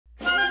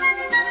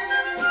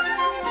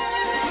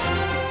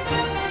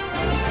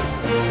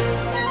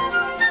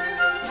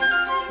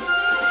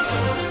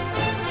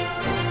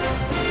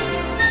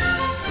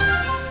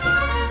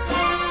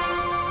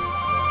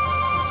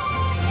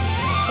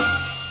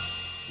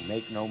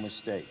Make no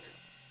mistake.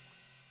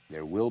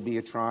 There will be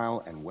a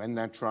trial, and when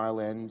that trial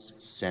ends,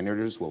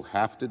 senators will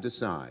have to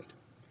decide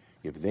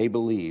if they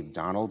believe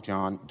Donald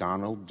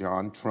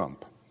John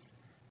Trump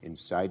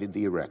incited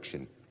the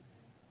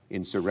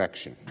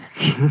insurrection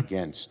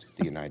against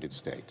the United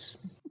States.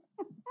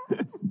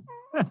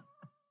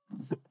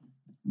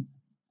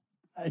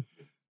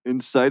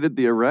 Incited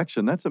the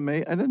erection. That's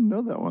amazing. I didn't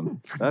know that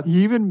one.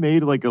 He even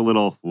made like a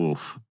little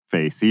oof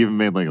face. He even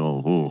made like a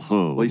little oof.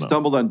 Well, he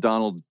stumbled on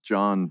Donald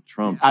John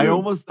Trump, too. I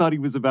almost thought he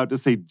was about to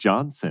say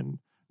Johnson.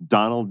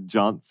 Donald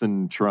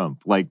Johnson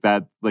Trump. Like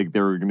that, like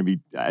there were going to be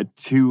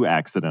 2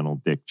 accidental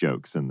dick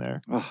jokes in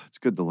there. Oh, it's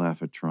good to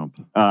laugh at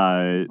Trump.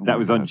 That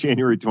was on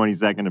January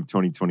 22nd of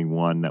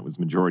 2021. That was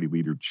Majority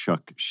Leader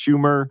Chuck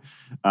Schumer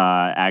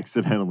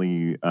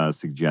accidentally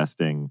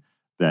suggesting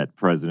that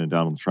President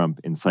Donald Trump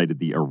incited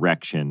the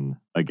erection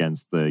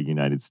against the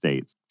United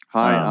States.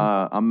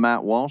 Hi, I'm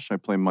Matt Walsh. I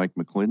play Mike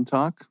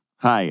McClintock.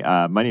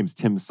 Hi, my name's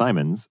Tim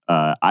Simons.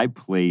 I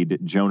played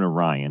Jonah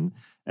Ryan,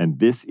 and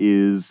this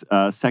is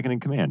Second in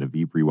Command, a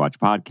Veep Rewatch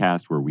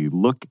podcast where we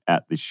look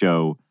at the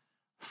show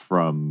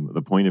from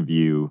the point of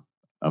view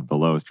of the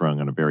lowest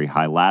rung on a very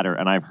high ladder.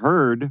 And I've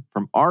heard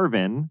from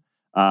Arvin,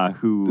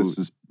 who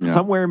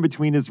somewhere in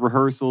between his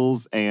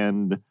rehearsals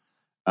and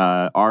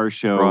our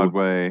show,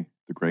 Broadway,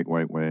 The Great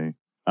White Way,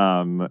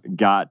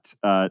 got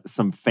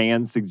some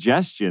fan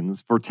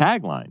suggestions for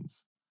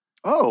taglines.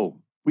 Oh,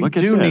 we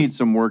do need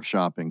some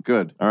workshopping.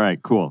 Good. All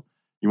right, cool.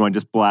 You want to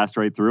just blast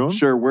right through them?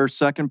 Sure. Where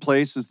second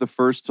place is the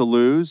first to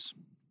lose.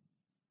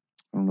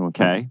 I don't know what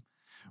that is.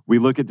 We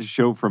look at the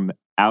show from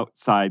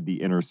outside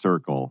the inner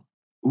circle.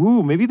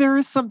 Ooh, maybe there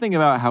is something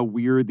about how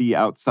we're the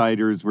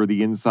outsiders, we're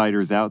the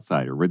insiders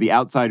outsider. We're the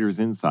outsiders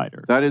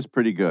insider. That is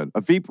pretty good.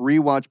 A Veep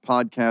Rewatch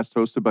podcast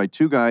hosted by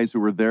 2 guys who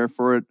were there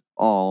for it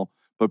all,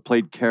 but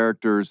played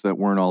characters that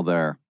weren't all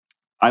there.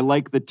 I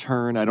like the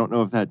turn. I don't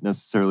know if that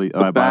necessarily...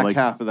 The back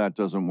half of that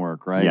doesn't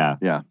work, right? Yeah.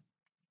 Yeah.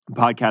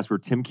 Podcast where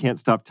Tim can't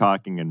stop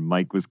talking and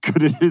Mike was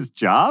good at his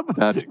job.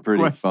 That's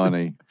pretty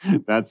funny.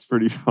 That's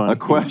pretty funny. A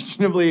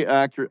questionably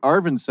accurate...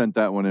 Arvin sent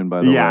that one in,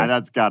 by the way. Yeah,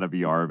 that's got to be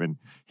Arvin.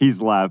 He's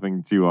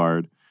laughing too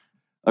hard.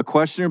 A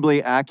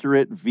questionably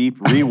accurate Veep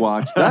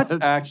Rewatch. That's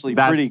actually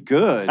pretty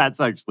good. That's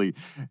actually...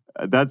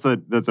 That's a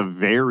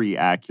very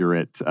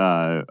accurate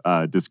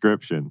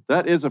description.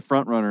 That is a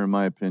front runner, in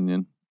my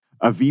opinion.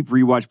 A Veep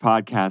Rewatch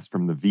podcast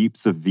from the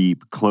Veeps of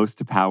Veep, close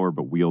to power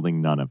but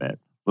wielding none of it. A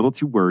little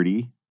too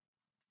wordy.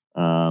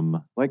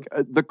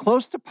 The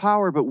close to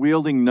power but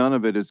wielding none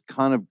of it is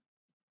kind of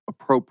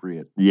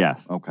appropriate.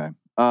 Yes. Okay.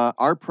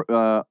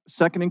 Our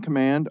second in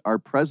command, our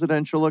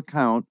presidential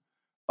account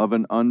of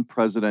an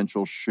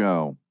unpresidential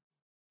show.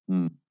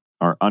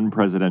 Our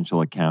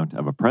unpresidential account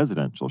of a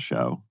presidential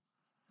show.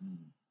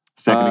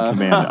 Second in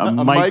command,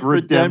 a Mike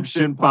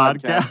Redemption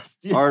podcast.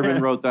 Yeah.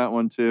 Arvin wrote that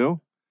one too.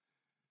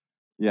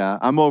 Yeah,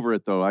 I'm over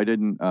it though. I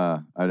didn't.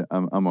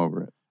 I'm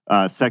over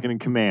it. Second in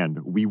command,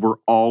 we were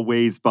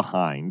always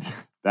behind.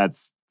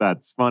 That's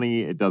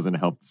funny. It doesn't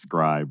help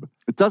describe.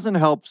 It doesn't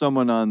help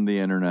someone on the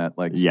internet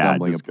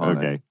stumbling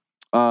upon it.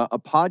 A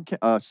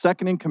podcast.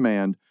 Second in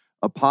command,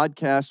 a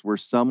podcast where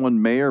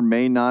someone may or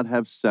may not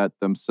have set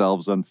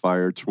themselves on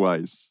fire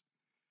twice.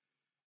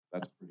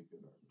 That's pretty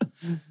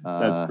good.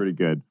 That's pretty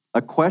good.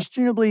 A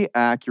questionably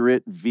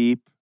accurate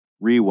Veep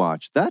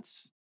Rewatch.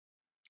 That's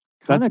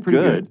pretty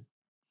good.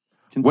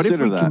 What if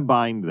we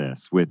combined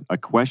this with a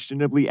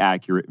questionably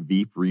accurate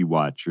Veep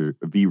Rewatch or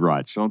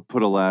V-Watch? Don't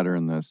put a ladder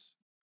in this.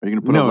 Are you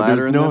going to put a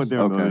ladder in this?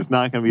 No, there's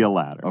not going to be a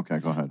ladder. Okay,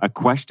 go ahead. A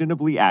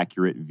questionably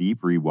accurate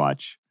Veep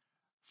Rewatch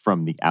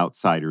from the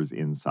outsiders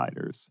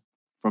insiders.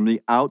 From the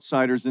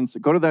outsiders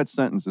insiders. Go to that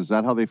sentence. Is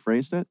that how they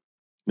phrased it?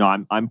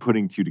 No, I'm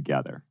putting 2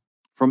 together.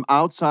 From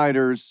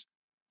outsiders.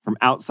 From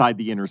outside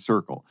the inner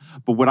circle.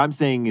 But what I'm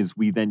saying is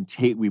we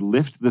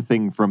lift the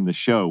thing from the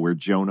show where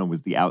Jonah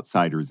was the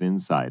outsider's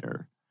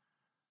insider.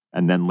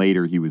 And then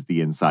later he was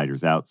the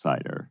insider's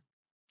outsider.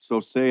 So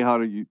say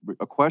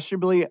a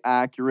questionably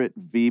accurate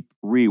Veep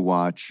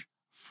Rewatch.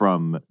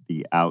 From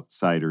the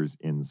outsider's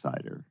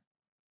insider.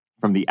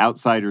 From the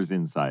outsider's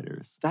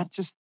insiders.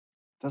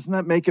 Doesn't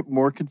that make it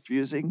more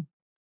confusing?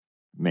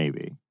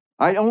 Maybe.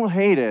 I don't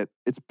hate it.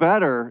 It's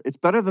better. It's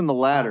better than the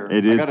latter.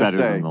 It is better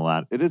than the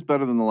latter. It is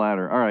better than the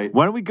latter. All right.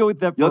 Why don't we go with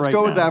that for Let's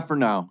go with that for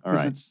now. All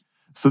right.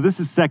 So this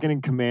is second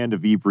in command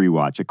of Veep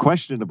Rewatch. A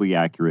questionably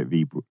accurate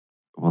Veep...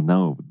 Well,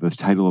 no, the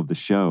title of the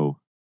show.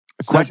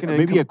 A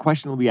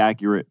questionably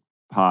accurate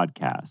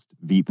podcast.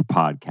 Veep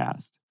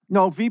podcast.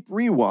 No, Veep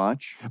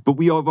Rewatch. But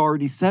we have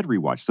already said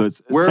Rewatch. So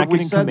it's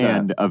second in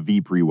command of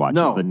Veep Rewatch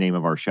is the name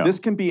of our show. This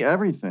can be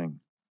everything.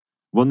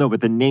 Well, no,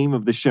 but the name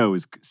of the show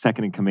is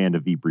second in command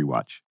of Veep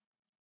Rewatch.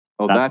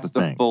 Oh, that's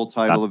the full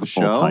title of the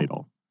show? That's the full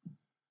title.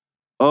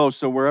 Oh,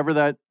 so wherever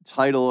that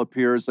title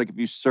appears, like if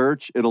you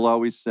search, it'll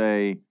always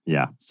say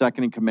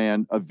second in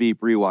command of Veep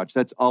Rewatch.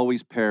 That's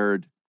always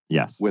paired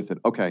with it.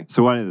 Okay.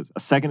 So a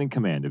second in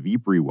command of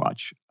Veep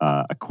Rewatch,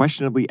 a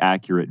questionably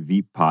accurate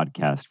Veep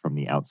podcast from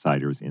the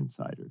outsiders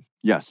insiders.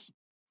 Yes.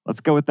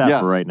 Let's go with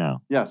that for right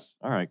now. Yes.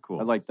 All right, cool.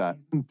 I like that.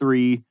 Season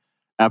 3,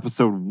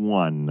 episode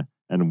 1,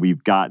 and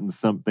we've gotten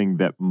something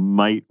that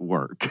might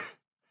work.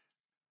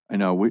 I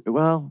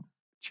know.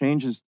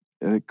 Change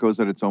it goes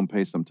at its own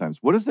pace sometimes.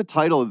 What is the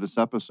title of this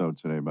episode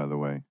today, by the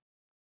way?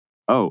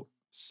 Oh,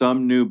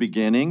 Some New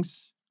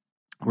Beginnings.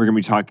 We're going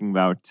to be talking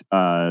about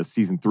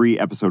season 3,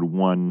 episode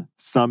 1,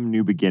 Some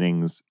New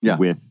Beginnings,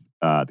 with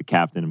the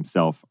captain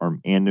himself,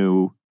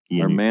 Armando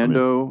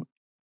Iannucci.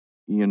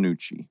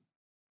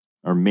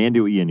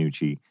 Armando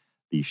Iannucci,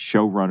 the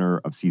showrunner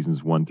of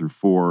seasons 1 through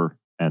 4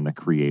 and the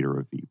creator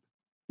of Veep.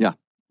 Yeah,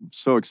 I'm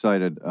so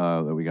excited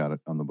that we got it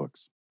on the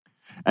books.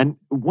 And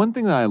one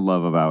thing that I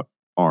love about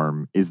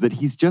Arm is that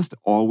he's just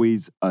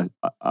always a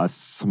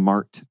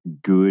smart,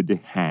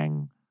 good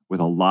hang with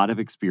a lot of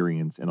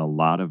experience and a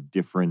lot of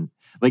different...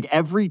 Like,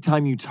 every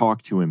time you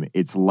talk to him,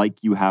 it's like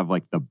you have,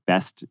 like, the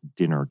best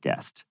dinner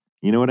guest.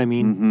 You know what I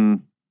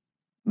mean?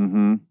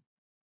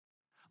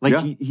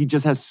 Like, he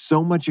just has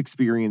so much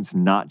experience,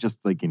 not just,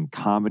 like, in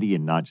comedy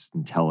and not just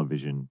in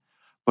television,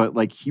 but,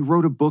 like, he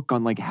wrote a book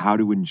on, like, how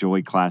to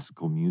enjoy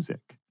classical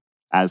music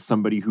as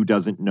somebody who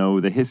doesn't know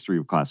the history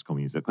of classical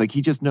music. Like,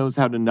 he just knows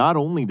how to... Not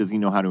only does he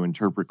know how to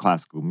interpret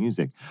classical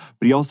music,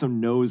 but he also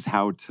knows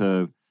how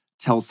to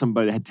tells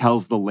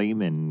the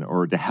layman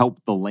or to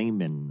help the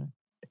layman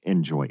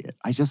enjoy it.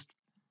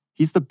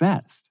 He's the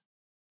best.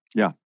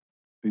 Yeah.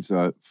 He's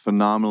a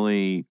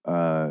phenomenally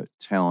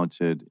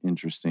talented,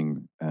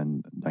 interesting,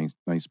 and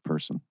nice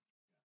person.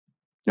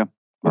 Yeah.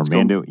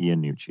 Armando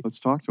Iannucci. Let's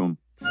talk to him.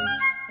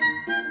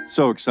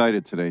 So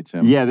excited today,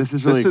 Tim. Yeah, this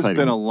is really exciting. This has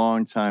been a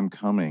long time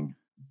coming.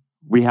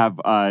 We have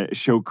a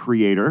show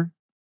creator.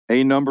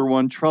 A number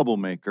one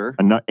troublemaker.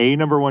 A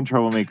number one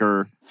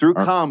troublemaker. Through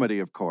comedy,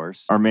 of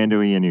course.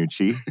 Armando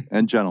Iannucci.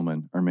 And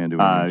gentleman, Armando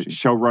Iannucci.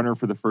 Showrunner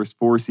for the first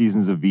 4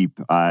 seasons of Veep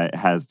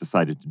has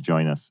decided to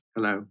join us.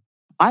 Hello.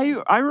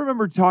 I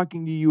remember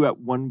talking to you at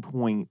one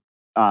point,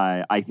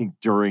 I think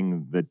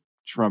during the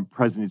Trump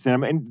presidency.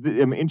 And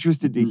I'm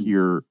interested to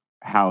hear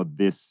how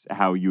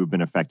you have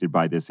been affected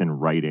by this in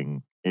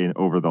writing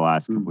over the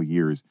last couple of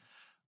years,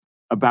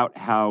 about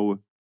how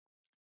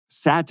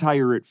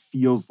satire, it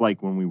feels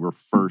like when we were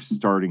first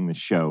starting the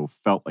show,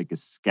 felt like a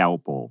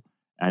scalpel.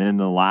 And in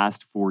the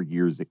last 4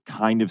 years, it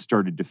kind of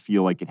started to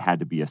feel like it had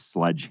to be a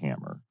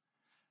sledgehammer.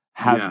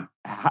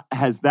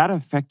 Has that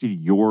affected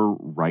your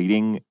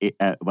writing?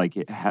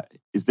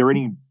 Is there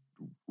any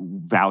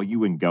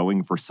value in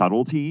going for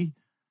subtlety?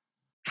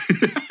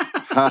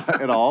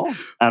 At all?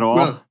 At all?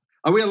 Well,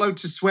 are we allowed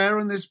to swear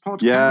on this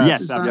podcast?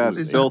 Yes,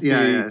 absolutely. Filthy.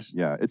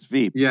 Yeah, it's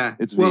Veep. Yeah.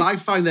 It's Veep. Well, I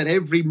find that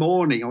every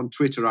morning on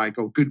Twitter, I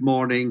go, good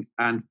morning,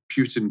 and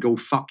Putin, go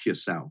fuck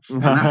yourself.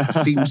 And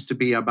that seems to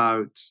be on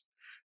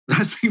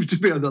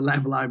the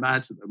level I'm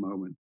at the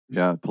moment.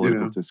 Yeah,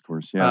 political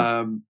discourse.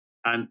 Yeah.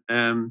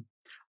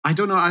 I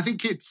don't know. I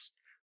think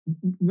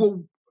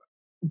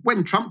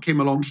when Trump came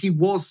along, he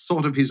was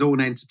sort of his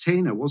own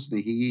entertainer,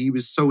 wasn't he? He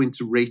was so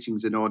into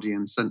ratings and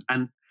audience, and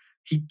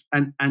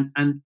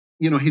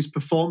his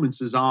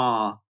performances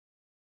are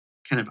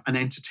kind of an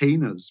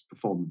entertainer's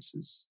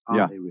performances,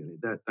 aren't they? Really,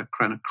 they're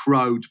kind of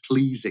crowd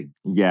pleasing.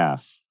 Yeah.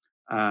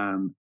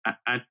 And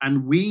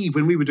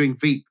when we were doing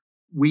Veep,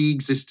 we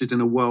existed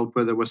in a world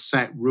where there were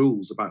set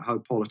rules about how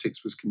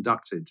politics was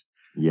conducted.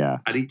 Yeah.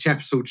 And each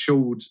episode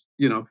showed,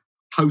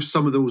 how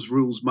some of those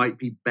rules might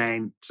be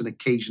bent and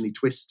occasionally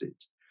twisted.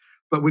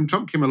 But when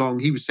Trump came along,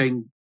 he was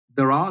saying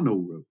there are no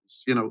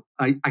rules.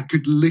 I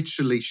could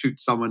literally shoot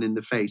someone in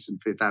the face in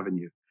Fifth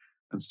Avenue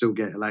and still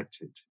get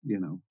elected.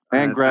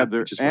 And grab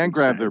their pussy. And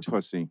grab their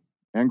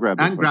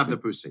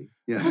pussy.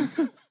 Yeah.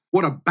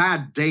 What a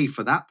bad day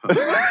for that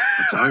person.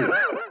 I tell you.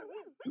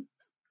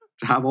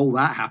 To have all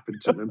that happen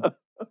to them.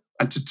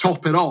 And to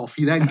top it off,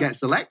 he then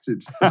gets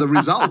elected as a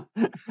result.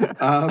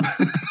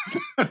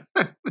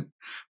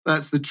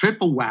 That's the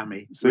triple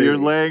whammy. So you're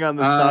laying on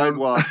the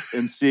sidewalk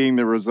and seeing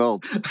the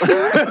results.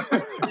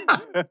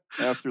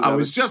 I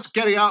was just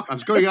getting up. I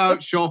was going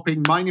out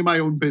shopping, minding my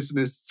own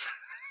business.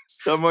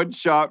 Someone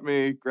shot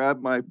me,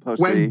 grabbed my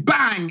pussy. Went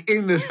bang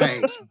in the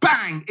face,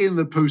 bang in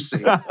the pussy,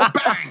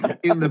 bang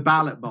in the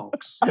ballot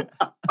box.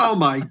 Oh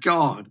my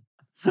God.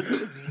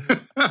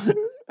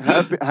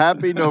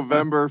 Happy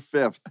November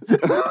 5th.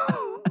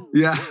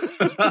 Yeah.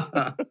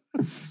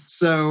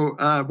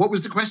 So what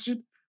was the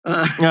question?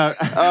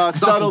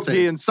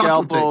 Subtlety and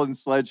scalpel and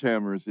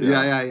sledgehammers.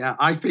 Yeah.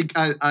 I think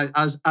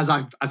as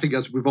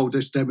we've all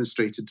just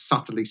demonstrated,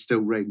 subtlety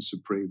still reigns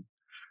supreme.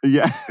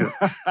 Yeah.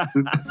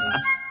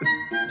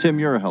 Tim,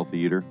 you're a healthy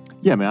eater.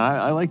 Yeah, man,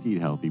 I like to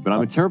eat healthy, but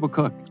I'm a terrible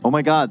cook. Oh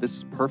my God, this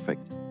is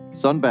perfect.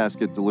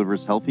 Sunbasket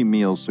delivers healthy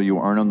meals so you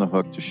aren't on the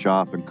hook to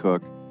shop and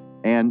cook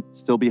and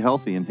still be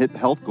healthy and hit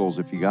health goals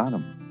if you got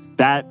them.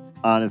 That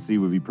honestly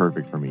would be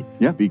perfect for me.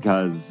 Yeah.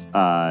 Because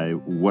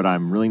what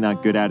I'm really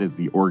not good at is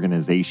the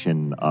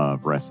organization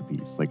of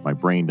recipes. Like, my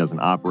brain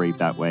doesn't operate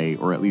that way,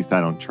 or at least I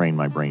don't train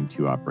my brain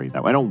to operate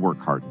that way. I don't work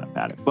hard enough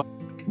at it. But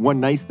one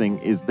nice thing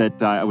is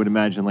that I would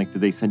imagine, do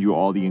they send you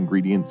all the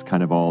ingredients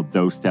kind of all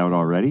dosed out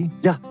already?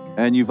 Yeah.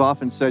 And you've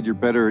often said you're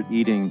better at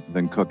eating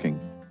than cooking.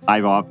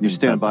 I've often You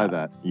stand said by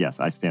that. Yes,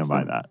 I stand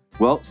by that.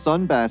 Well,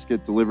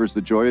 Sunbasket delivers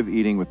the joy of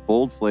eating with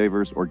bold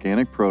flavors,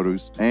 organic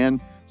produce,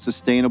 and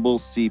sustainable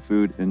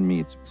seafood and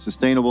meats.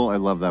 Sustainable, I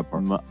love that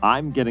part.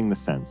 I'm getting the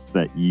sense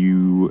that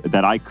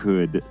I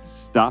could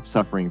stop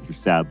suffering through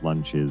sad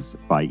lunches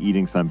by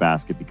eating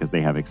Sunbasket because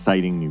they have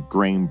exciting new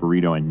grain,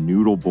 burrito, and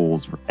noodle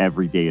bowls for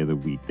every day of the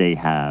week. They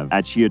have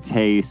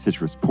achiote,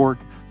 citrus pork,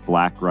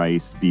 black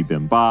rice,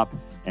 bibimbap,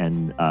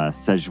 and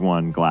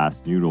Szechuan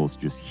glass noodles.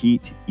 Just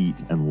heat, eat,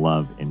 and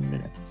love in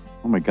minutes.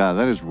 Oh my God,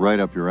 that is right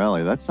up your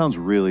alley. That sounds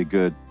really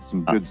good.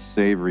 Some good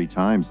savory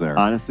times there.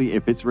 Honestly,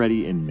 if it's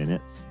ready in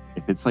minutes,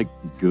 if it's like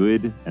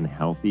good and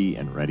healthy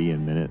and ready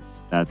in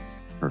minutes, that's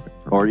perfect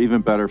for me. Or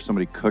even better if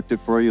somebody cooked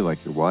it for you,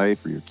 like your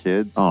wife or your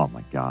kids. Oh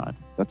my God.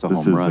 That's a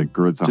home run.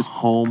 It's a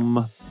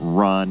home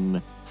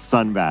run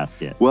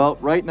Sunbasket. Well,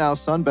 right now,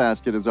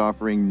 Sunbasket is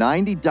offering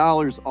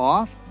 $90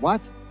 off. What?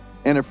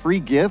 And a free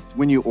gift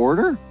when you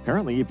order?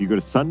 Apparently, if you go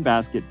to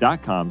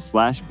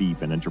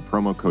sunbasket.com/Veep and enter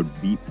promo code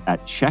Veep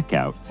at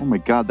checkout. Oh my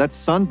God, that's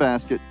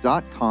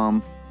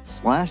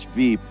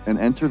sunbasket.com/Veep and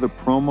enter the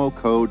promo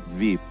code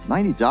Veep.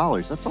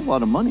 $90, that's a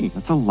lot of money.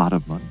 That's a lot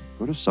of money.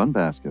 Go to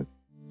Sunbasket.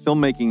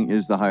 Filmmaking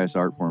is the highest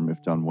art form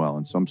if done well.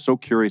 And so I'm so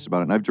curious about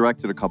it. And I've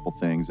directed a couple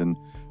things. And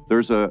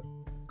there's a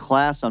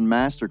class on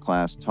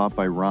Masterclass taught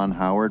by Ron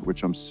Howard,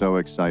 which I'm so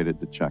excited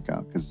to check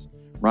out because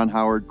Ron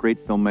Howard,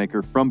 great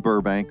filmmaker from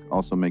Burbank,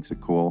 also makes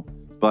it cool.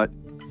 But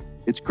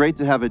it's great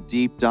to have a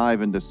deep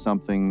dive into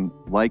something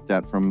like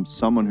that from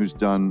someone who's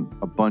done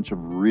a bunch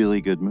of really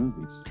good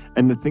movies.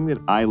 And the thing that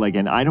I like,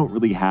 and I don't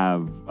really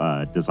have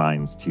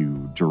designs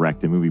to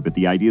direct a movie, but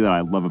the idea that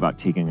I love about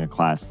taking a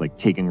class, like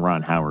taking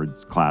Ron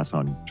Howard's class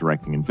on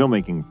directing and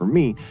filmmaking for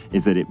me,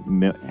 is that it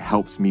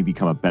helps me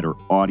become a better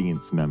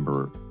audience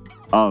member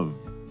of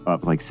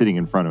like sitting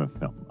in front of a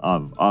film,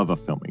 of a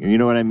filmmaker. You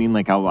know what I mean?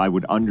 Like I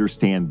would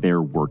understand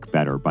their work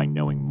better by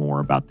knowing more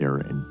about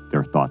their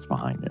thoughts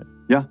behind it.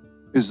 Yeah.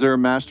 Is there a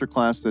master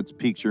class that's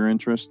piqued your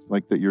interest,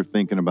 like that you're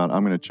thinking about,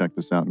 I'm going to check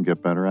this out and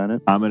get better at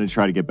it? I'm going to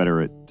try to get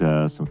better at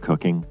some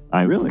cooking.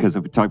 Really? Because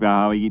we talk about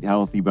how I eat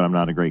healthy, but I'm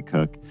not a great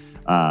cook.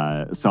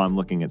 So I'm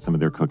looking at some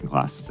of their cooking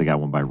classes. They got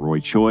one by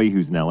Roy Choi,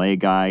 who's an LA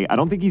guy. I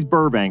don't think he's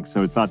Burbank,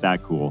 so it's not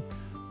that cool.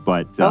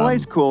 But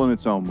LA's cool in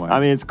its own way. I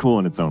mean, it's cool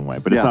in its own way,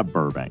 but it's not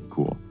Burbank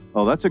cool.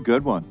 Oh, that's a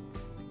good one.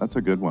 That's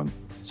a good one.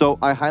 So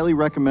I highly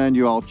recommend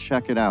you all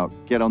check it out.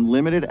 Get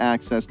unlimited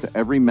access to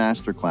every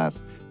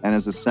masterclass. And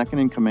as a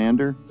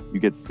second-in-commander, you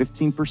get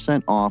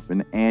 15% off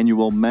an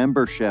annual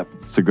membership.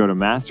 So go to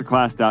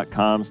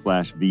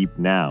masterclass.com/Veep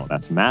now.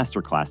 That's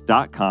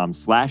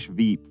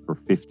masterclass.com/Veep for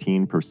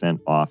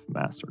 15% off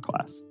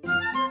Masterclass.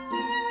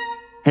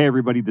 Hey,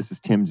 everybody, this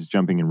is Tim just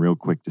jumping in real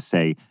quick to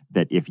say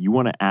that if you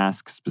want to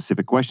ask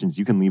specific questions,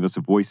 you can leave us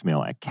a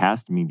voicemail at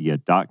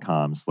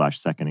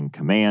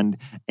castmedia.com/second-in-command.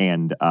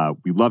 And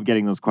we love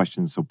getting those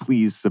questions, so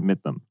please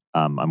submit them.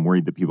 I'm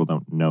worried that people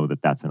don't know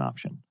that that's an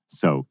option.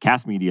 So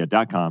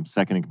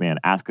castmedia.com/second-in-command.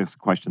 Ask us a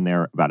question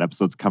there about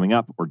episodes coming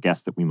up or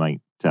guests that we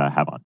might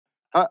have on.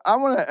 I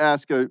want to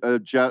ask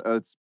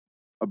a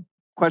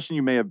question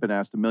you may have been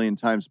asked a million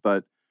times,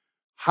 but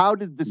how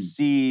did the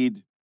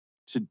seed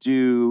to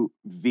do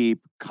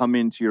Veep come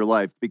into your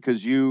life?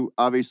 Because you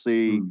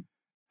obviously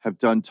have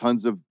done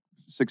tons of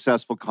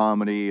successful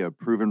comedy, a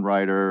proven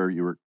writer.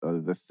 You were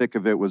the thick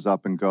of it was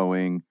up and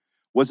going.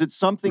 Was it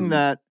something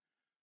that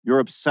your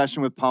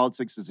obsession with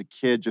politics as a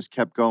kid just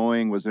kept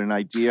going? Was it an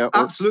idea?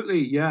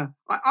 Absolutely, yeah.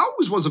 I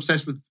always was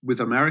obsessed with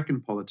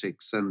American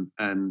politics, and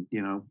you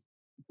know,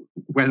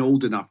 when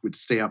old enough, would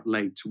stay up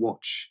late to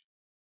watch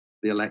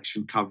the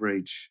election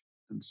coverage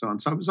and so on.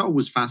 So I was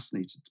always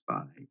fascinated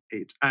by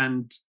it,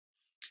 and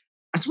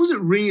I suppose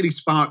it really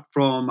sparked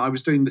from I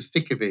was doing the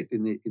thick of it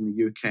in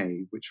the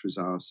UK, which was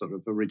our sort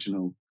of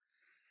original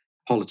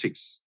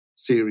politics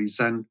series,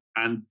 and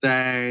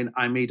then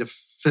I made a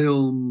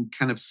film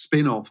kind of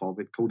spin-off of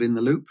it called In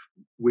the Loop,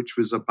 which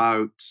was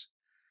about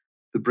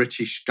the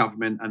British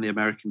government and the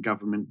American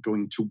government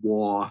going to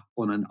war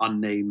on an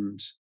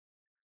unnamed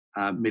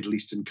Middle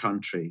Eastern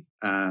country,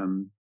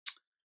 and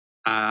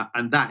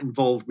that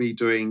involved me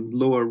doing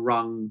lower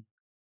rung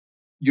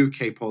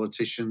UK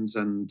politicians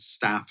and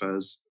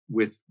staffers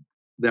with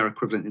their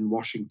equivalent in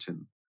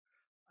Washington,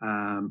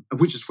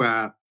 which is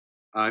where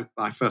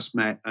I first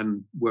met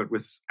and worked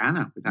with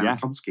Anna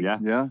Komsky.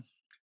 Yeah.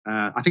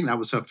 I think that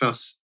was her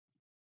first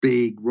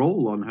big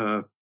role on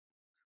her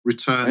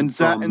return. And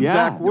Zach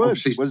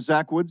Woods. Was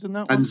Zach Woods in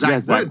that one? And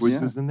Zach Woods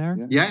was in there?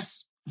 Yeah.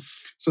 Yes.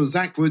 So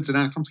Zach Woods and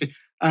Anna Komsky.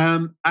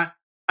 And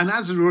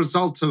as a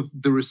result of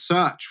the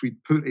research we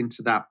put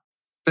into that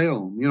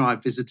film, you know, I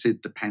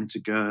visited the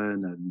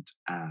Pentagon and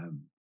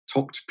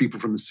talked to people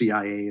from the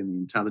CIA and the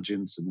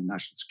intelligence and the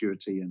national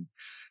security and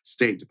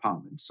State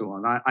Department and so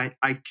on. I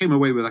came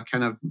away with a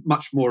kind of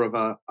much more of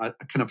a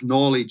kind of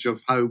knowledge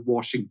of how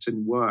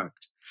Washington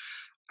worked.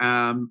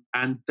 And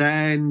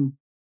then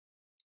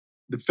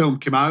the film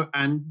came out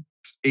and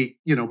it,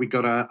 you know, we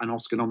got an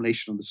Oscar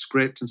nomination on the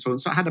script and so on.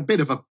 So I had a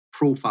bit of a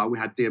profile. We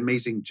had the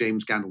amazing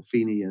James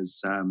Gandolfini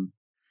as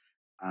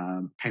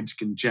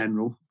Pentagon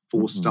General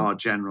 4-star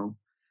general.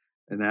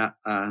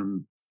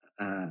 And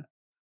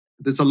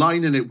there's a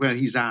line in it where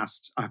he's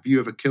asked, have you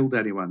ever killed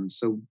anyone?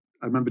 So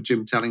I remember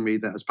Jim telling me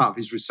that as part of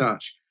his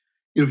research,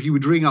 he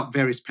would ring up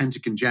various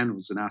Pentagon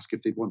generals and ask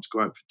if they'd want to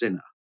go out for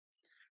dinner.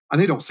 And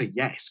they'd all say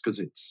yes, because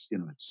it's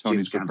Tony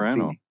Jim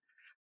Soprano.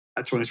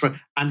 Tony Soprano.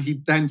 And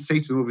he'd then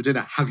say to them over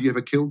dinner, have you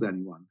ever killed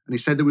anyone? And he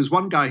said there was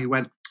one guy who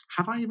went,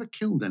 have I ever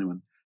killed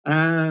anyone?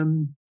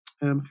 Hang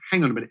on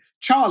a minute.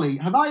 Charlie,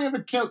 have I ever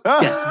killed?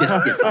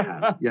 Yes, I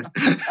have. Yes.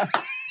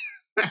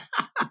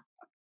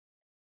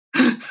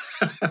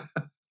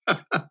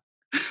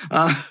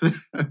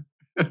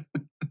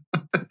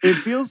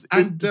 It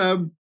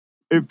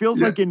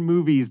feels like in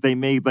movies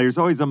there's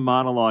always a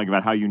monologue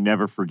about how you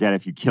never forget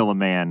if you kill a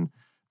man.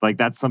 Like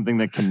that's something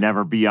that can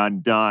never be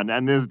undone.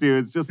 And this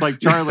dude's just like,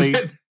 Charlie,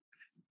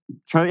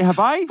 have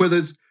I? Well,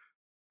 the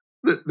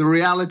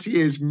reality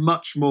is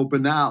much more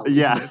banal.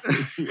 Yeah.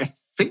 I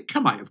think I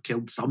might have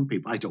killed some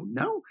people. I don't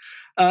know.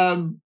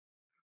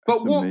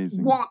 But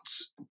what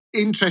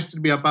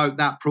interested me about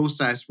that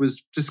process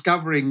was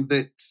discovering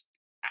that,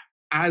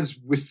 as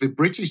with the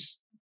British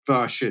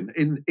version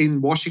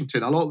in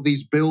Washington, a lot of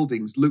these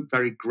buildings look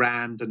very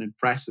grand and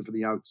impressive on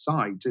the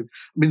outside. I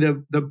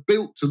mean, they're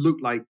built to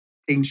look like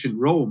ancient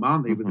Rome,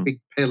 aren't they? With the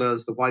big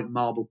pillars, the white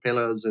marble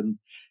pillars, and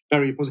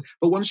very imposing.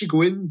 But once you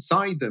go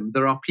inside them,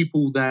 there are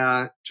people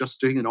there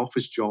just doing an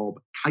office job,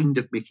 kind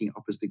of making it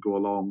up as they go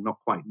along, not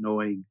quite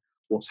knowing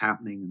what's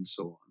happening and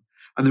so on.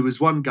 And there was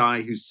one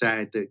guy who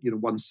said that,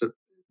 once the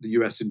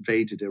US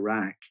invaded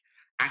Iraq,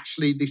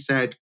 actually they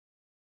said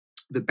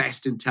the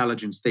best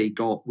intelligence they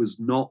got was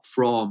not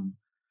from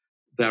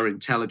their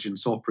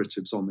intelligence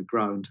operatives on the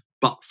ground,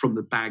 but from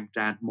the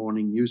Baghdad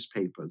morning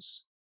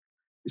newspapers.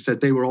 He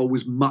said they were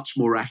always much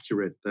more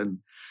accurate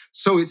than.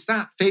 So it's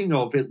that thing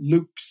of it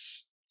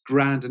looks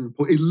grand and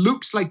it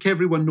looks like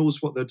everyone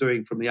knows what they're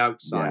doing from the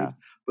outside,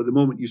 but the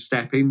moment you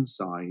step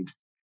inside,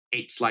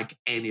 it's like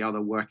any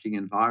other working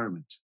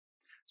environment.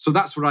 So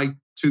that's what I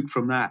took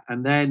from that.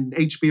 And then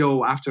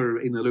HBO, after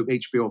In the Loop,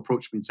 HBO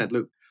approached me and said,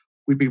 look,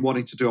 we've been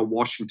wanting to do a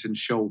Washington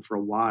show for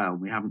a while.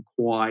 We haven't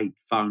quite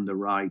found the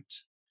right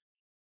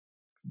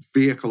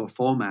vehicle or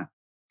format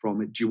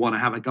from it. Do you want to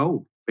have a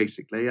go,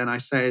 basically? And I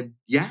said,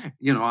 yeah.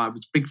 I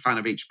was a big fan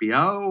of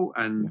HBO,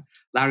 and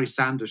Larry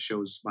Sanders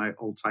Show's my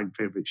all-time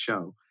favorite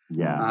show.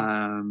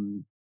 Yeah.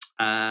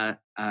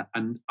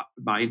 And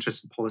my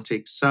interest in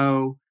politics.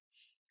 So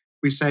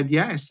we said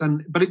yes.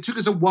 But it took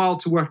us a while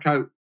to work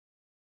out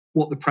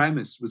what the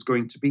premise was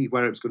going to be,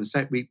 where it was going to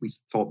set. We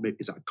thought,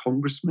 is it a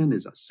congressman?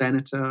 Is it a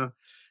senator?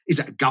 Is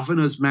it a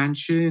governor's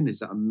mansion?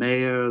 Is it a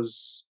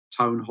mayor's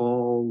town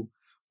hall?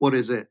 What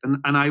is it? And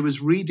I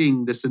was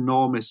reading this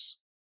enormous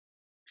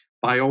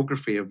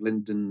biography of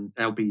Lyndon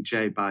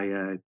LBJ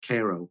by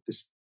Caro,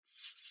 this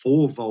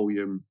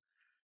 4-volume,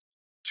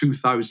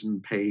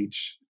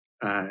 2,000-page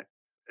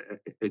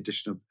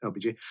edition of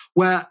LBJ,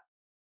 where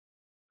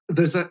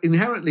there's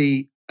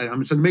inherently,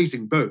 it's an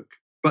amazing book,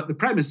 but the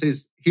premise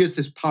is, here's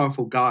this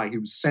powerful guy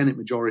who was Senate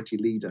Majority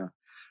Leader,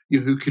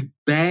 who could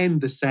bend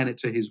the Senate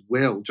to his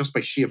will just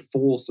by sheer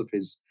force of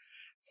his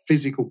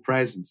physical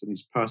presence and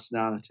his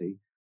personality,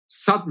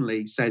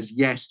 suddenly says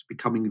yes to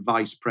becoming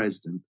vice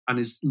president and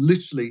is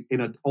literally in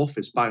an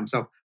office by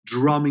himself,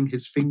 drumming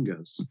his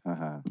fingers,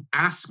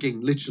 asking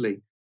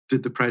literally,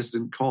 did the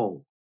president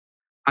call?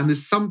 And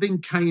there's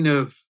something kind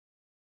of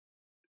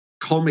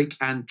comic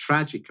and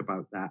tragic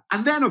about that.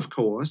 And then, of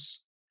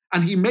course,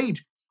 and he made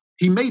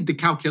the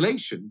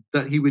calculation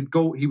that he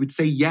would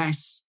say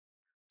yes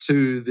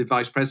to the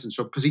vice president's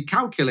job because he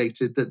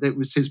calculated that it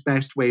was his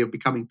best way of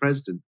becoming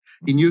president.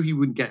 He knew he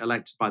wouldn't get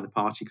elected by the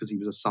party because he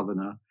was a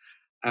Southerner.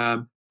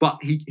 But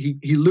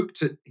he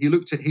looked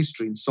at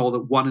history and saw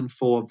that 1 in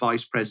 4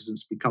 vice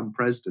presidents become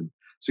president.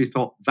 So he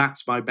thought,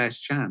 that's my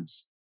best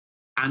chance.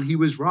 And he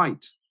was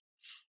right.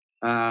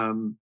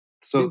 So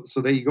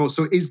there you go.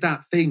 So is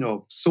that thing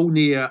of so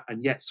near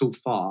and yet so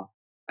far,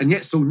 and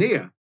yet so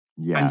near,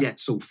 and yet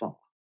so far,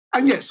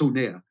 and yet so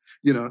near,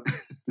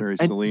 Very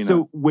Selena.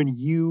 So when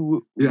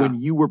you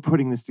were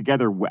putting this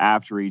together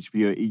after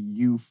HBO,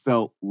 you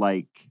felt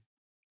like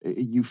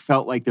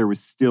there was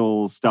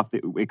still stuff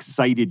that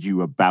excited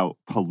you about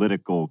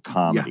political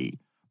comedy.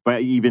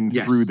 But even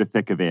through the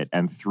thick of it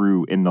and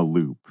through In the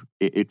Loop,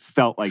 it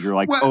felt like you're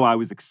like, I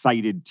was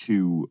excited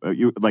to,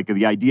 like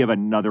the idea of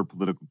another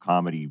political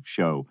comedy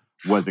show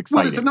was exciting.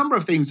 Well, there's a number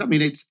of things. I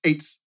mean,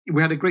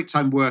 we had a great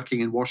time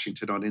working in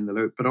Washington on In the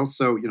Loop, but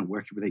also,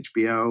 working with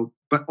HBO,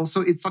 but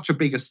also it's such a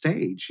bigger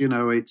stage.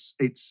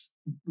 It's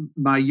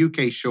my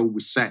UK show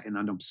was set in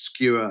an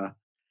obscure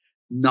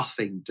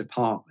nothing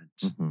department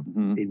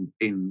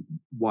in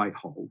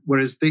Whitehall,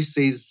 whereas this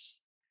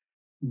is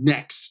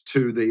next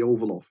to the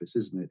Oval Office,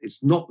 isn't it?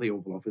 It's not the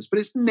Oval Office, but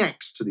it's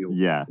next to the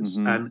Oval Office,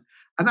 and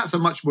that's a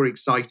much more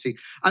exciting.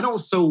 And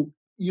also,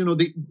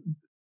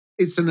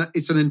 it's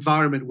an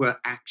environment where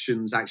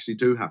actions actually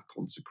do have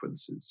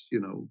consequences.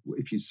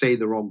 If you say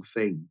the wrong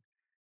thing,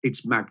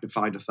 it's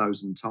magnified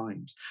 1,000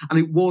 times. And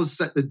it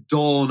was at the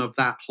dawn of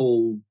that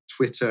whole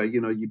Twitter.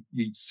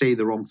 You'd say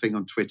the wrong thing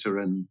on Twitter,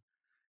 and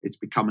it's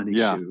become an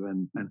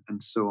issue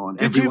and so on.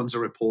 Everyone's a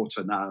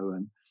reporter now,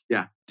 and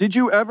Did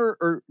you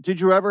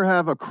ever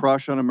have a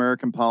crush on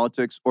American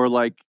politics, or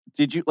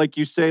did you, like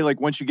you say,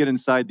 like once you get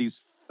inside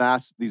these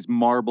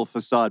marble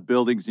facade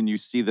buildings and you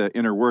see the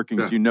inner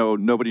workings,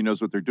 nobody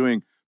knows what they're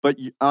doing. But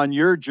on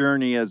your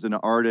journey as an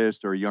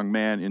artist or a young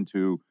man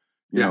into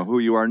you know who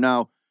you are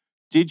now,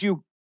 did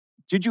you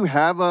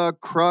have a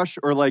crush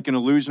or like an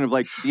illusion of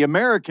like the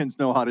Americans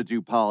know how to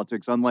do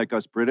politics, unlike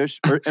us British?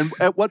 And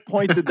at what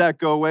point did that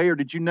go away, or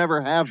did you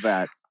never have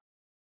that?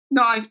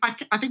 No, I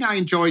think I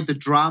enjoyed the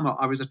drama.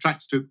 I was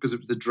attracted to it because it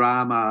was the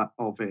drama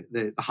of it,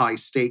 the high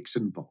stakes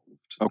involved.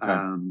 Okay.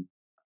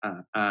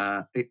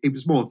 It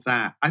was more of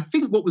that. I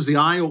think what was the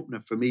eye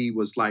opener for me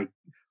was like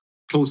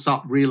close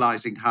up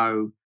realizing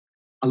how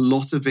a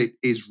lot of it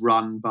is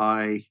run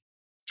by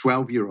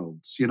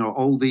 12-year-olds. You know,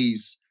 all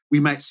these. We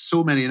met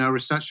so many in our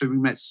research. We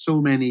met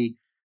so many,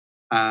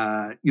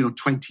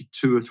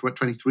 22 or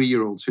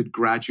 23-year-olds who'd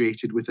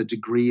graduated with a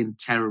degree in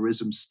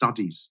terrorism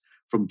studies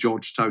from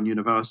Georgetown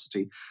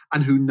University,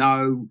 and who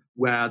now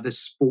were the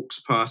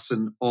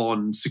spokesperson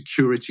on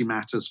security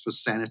matters for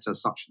Senator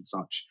such and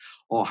such,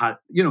 or had,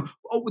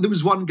 there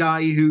was one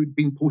guy who'd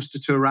been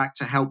posted to Iraq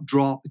to help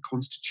draw up the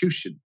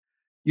Constitution,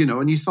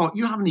 and you thought,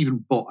 you haven't even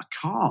bought a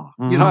car.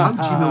 How do you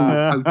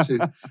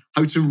know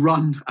how to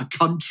run a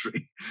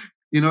country?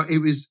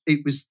 It was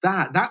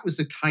that was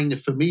the kind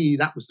of, for me,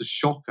 that was the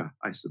shocker,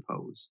 I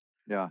suppose.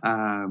 Yeah.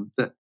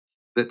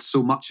 That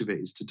so much of it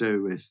is to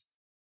do with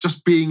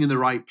just being in the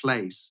right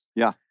place.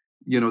 Yeah.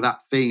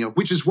 That thing of,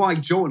 which was why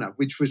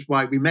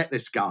we met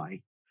this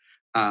guy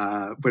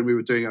when we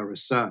were doing our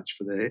research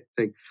for the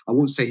thing. I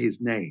won't say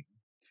his name,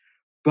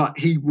 but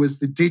he was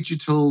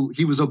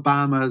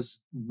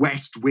Obama's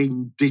West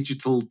Wing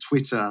digital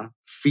Twitter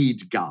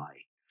feed guy.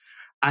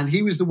 And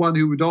he was the one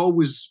who would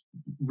always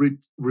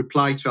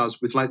reply to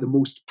us with like the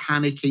most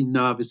panicking,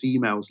 nervous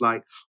emails,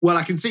 like, well,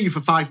 I can see you for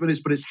 5 minutes,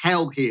 but it's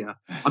hell here.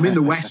 I'm in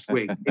the West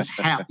Wing. It's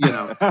hell,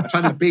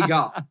 trying to big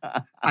up.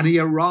 And he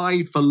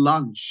arrived for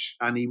lunch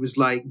and he was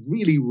like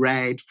really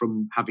red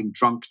from having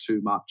drunk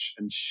too much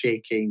and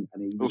shaking.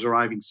 And he was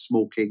arriving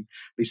smoking.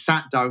 He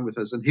sat down with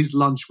us and his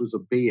lunch was a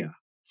beer.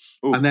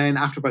 Oof. And then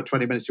after about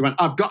 20 minutes, he went,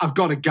 I've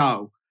got to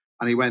go.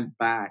 And he went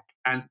back.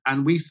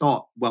 And we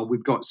thought, well,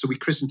 so we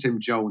christened him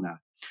Jonah.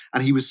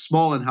 And he was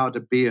small and had a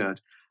beard.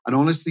 And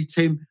honestly,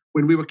 Tim,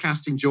 when we were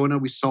casting Jonah,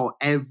 we saw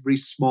every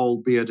small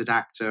bearded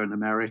actor in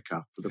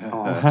America for the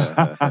part.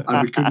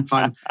 And we couldn't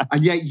find.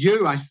 And yet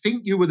I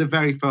think you were the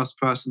very first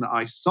person that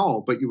I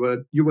saw, but you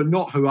were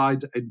not who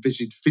I'd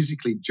envisioned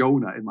physically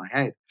Jonah in my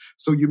head.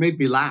 So you made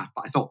me laugh.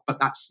 But I thought, but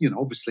that's,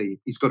 obviously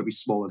he's got to be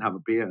small and have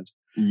a beard.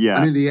 Yeah.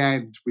 And in the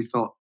end, we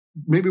thought,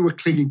 maybe we're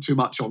clinging too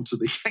much onto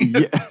the kind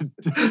of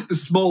the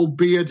small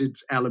bearded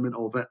element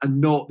of it,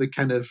 and not the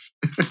kind of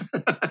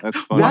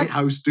White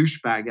House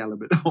douchebag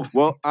element of it.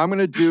 Well, I'm going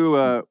to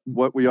do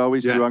what we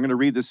always do. I'm going to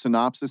read the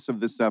synopsis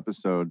of this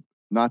episode,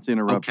 not to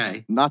interrupt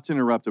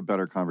a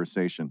better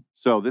conversation.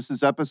 So this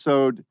is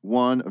episode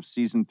 1 of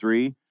season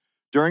 3.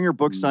 During her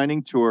book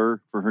signing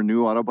tour for her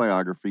new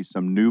autobiography,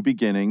 Some New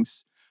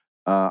Beginnings,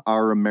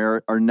 our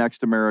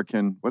next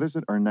American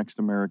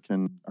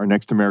journey. Our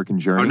next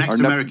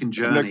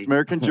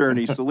American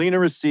journey. Selena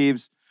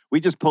receives. We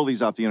just pull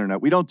these off the internet.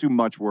 We don't do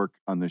much work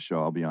on this show,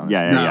 I'll be honest.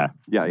 Yeah.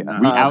 We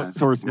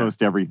outsource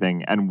most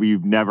everything, and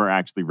we've never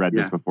actually read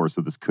this before,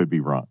 so this could be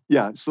wrong.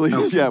 Yeah,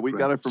 Selena, we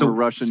got it from a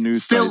Russian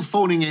news site.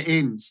 Phoning it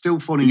in.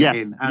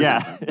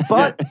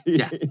 But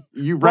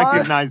you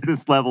recognize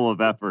this level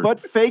of effort. But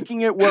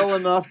faking it well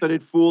enough that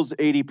it fools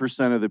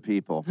 80% of the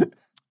people.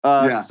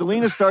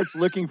 Selena starts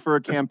looking for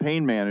a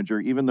campaign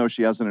manager, even though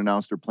she hasn't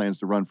announced her plans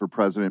to run for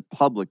president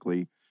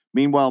publicly.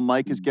 Meanwhile,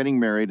 Mike is getting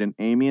married, and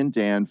Amy and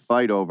Dan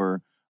fight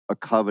over a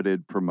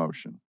coveted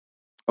promotion.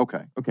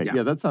 Okay.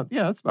 Yeah, that's about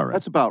right.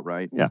 That's about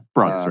right. Yeah,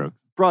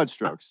 broad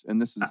strokes.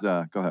 And this is,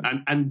 go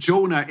ahead. And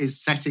Jonah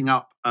is setting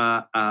up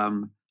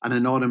an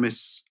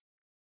anonymous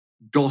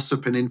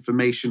gossip and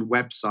information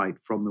website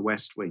from the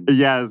West Wing.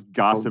 Yeah,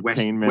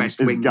 Gossiptainment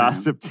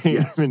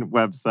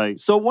website.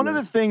 So one of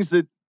the things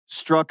that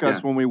struck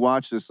us when we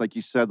watched this, like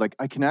you said, like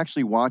I can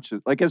actually watch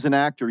it. Like as an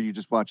actor, you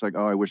just watch like,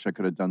 oh, I wish I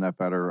could have done that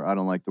better. Or, I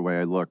don't like the way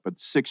I look. But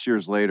 6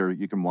 years later,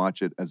 you can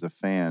watch it as a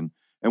fan.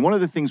 And one of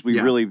the things we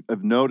really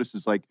have noticed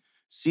is like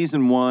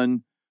season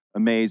 1,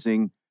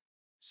 amazing.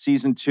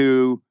 Season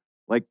 2,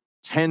 like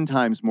 10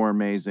 times more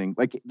amazing.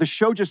 Like the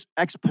show just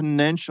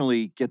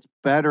exponentially gets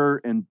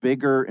better and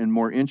bigger and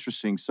more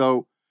interesting.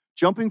 So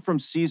jumping from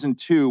season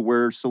 2,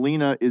 where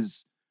Selena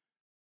is,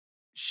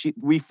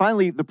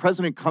 the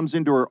president comes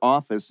into her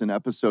office in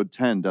episode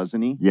 10,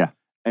 doesn't he? Yeah.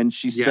 And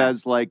she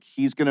says like,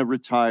 he's going to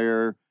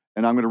retire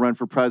and I'm going to run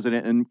for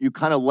president. And you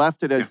kind of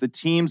left it as the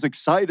team's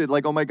excited,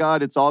 like, oh my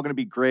God, it's all going to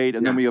be great.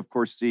 And then we, of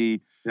course, see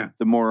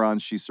the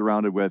morons she's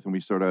surrounded with.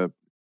 And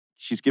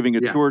she's giving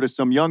a tour to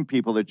some young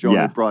people that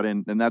Jonah brought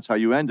in. And that's how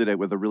you ended it,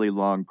 with a really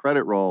long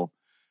credit roll.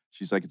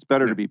 She's like, it's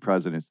better to be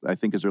president, I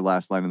think is her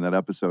last line in that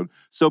episode.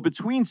 So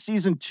between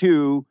season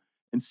 2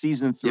 and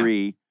season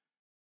 3,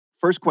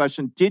 first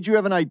question, did you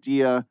have an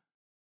idea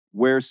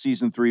where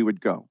season 3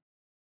 would go?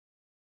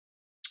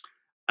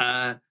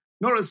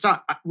 Not at the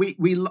start.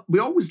 We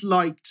always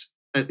liked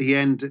at the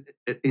end,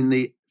 in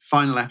the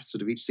final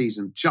episode of each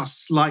season,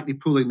 just slightly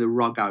pulling the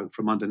rug out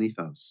from underneath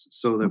us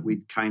so that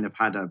we'd kind of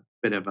had a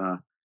bit of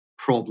a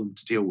problem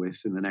to deal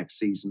with in the next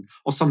season,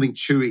 or something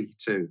chewy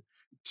to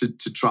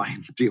try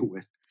and deal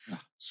with.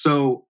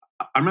 So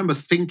I remember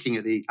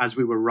thinking as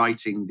we were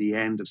writing the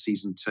end of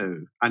season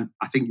 2, and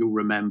I think you'll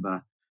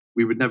remember,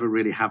 we would never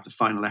really have the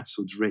final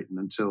episodes written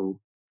until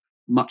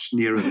much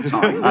nearer the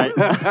time.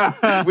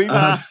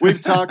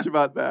 We've talked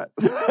about that.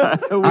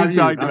 We've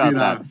talked about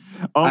that.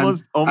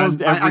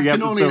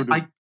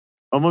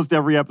 Almost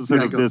every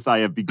episode of this, I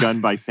have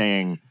begun by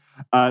saying,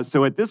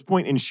 so at this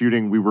point in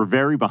shooting, we were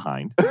very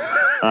behind. Yeah.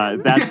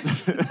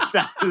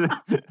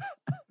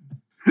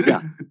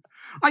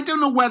 I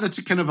don't know whether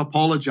to kind of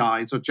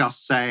apologize or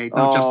just say,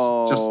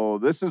 no,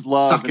 just this is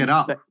love. Suck it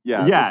up.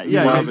 Yeah.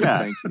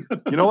 Thank you.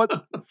 You know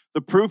what?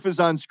 The proof is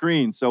on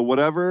screen. So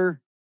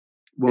whatever.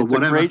 Well, it's a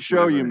great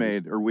show you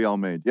made, or we all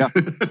made. Yeah.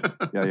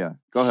 Yeah.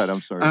 Go ahead.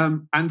 I'm sorry.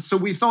 And so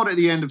we thought at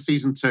the end of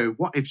season 2,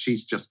 what if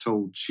she's just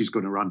told she's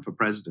going to run for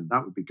president?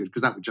 That would be good,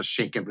 because that would just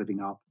shake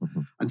everything up.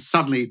 Mm-hmm. And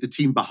suddenly the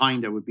team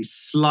behind her would be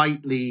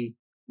slightly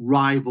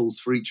rivals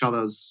for each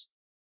other's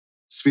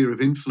sphere of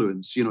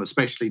influence,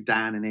 especially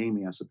Dan and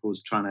Amy, I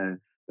suppose,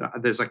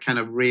 there's a kind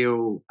of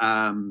real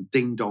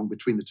ding-dong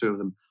between the two of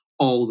them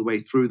all the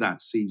way through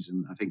that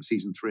season, I think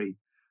season 3.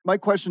 My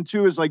question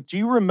too is, do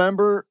you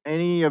remember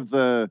any of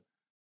the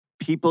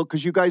people,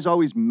 because you guys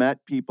always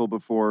met people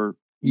before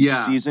each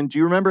season. Do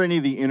you remember any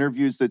of the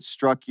interviews that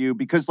struck you?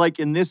 Because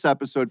in this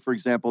episode, for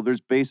example,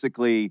 there's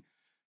basically,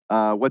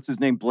 what's his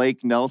name?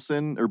 Blake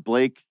Nelson, or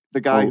Blake,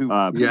 the guy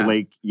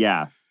Blake,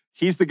 yeah.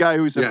 He's the guy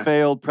who's a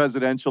failed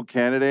presidential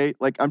candidate.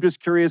 I'm just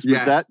curious,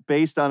 was that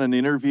based on an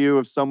interview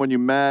of someone you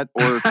met,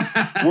 or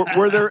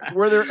were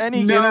there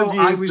any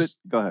interviews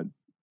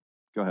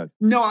Go ahead.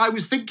 No, I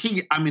was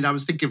thinking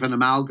of an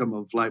amalgam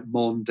of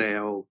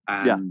Mondale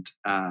and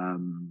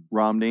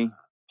Romney,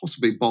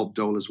 possibly Bob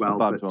Dole as well,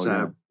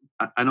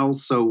 and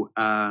also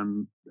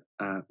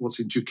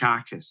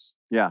Dukakis.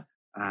 Yeah.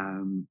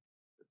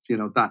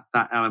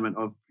 That element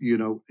of,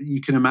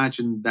 you can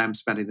imagine them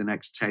spending the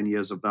next 10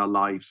 years of their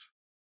life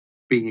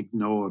being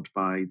ignored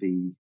by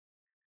the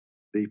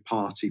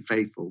party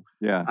faithful.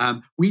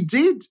 Yeah. We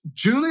did,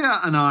 Julia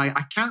and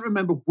I can't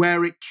remember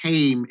where it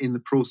came in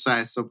the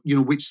process of,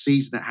 which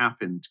season it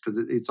happened,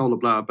 because it's all a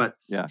blur, but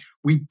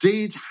we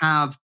did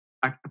have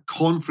a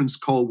conference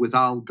call with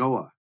Al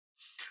Gore.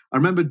 I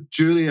remember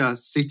Julia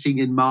sitting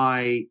in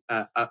my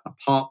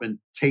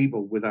apartment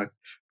table with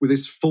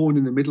his phone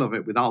in the middle of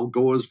it, with Al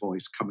Gore's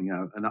voice coming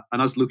out,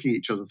 and us looking at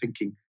each other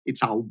thinking,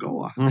 it's Al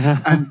Gore.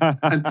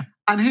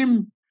 and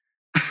him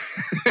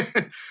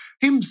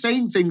him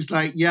saying things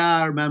like,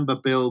 I remember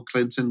Bill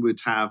Clinton would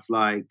have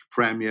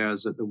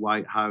premieres at the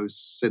White House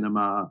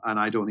cinema, and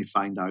I'd only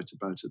find out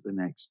about it the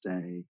next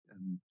day,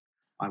 and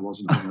I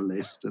wasn't on the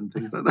list, and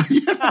things like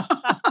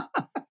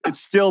that. It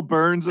still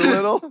burns a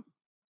little.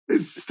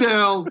 It's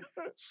still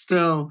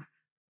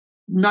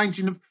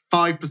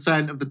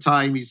 95% of the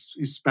time he's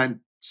spent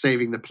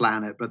saving the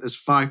planet, but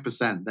there's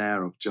 5%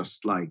 there of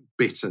just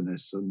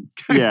bitterness and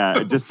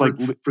just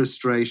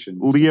frustration.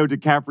 Leo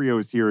DiCaprio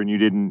is here, and you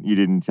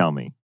didn't tell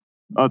me.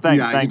 Oh,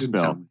 thanks,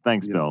 Bill.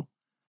 Thanks, Bill.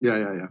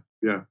 Yeah.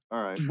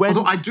 All right.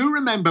 Although I do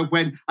remember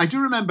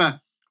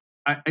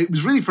it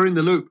was really for In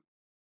the Loop.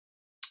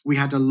 We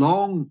had a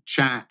long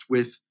chat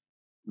with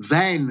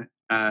then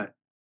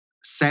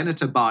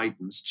Senator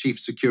Biden's chief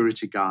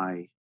security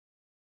guy,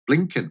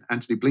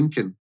 Anthony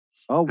Blinken.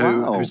 Oh,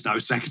 wow. Who's now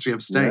Secretary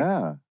of State.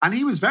 Yeah. And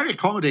he was very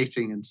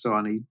accommodating and so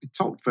on. He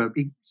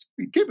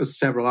gave us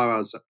several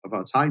hours of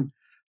our time.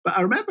 But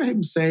I remember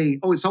him saying,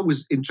 it's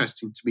always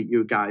interesting to meet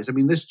you guys. I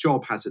mean, this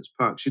job has its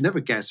perks. You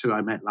never guess who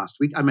I met last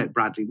week. I met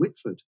Bradley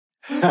Whitford.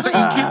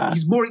 So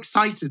he's more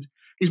excited.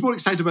 He's more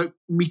excited about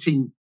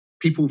meeting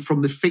people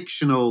from the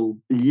fictional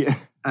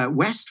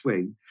West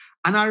Wing.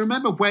 And I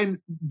remember when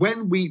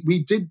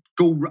we did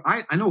go,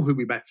 I know who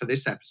we met for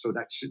this episode,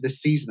 actually, this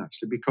season,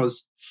 actually,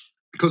 because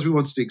we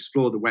wanted to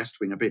explore the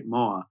West Wing a bit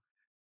more.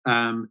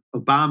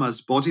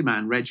 Obama's body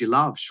man, Reggie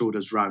Love, showed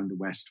us around the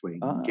West Wing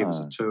and gave us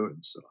a tour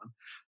and so on.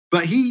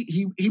 But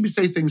he would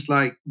say things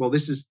like, well,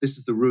 this is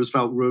the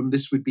Roosevelt room.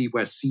 This would be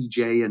where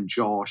CJ and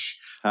Josh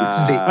would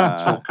sit and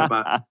talk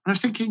about. And I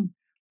was thinking,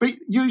 but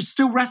you're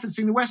still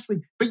referencing the West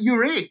Wing. But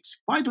you're it.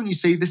 Why don't you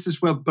say this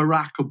is where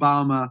Barack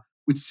Obama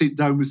would sit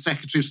down with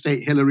Secretary of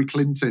State Hillary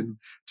Clinton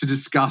to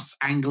discuss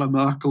Angela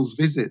Merkel's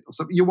visit or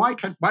something? Why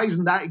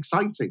isn't that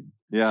exciting?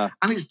 Yeah.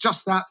 And it's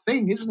just that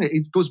thing, isn't it?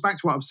 It goes back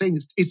to what I'm saying.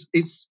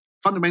 It's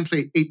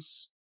fundamentally,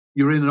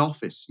 you're in an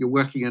office, you're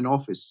working in an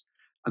office,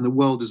 and the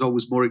world is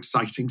always more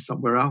exciting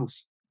somewhere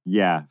else.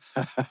 Yeah.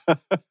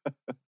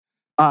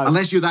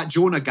 Unless you're that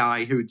Jonah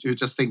guy who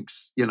just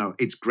thinks,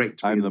 it's great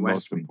to be in the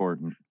West Wing.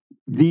 Important.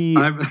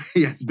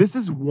 Yes. This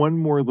is one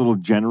more little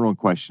general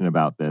question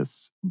about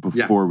this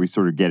before we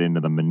sort of get into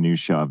the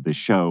minutia of the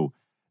show.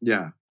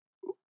 Yeah.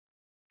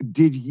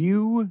 Did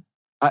you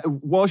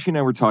Walsh and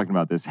I were talking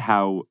about this,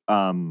 how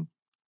about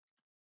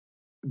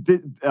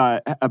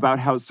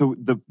how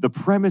the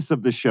premise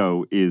of the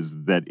show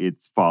is that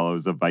it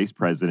follows a vice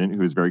president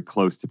who is very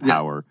close to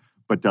power,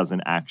 but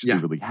doesn't actually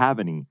really have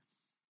any.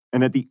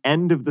 And at the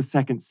end of the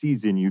second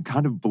season, you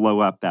kind of blow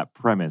up that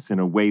premise in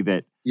a way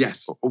that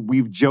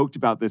we've joked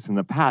about this in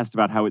the past,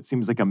 about how it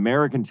seems like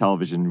American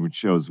television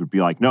shows would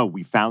be like, no,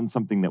 we found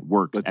something that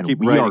works, let's and keep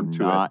we are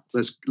not.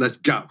 Let's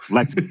go.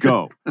 Let's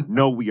go.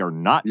 No, we are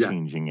not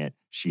changing it.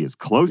 She is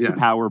close to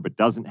power, but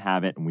doesn't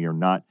have it, and we are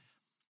not.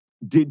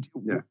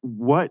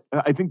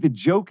 I think the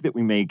joke that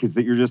we make is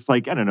that you're just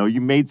like, I don't know,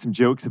 you made some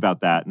jokes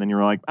about that, and then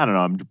you're like, I don't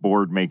know, I'm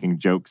bored making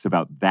jokes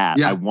about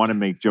that. I want to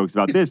make jokes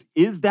about this.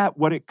 Is that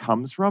what it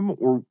comes from?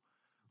 Or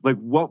like,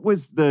 what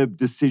was the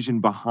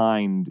decision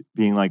behind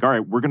being like, all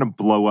right, we're going to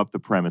blow up the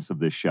premise of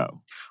this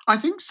show? I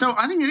think so.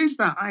 I think it is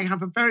that I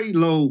have a very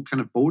low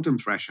kind of boredom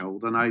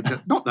threshold, and I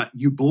just, not that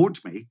you bored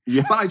me,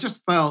 but I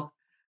just felt,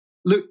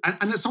 look,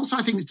 and it's also,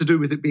 I think it's to do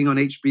with it being on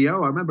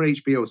HBO. I remember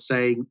HBO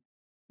saying,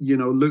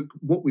 look,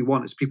 what we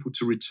want is people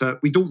to return.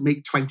 We don't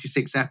make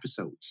 26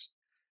 episodes.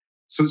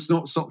 So it's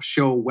not sort of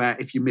show where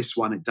if you miss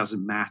one, it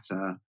doesn't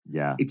matter.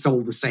 Yeah. It's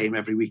all the same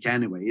every week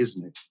anyway,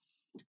 isn't it?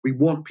 We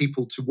want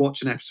people to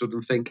watch an episode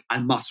and think, I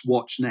must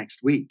watch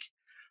next week.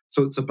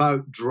 So it's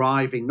about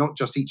driving, not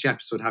just each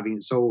episode having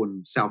its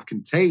own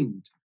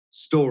self-contained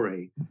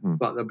story,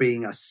 but there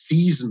being a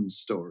season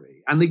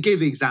story. And they give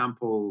the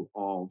example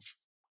of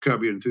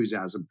Curb Your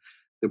Enthusiasm.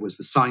 There was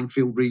the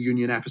Seinfeld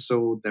reunion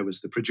episode. There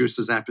was the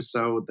producers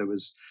episode. There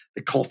was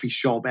the coffee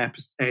shop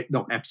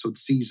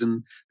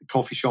season, the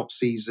coffee shop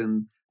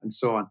season, and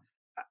so on.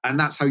 And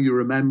that's how you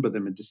remember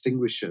them and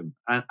distinguish them.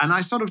 And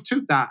I sort of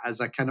took that as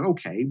a kind of,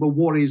 okay, well,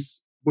 what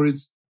is, for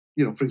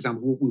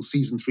example, what will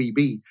season 3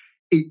 be?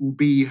 It will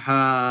be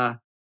her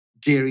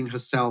gearing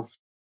herself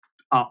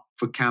up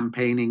for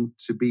campaigning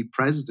to be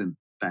president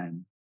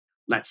then.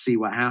 Let's see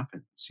what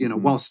happens,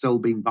 while still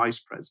being vice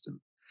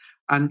president.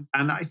 And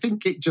I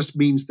think it just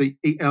means that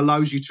it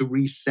allows you to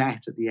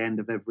reset at the end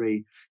of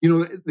every,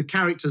 the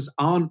characters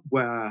aren't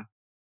where,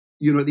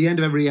 at the end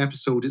of every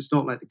episode, it's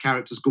not like the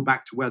characters go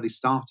back to where they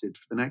started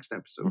for the next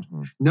episode.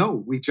 No,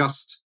 we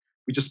just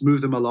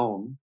move them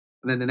along.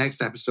 And then the next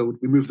episode,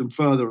 we move them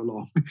further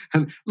along.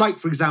 And like,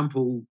 for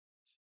example,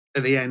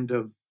 at the end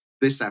of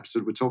this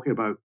episode, we're talking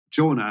about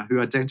Jonah,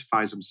 who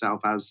identifies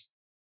himself as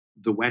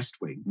the West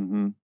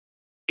Wing,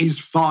 is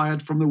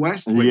fired from the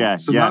West Wing.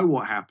 Now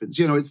what happens?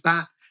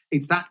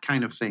 It's that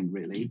kind of thing,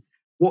 really.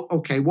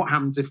 What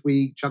happens if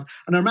we...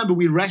 And I remember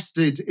we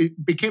rested...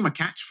 It became a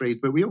catchphrase,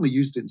 but we only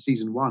used it in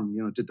season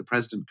 1, did the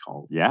president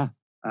call. Yeah.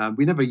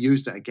 We never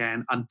used it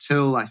again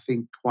until, I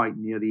think, quite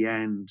near the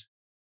end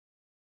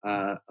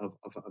of an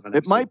episode.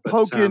 It might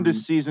poke into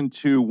season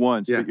 2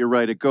 once, but you're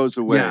right, it goes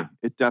away. Yeah.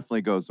 It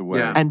definitely goes away.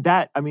 Yeah. And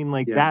that,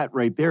 that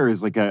right there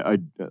is like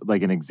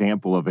an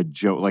example of a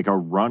joke, like a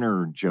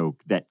runner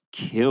joke that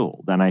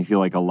killed. And I feel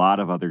like a lot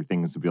of other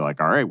things would be like,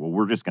 all right, well,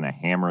 we're just going to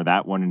hammer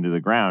that one into the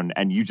ground.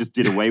 And you just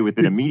did away with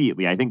it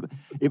immediately. I think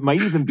it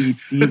might even be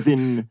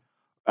season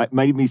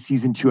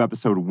 2,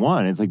 episode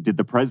 1. It's like, did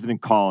the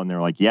president call? And they're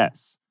like,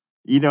 yes.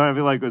 I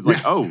feel like it was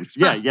like, oh,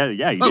 yeah,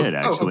 he did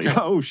actually. Okay.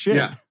 Oh, shit.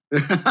 Yeah.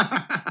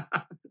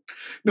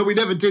 No, we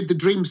never did the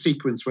dream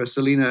sequence where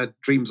Selena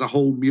dreams a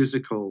whole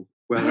musical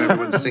where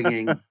everyone's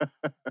singing,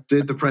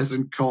 did the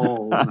president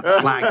call? And the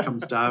flag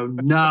comes down.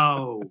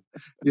 No.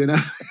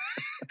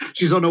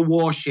 She's on a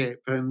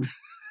warship and...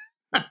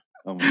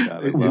 Oh my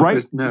God.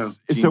 Right. No.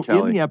 So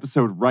in the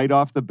episode, right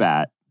off the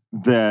bat,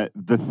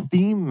 the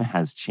theme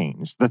has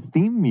changed. The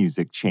theme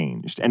music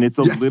changed. And it's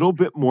a little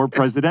bit more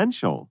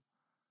presidential.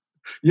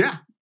 Yeah.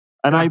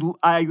 And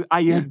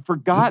I had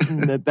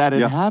forgotten that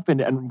had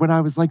happened. And when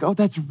I was like, oh,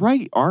 that's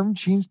right. Arm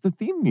changed the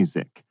theme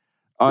music.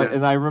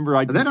 And I remember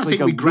I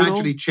think we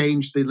gradually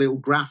changed the little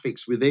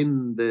graphics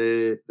within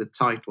the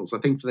titles. I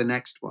think for the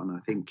next one, I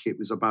think it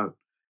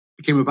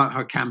became about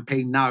her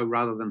campaign now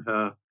rather than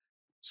her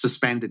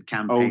suspended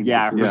campaign. Oh,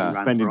 yeah. Her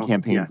suspended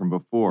campaign from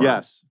before.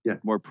 Yes. Yeah.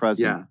 More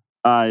present.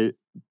 The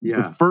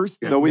first...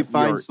 So we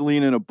find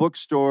Selena in a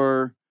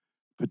bookstore...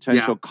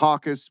 Potential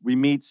caucus. We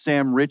meet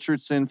Sam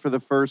Richardson for the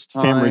first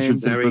time. There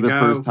we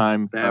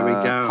go. There we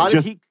go.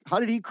 How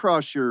did he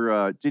cross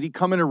your? Did he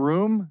come in a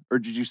room, or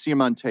did you see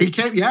him on tape? He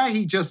came. Yeah,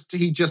 he just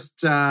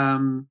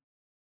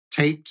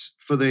taped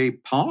for the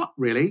part,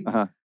 really.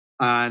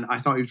 And I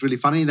thought he was really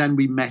funny. Then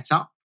we met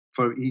up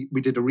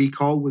we did a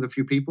recall with a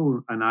few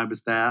people, and I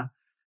was there.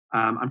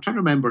 I'm trying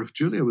to remember if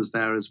Julia was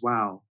there as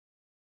well.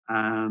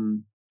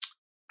 And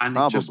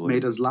it just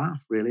made us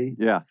laugh, really.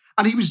 Yeah.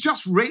 And he was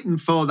just written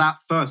for that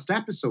first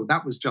episode.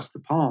 That was just the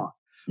part.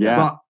 Yeah.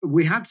 But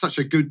we had such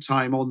a good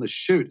time on the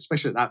shoot,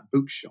 especially at that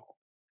bookshop,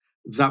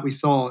 that we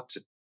thought,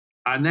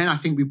 and then I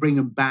think we bring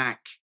him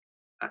back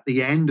at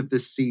the end of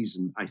this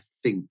season, I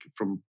think,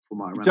 from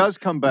what I remember. He does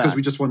come back. Because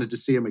we just wanted to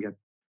see him again.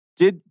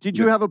 Did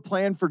you have a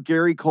plan for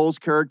Gary Cole's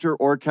character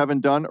or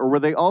Kevin Dunn? Or were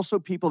they also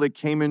people that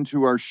came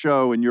into our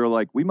show and you're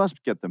like, we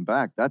must get them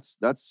back?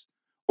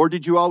 Or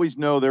did you always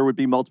know there would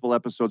be multiple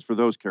episodes for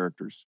those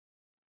characters?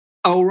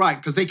 Oh, right,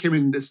 because they came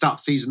in at the start of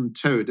season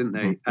 2, didn't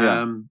they?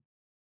 Yeah.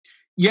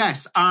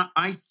 Yes,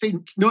 I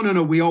think... No,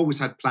 we always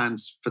had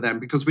plans for them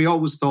because we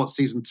always thought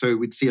season 2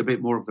 we'd see a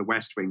bit more of the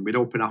West Wing. We'd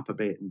open up a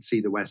bit and see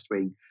the West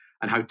Wing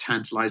and how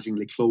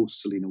tantalizingly close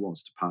Selena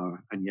was to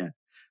power and yet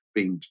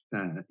being,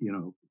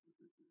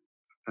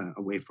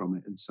 away from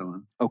it and so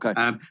on. Okay.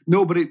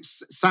 No, but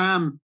it's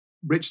Sam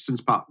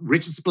Richardson's part.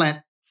 Richard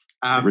Splett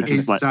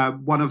is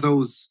one of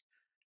those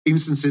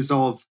instances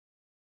of,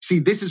 see,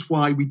 this is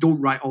why we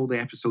don't write all the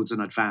episodes in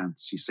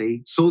advance, you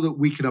see, so that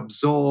we can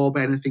absorb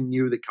anything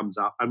new that comes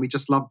up. And we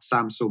just loved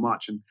Sam so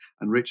much and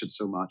Richard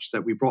so much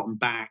that we brought him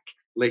back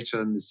later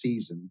in the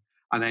season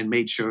and then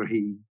made sure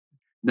he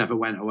never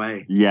went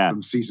away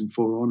from season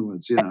 4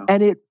 onwards,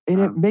 And it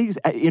makes,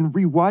 in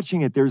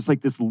rewatching it, there's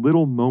like this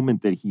little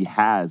moment that he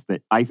has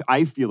that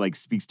I feel like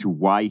speaks to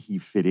why he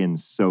fit in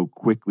so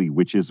quickly,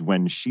 which is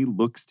when she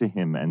looks to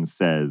him and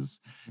says,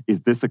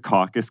 "Is this a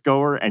caucus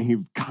goer?" And he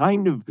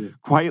kind of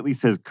quietly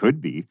says, "Could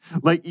be."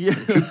 Like,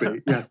 could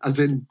be, yes. As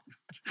in,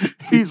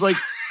 he's like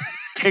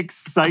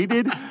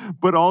excited,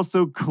 but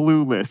also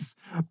clueless.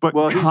 But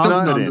he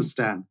doesn't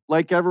understand.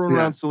 Like everyone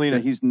around Selena,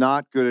 he's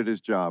not good at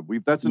his job.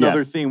 That's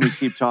another thing we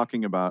keep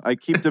talking about. I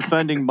keep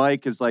defending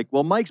Mike as like,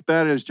 well, Mike's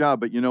bad at his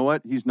job, but you know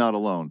what? He's not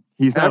alone.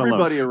 He's not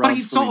Everybody alone. around But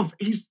he's Selena.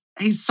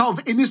 he's sort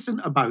of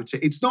innocent about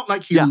it. It's not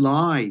like he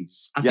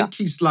lies. I think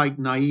he's like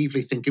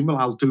naively thinking, well,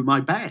 I'll do my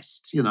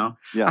best, Yeah.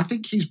 I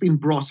think he's been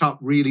brought up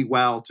really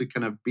well to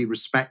kind of be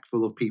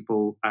respectful of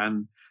people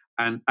and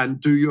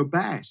do your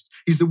best.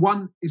 He's the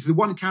one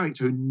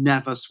character who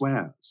never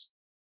swears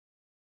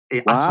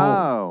at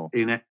all.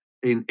 He never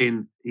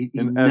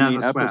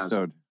swears.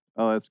 Episode.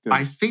 Oh, that's good.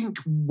 I think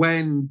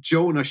when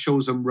Jonah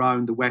shows him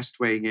round the West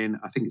Wing in,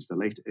 I think it's the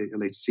later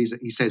season,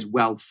 he says,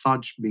 "Well,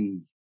 fudge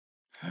me."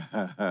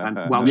 And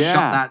shut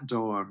that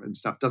door and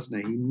stuff, doesn't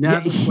he? He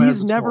never swears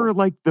he's never all.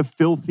 like the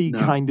filthy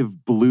kind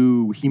of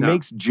blue. He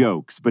makes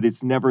jokes, but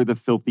it's never the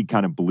filthy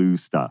kind of blue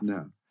stuff.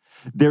 No.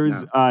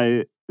 There's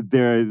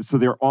so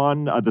they're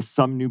on the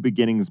Some New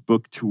Beginnings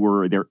book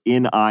tour. They're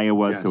in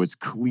Iowa, so it's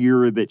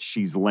clear that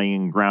she's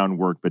laying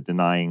groundwork, but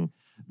denying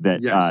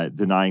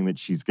that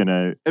she's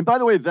gonna. And by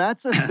the way,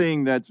 that's a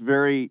thing that's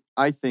very,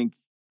 I think,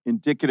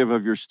 indicative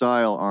of your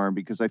style, Arm,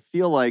 because I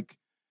feel like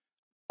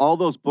all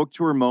those book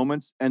tour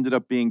moments ended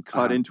up being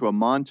cut into a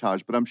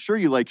montage, but I'm sure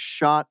you like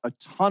shot a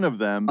ton of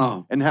them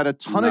and had a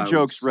ton of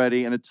jokes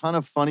ready and a ton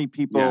of funny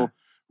people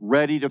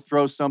ready to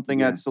throw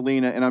something at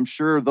Selena. And I'm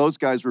sure those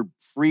guys were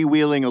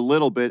freewheeling a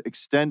little bit,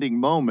 extending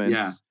moments.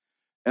 Yeah.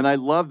 And I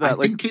love that.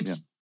 I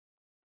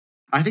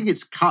think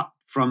it's cut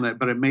from it,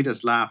 but it made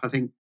us laugh. I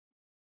think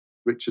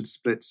Richard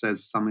Splett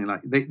says something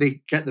like,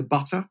 they get the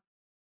butter.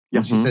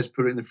 Yeah. She says,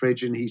 put it in the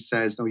fridge. And he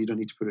says, no, you don't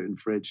need to put it in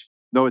the fridge.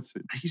 No,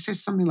 he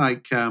says something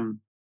like,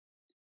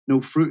 no,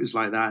 fruit is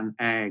like that, and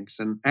eggs.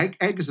 And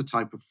egg is a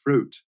type of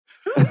fruit.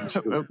 And,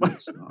 goes, no,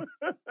 it's not.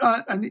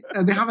 And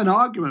they have an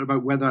argument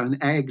about whether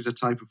an egg is a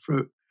type of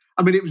fruit.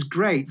 I mean, it was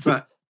great,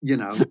 but,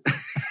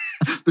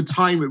 the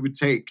time it would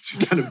take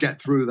to kind of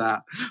get through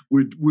that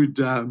would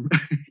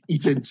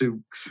eat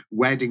into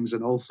weddings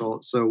and all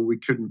sorts. So we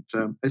couldn't.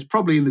 It's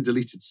probably in the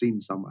deleted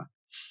scene somewhere.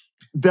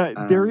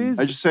 There is.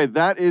 I just say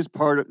that is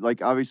part of,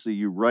 like, obviously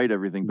you write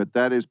everything, but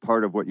that is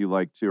part of what you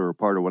like too, or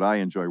part of what I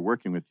enjoy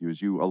working with you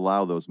is you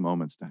allow those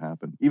moments to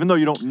happen, even though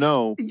you don't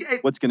know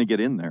what's going to get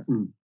in there.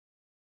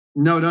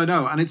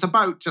 No. And it's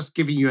about just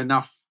giving you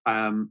enough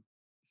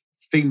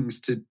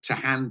things to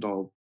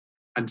handle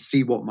and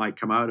see what might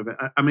come out of it.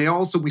 I mean,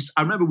 also,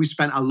 I remember we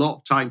spent a lot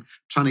of time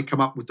trying to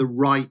come up with the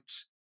right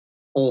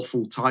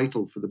awful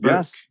title for the book.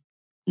 Yes.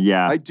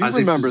 Yeah. I do as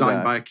remember if designed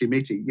that. by a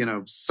committee,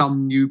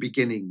 Some New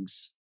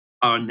Beginnings,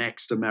 Our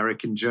Next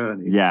American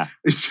Journey. Yeah.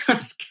 It's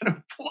just kind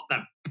of,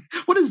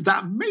 what does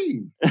that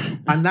mean?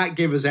 And that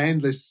gave us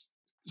endless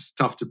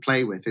stuff to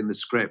play with in the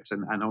script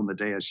and on the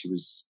day as she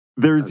was.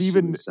 There's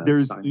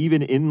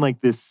even in like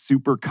this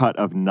super cut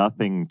of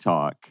nothing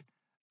talk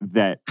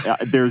that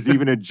there's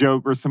even a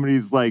joke where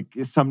somebody's like,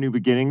 Some New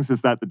Beginnings,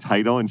 is that the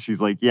title? And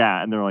she's like,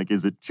 yeah. And they're like,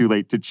 is it too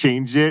late to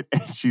change it?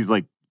 And she's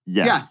like,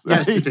 yes.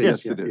 Yes, it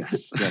is. Yes, it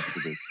is. Yes,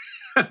 it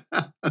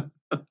is.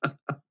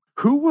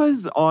 Who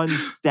was on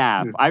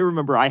staff? I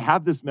remember I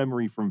have this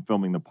memory from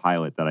filming the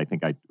pilot that I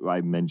think I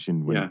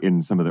mentioned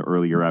in some of the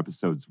earlier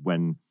episodes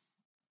when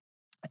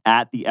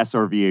at the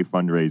SRVA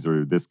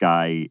fundraiser, this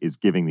guy is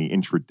giving the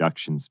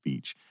introduction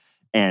speech.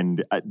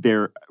 And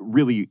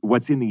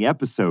what's in the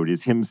episode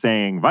is him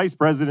saying, Vice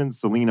President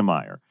Selena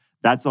Meyer.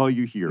 That's all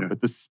you hear. Yeah.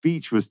 But the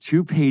speech was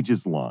 2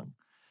 pages long.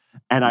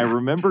 And I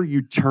remember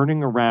you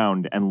turning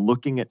around and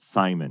looking at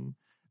Simon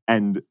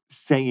and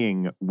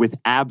saying with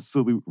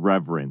absolute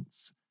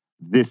reverence,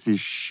 this is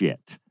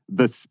shit.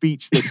 The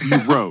speech that he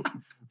wrote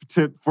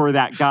for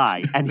that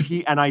guy.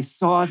 And I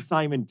saw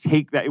Simon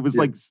take that. It was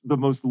like the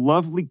most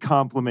lovely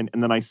compliment.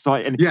 And then I saw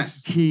it. And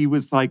he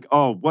was like,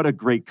 oh, what a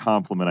great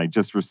compliment I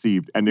just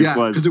received. And it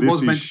was, because it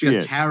was meant to be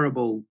a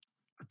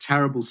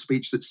terrible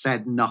speech that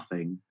said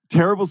nothing.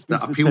 Terrible speech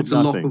that said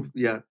nothing.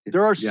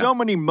 There are so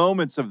many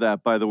moments of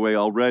that, by the way,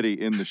 already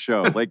in the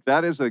show. Like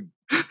that is a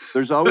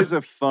there's always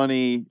a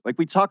funny, like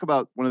we talk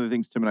about, one of the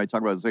things Tim and I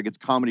talk about is like it's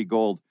comedy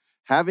gold.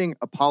 Having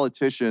a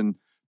politician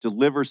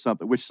deliver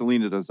something, which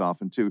Selena does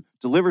often too,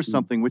 deliver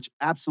something which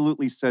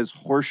absolutely says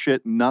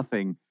horseshit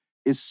nothing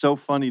is so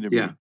funny to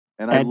me.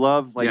 And I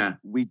love, like,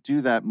 we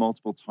do that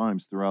multiple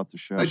times throughout the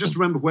show. I just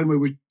remember when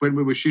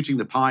we were shooting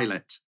the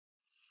pilot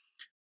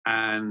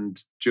and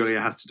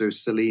Julia has to do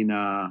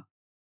Selena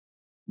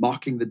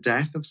mocking the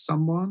death of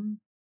someone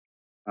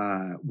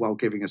while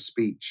giving a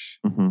speech.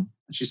 And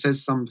she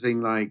says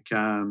something like,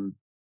 who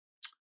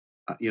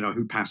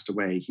passed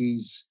away?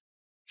 He's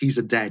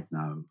a dead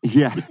now.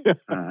 Yeah.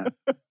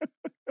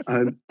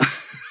 And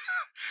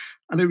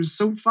it was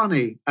so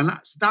funny. And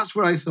that's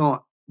where I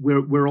thought,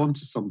 we're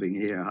onto something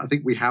here. I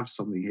think we have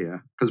something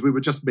here because we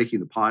were just making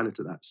the pilot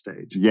at that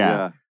stage.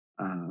 Yeah.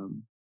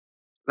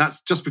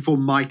 That's just before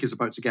Mike is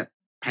about to get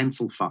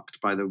pencil fucked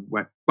by the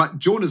wet. But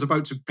Jonah's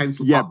about to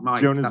pencil fuck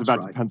Mike. Jonah's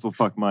about to pencil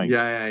fuck Mike.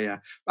 Yeah.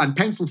 And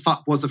pencil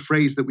fuck was a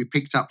phrase that we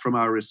picked up from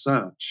our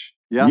research.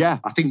 Yeah.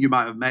 I think you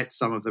might have met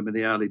some of them in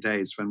the early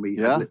days when we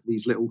had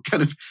these little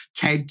kind of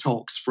TED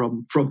Talks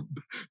from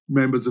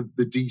members of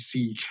the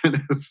DC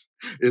kind of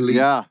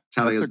elite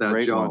telling us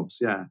their jobs.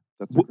 Yeah.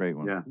 That's a great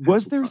one. Yeah.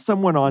 Was there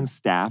someone on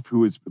staff who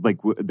was like,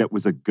 that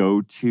was a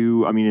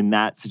go-to? I mean, in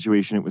that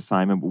situation, it was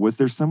Simon, but was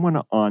there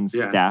someone on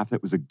staff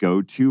that was a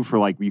go-to for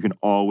like, you can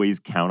always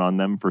count on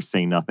them for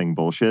say nothing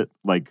bullshit?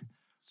 Like,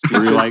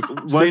 you're like,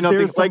 was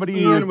there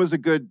somebody? Like Ian was a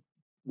good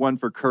one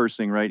for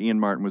cursing, right? Ian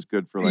Martin was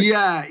good for like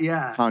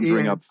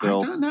conjuring up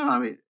filth. I don't know. I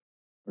mean,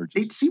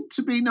 it seemed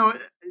to be no.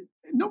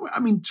 I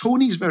mean,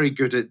 Tony's very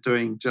good at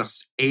doing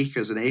just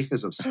acres and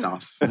acres of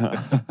stuff.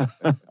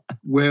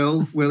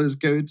 Will is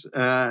good.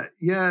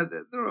 We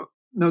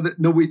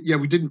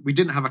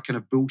didn't have a kind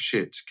of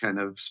bullshit kind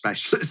of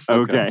specialist.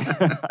 Okay.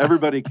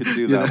 Everybody could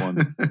do that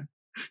one.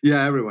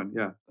 Yeah, everyone.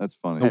 Yeah, that's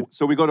funny.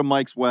 So we go to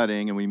Mike's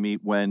wedding and we meet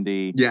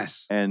Wendy.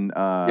 Yes, and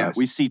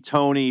we see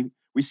Tony.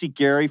 We see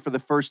Gary for the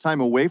first time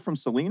away from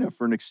Selena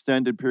for an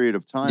extended period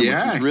of time, which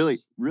is really,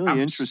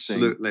 really interesting.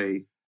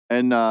 Absolutely.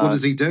 And what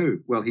does he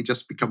do? Well, he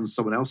just becomes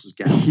someone else's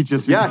Gary. he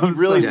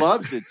really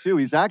loves it too.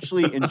 He's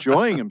actually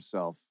enjoying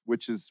himself,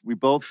 which is, we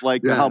both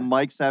like how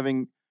Mike's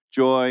having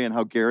joy and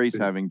how Gary's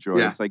having joy.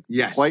 It's like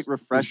quite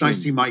refreshing. It's nice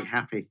to see Mike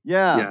happy.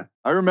 Yeah.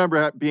 I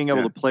remember being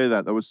able to play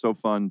that. That was so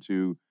fun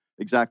to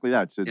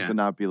to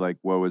not be like,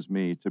 woe is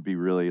me, to be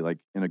really like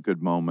in a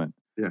good moment.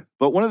 Yeah.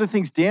 But one of the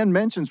things Dan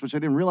mentions, which I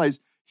didn't realize,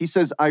 he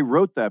says, I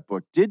wrote that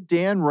book. Did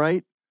Dan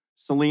write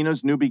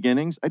Selena's New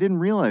Beginnings? I didn't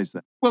realize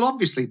that. Well,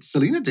 obviously,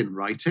 Selena didn't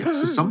write it,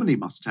 so somebody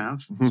must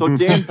have. So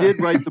Dan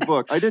did write the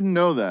book. I didn't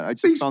know that. I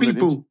just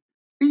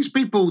these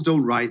people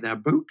don't write their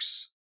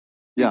books.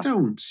 They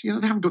don't. They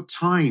haven't got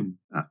time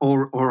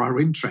or are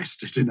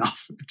interested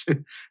enough.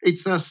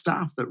 It's their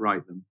staff that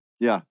write them.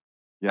 Yeah.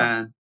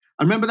 And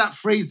I remember that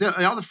phrase. The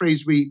other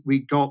phrase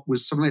we got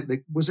was something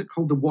like, was it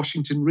called the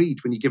Washington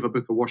Read? When you give a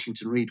book a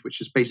Washington Read,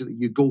 which is basically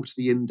you go to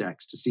the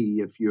index to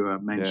see if you're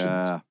mentioned.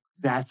 Yeah.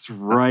 That's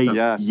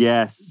right.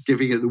 Yes.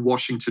 Giving it the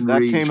Washington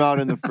Read. That came out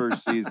in the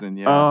first season.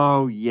 Yeah.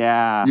 Oh,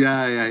 yeah.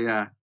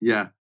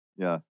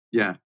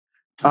 Yeah.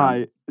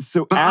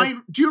 So,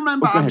 do you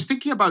remember? I was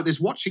thinking about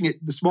this, watching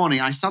it this morning.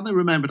 I suddenly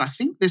remembered. I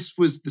think this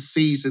was the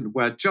season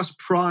where just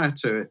prior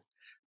to it,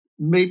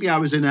 maybe I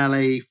was in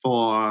LA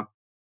for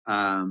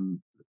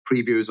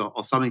previews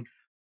or something.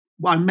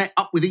 Well, I met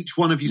up with each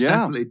one of you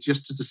separately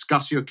just to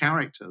discuss your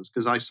characters,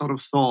 because I sort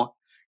of thought,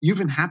 you've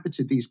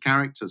inhabited these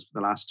characters for the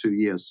last 2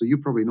 years, so you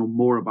probably know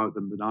more about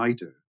them than I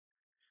do.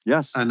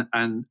 Yes. And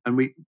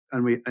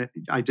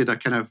I did a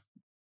kind of,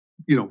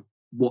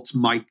 what's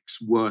Mike's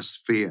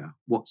worst fear?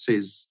 What's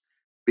his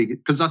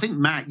big? Because I think,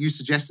 Matt, you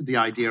suggested the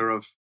idea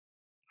of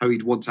how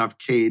he'd want to have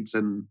kids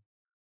and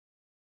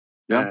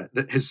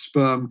that his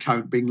sperm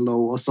count being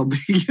low or something.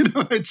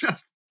 I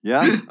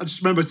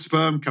just remember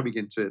sperm coming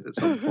into it at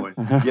some point.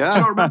 Yeah. Do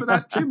you remember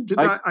that, Tim? Did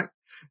I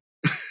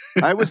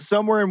I was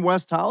somewhere in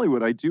West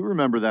Hollywood. I do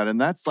remember that. And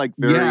that's like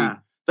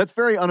that's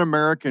very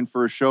un-American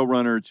for a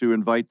showrunner to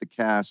invite the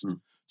cast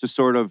to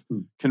sort of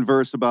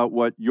converse about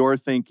what you're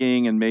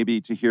thinking and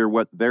maybe to hear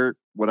what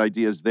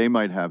ideas they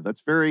might have.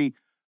 That's very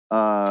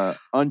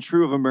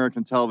untrue of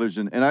American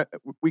television. And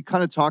we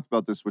kind of talked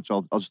about this, which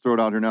I'll just throw it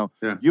out here now.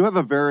 Yeah. You have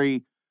a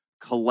very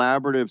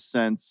collaborative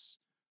sense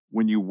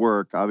when you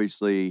work.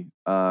 Obviously,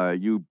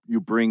 you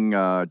bring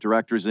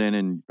directors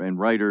in and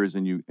writers,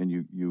 and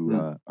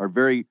you are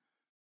very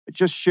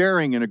just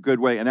sharing in a good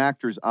way. And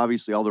actors,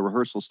 obviously, all the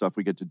rehearsal stuff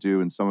we get to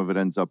do, and some of it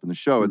ends up in the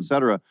show,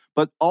 etc.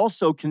 But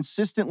also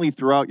consistently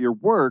throughout your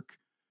work,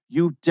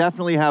 you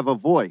definitely have a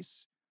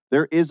voice.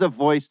 There is a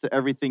voice to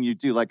everything you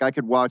do. Like I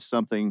could watch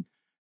something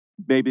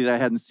maybe that I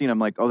hadn't seen. I'm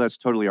like, oh, that's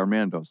totally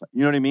Armando's.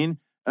 You know what I mean?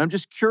 And I'm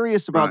just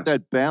curious about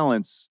that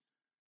balance.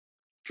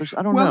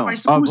 I don't know. I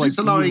suppose it's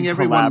allowing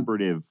everyone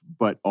collaborative,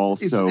 but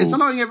also it's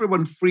allowing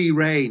everyone free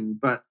reign,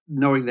 but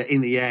knowing that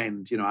in the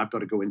end, I've got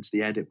to go into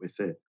the edit with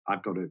it.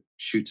 I've got to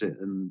shoot it,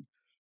 and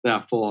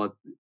therefore,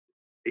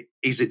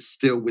 is it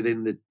still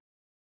within the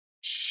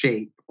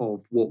shape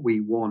of what we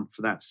want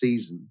for that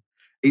season?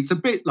 It's a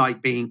bit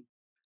like being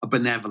a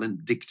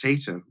benevolent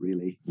dictator,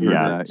 really.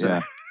 Yeah.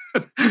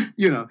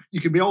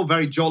 You can be all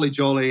very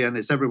jolly, and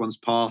it's everyone's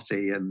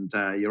party, and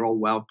you're all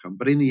welcome.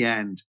 But in the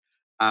end,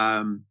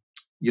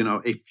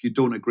 if you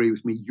don't agree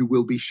with me, you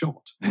will be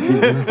shot.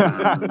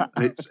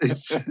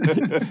 It's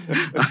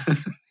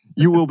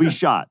You will be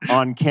shot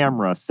on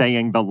camera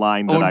saying the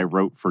line that I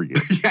wrote for you.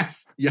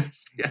 Yes.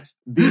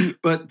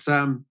 But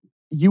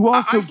you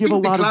also I give think a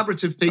lot the of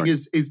collaborative thing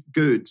is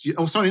good.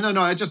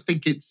 I just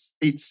think it's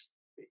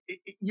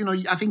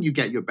I think you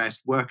get your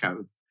best work out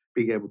of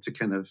being able to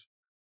kind of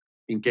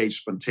engage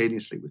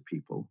spontaneously with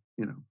people.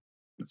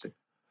 That's it.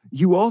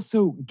 You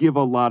also give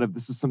a lot of,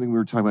 this is something we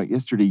were talking about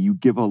yesterday, you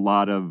give a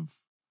lot of,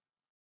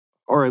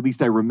 or at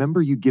least I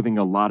remember you giving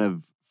a lot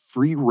of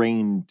free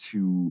rein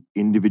to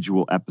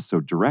individual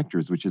episode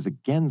directors, which is,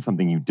 again,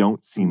 something you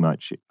don't see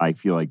much, I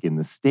feel like, in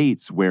the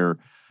States, where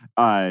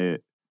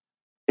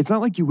it's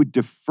not like you would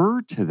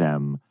defer to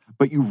them,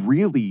 but you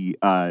really,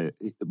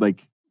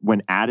 like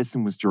when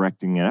Addison was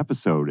directing an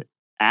episode,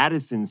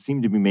 Addison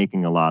seemed to be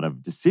making a lot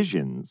of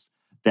decisions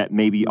that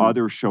maybe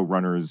other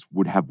showrunners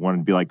would have wanted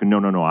to be like,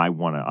 no, I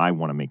want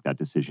to make that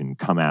decision.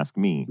 Come ask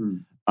me.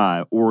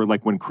 Or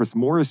like when Chris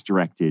Morris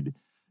directed,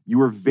 you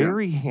were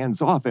very hands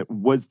off.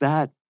 Was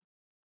that,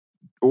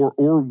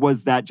 or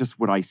was that just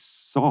what I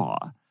saw?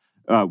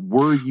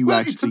 Were you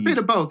actually? It's a bit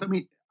of both. I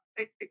mean,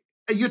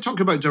 you're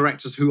talking about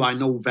directors who I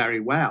know very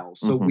well,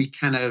 so we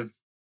kind of,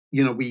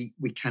 we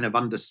kind of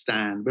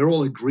understand. We're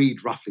all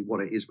agreed roughly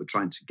what it is we're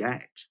trying to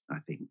get, I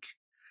think,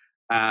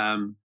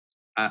 and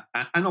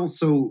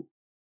also,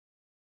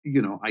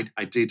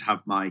 I did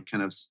have my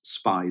kind of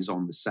spies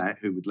on the set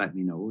who would let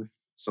me know if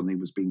something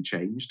was being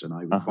changed, and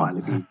I would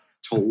quietly be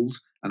told,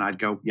 and I'd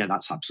go, yeah,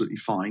 that's absolutely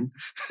fine.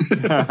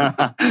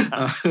 But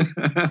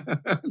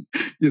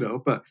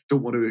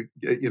don't want to,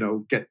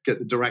 get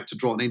the director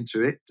drawn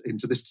into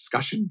this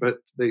discussion. But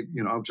they,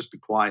 I'll just be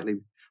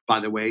quietly, by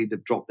the way,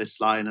 they've dropped this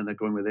line and they're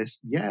going with this.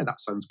 Yeah, that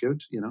sounds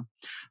good,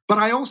 But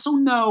I also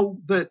know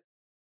that,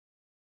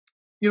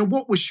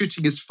 what we're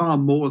shooting is far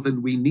more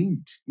than we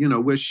need.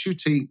 We're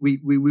shooting, we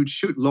would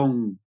shoot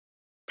long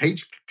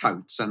page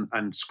counts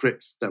and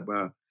scripts that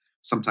were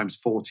sometimes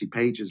 40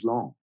 pages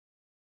long.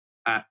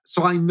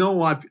 So I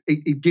know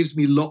it gives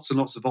me lots and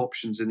lots of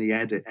options in the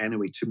edit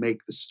anyway to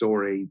make the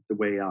story the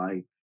way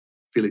I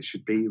feel it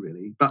should be,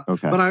 really. But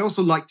I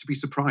also like to be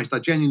surprised. I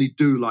genuinely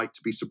do like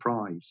to be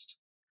surprised.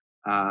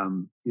 I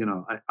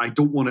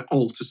don't want it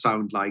all to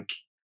sound like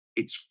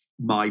it's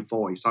my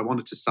voice. I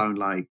want it to sound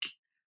like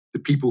the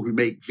people who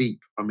make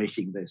Veep are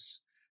making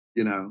this,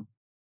 And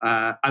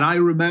I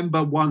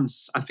remember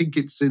once, I think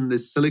it's in the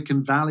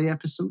Silicon Valley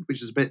episode,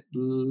 which is a bit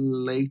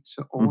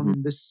later on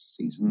in this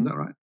season. Is that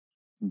right?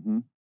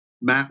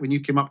 Matt, when you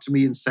came up to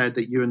me and said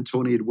that you and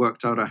Tony had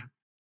worked out a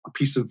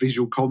piece of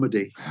visual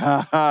comedy,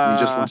 and you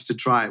just wanted to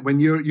try it. When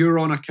you're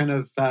on a kind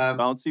of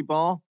bouncy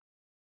ball,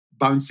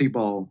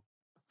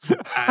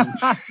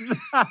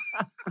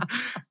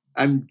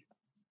 and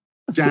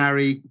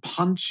Gary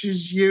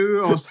punches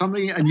you or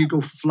something, and you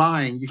go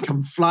flying. You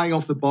come flying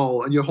off the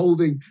ball, and you're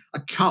holding a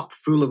cup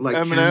full of like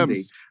M&Ms.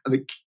 candy, and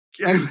the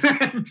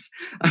M&Ms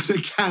and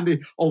the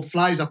candy all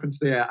flies up into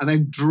the air and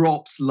then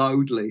drops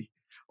loudly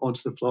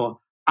onto the floor.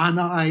 And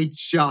I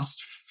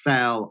just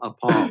fell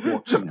apart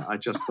watching it. I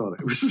just thought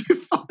it was the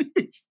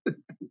funniest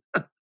thing.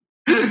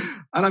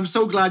 And I'm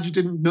so glad you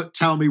didn't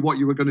tell me what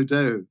you were going to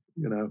do.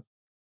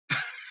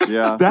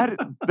 Yeah.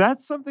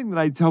 That's something that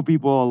I tell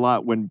people a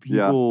lot when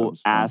people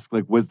ask,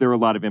 like, was there a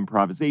lot of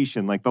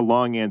improvisation? Like, the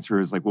long answer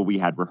is like, well, we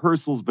had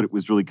rehearsals, but it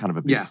was really kind of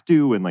a big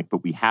stew, and like,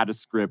 but we had a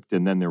script,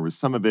 and then there was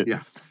some of it.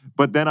 Yeah.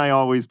 But then I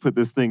always put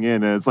this thing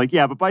in, and it's like,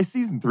 yeah, but by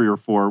season 3 or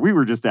 4, we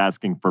were just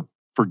asking for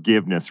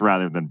forgiveness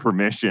rather than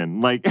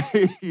permission. Like,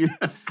 you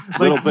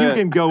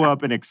can go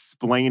up and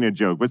explain a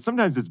joke, but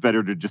sometimes it's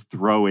better to just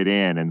throw it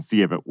in and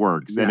see if it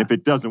works. And if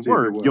it doesn't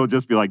work, you'll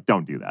just be like,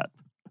 don't do that.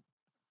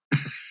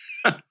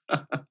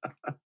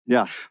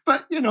 Yeah.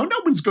 But, no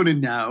one's going to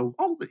know.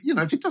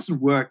 If it doesn't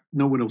work,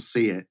 no one will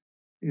see it.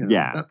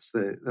 Yeah. That's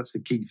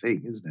the key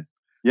thing, isn't it?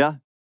 Yeah.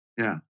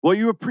 Yeah. Well,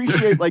 you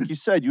appreciate, like you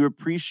said,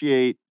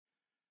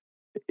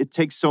 it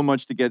takes so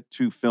much to get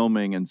to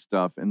filming and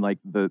stuff, and like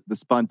the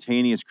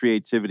spontaneous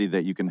creativity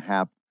that you can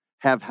have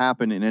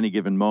happen in any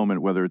given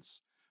moment, whether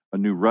it's a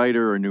new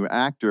writer or a new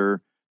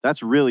actor,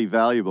 that's really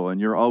valuable. And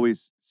you're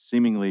always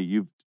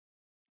you've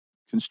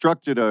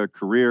constructed a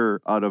career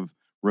out of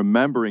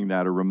remembering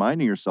that or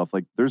reminding yourself.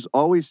 Like there's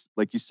always,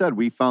 like you said,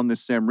 we found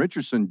this Sam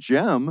Richardson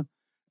gem,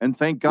 and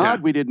thank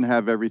God we didn't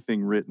have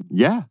everything written.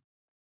 Yeah.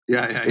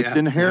 It's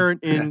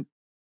inherent in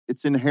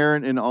it's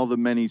inherent in all the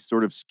many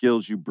sort of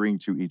skills you bring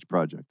to each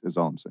project, is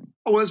all I'm saying.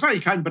 Oh, well, it's very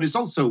kind, but it's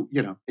also,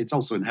 it's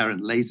also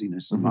inherent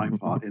laziness on my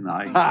part in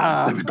that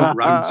I never got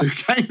around to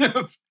kind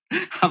of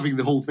having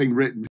the whole thing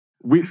written.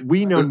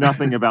 We know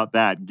nothing about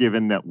that,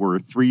 given that we're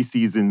 3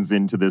 seasons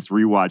into this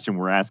rewatch and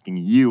we're asking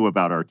you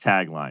about our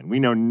tagline. We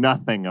know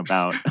nothing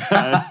about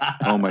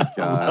oh my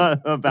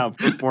God. about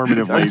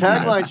performative Our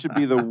laziness. tagline should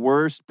be the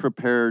worst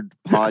prepared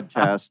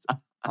podcast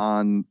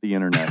on the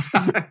internet.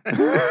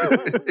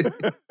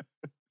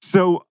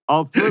 So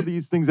I'll throw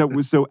these things out.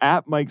 So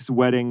at Mike's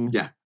wedding,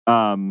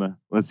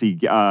 let's see.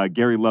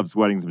 Gary loves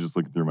weddings. I'm just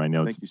looking through my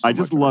notes. Thank you so I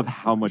just much, love Arvin.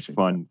 how much Appreciate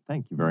fun.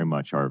 Thank you very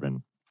much,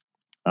 Arvin.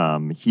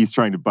 He's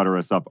trying to butter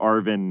us up.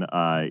 Arvin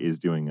is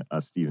doing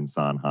a Stephen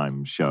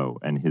Sondheim show,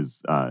 and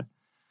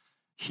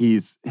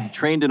he's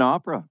trained in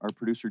opera. Our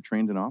producer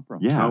trained in opera.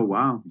 Yeah. Oh,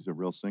 wow. He's a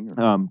real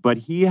singer. But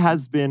he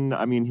has been,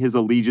 his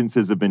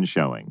allegiances have been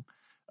showing.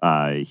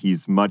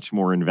 He's much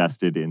more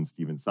invested in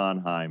Stephen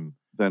Sondheim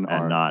and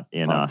not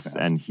in podcast. us.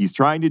 And he's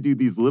trying to do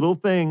these little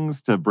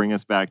things to bring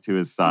us back to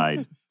his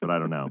side, but I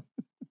don't know.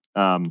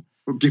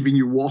 Giving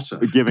you water.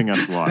 Giving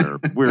us water.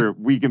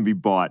 We can be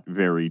bought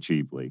very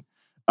cheaply.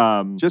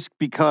 Just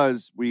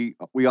because we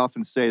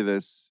often say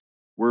this,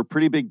 we're a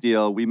pretty big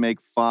deal. We made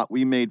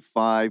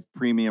 5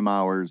 premium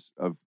hours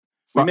of.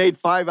 We made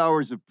 5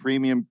 hours of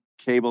premium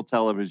cable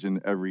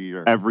television every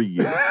year. Every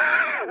year.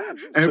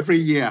 Every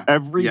year.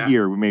 Every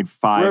year we made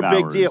 5 hours. We're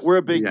a big deal. We're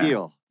a big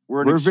deal.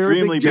 We're an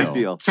extremely big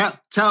deal. Tell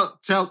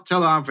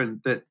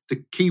Arvin that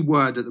the key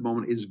word at the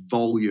moment is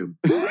volume.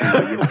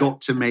 You've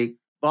got to make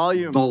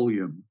volume.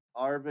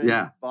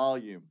 Arvin,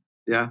 volume.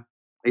 Yeah.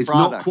 It's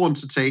Product. not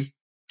quantity.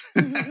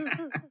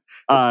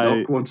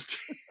 Not quantity.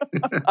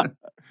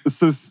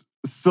 So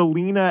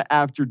Selena,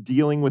 after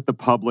dealing with the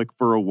public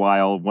for a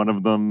while, one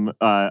of them,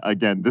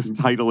 again, this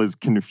title is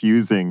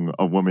confusing,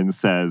 a woman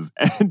says,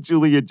 and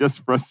Julia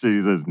just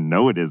frustrated says,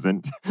 no, it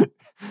isn't.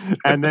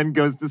 And then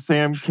goes to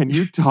Sam, can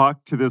you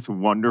talk to this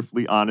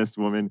wonderfully honest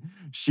woman?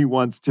 She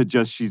wants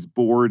to she's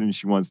bored and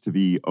she wants to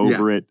be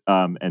over it,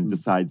 and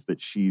decides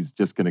that she's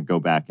just going to go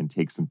back and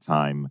take some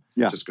time.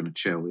 Yeah. Just going to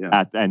chill,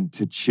 and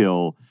to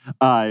chill.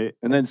 And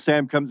then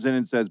Sam comes in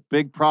and says,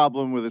 big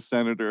problem with a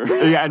senator.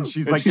 Yeah, and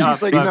she's like, he's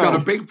got a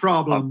big problem.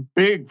 A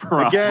big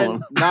problem.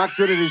 Again, not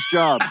good at his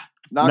job.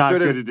 Not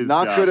good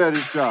at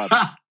his job.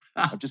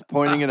 I'm just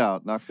pointing it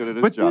out. Not good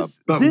at his job.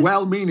 But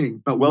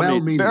well-meaning.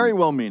 Very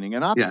well-meaning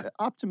and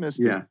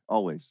optimistic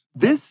always.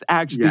 This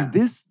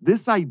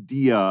this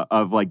idea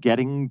of like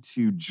getting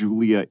to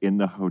Julia in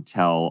the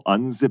hotel,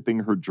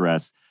 unzipping her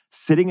dress,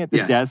 sitting at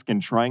the desk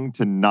and trying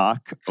to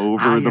knock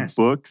over the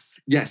books.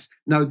 Yes.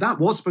 No, that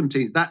was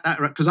spontaneous. That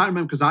because I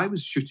remember because I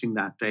was shooting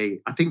that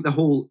day. I think the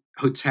whole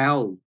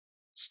hotel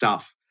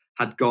stuff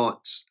had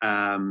got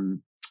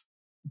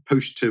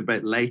pushed to a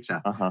bit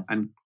later,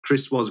 and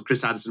Chris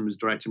Addison was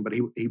directing, but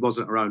he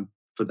wasn't around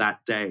for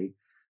that day.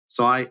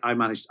 So I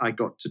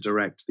got to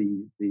direct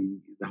the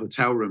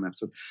hotel room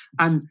episode.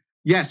 And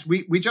yes,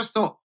 we just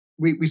thought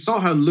we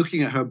saw her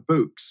looking at her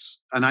books,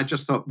 and I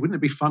just thought, wouldn't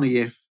it be funny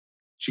if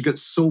she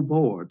gets so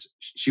bored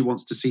she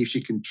wants to see if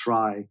she can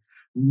try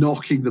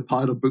knocking the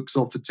pile of books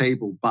off the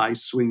table by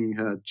swinging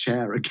her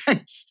chair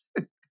against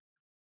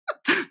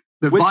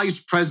the Vice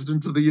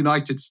President of the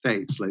United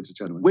States, ladies and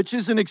gentlemen. Which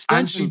is an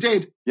extension. And she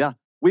did. Yeah.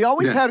 You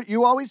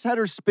always had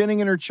her spinning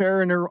in her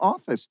chair in her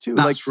office too.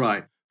 That's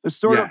right. The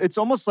sort of it's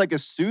almost like a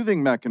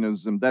soothing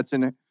mechanism that's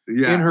in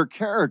her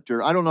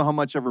character. I don't know how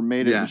much ever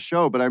made it in the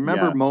show, but I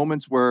remember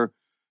moments where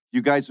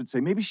you guys would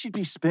say maybe she'd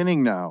be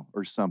spinning now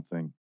or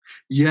something.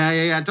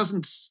 Yeah.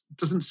 Doesn't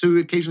Sue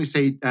occasionally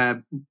say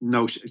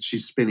no?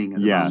 She's spinning. At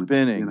the moment,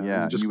 spinning. You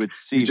know, you would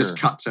see. You just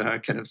cut to her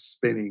kind of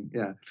spinning.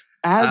 Yeah.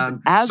 Go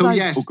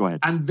ahead.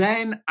 And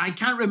then I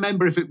can't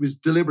remember if it was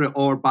deliberate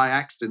or by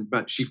accident,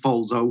 but she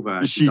falls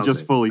over. She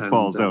just fully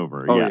falls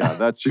over. Oh yeah,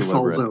 that's she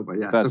deliberate. falls over.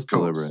 Yes, that's of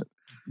course. deliberate.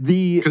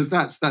 Because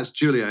that's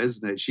Julia,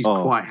 isn't it? She's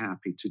quite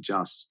happy to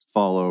just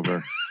fall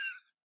over.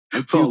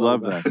 I do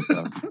love that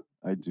stuff.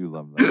 I do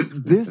love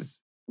that.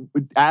 This,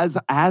 as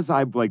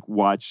I've like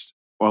watched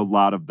a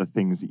lot of the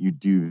things that you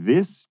do,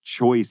 this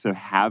choice of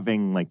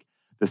having like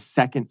the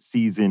second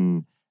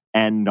season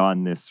end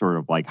on this sort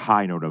of like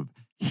high note of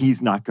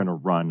he's not going to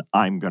run,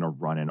 I'm going to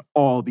run, and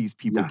all these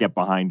people get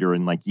behind her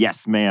and like,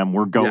 yes, ma'am,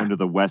 we're going to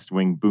the West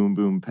Wing, boom,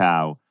 boom,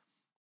 pow.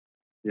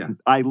 Yeah,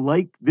 I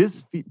like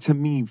this. To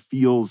me,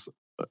 feels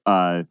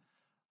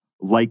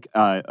like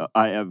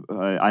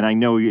and I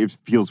know it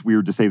feels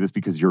weird to say this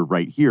because you're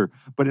right here,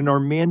 but an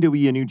Armando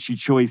Iannucci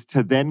choice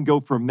to then go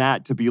from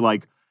that to be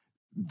like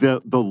the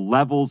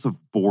levels of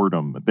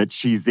boredom that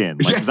she's in,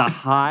 like the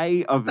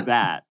high of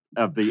that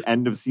of the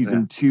end of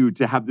season 2,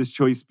 to have this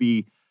choice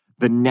be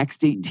the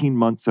next 18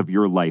 months of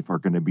your life are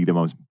going to be the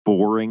most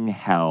boring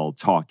hell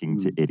talking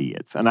to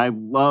idiots. And I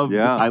loved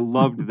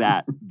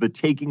that, the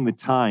taking the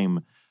time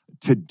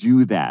to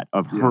do that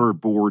of her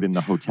bored in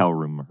the hotel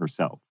room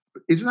herself.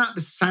 Isn't that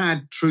the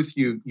sad truth?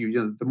 You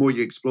know, the more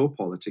you explore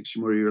politics,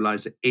 the more you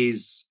realize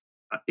it's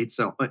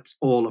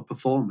all a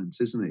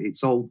performance, isn't it?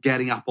 It's all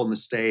getting up on the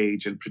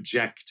stage and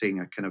projecting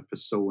a kind of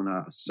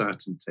persona, a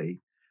certainty,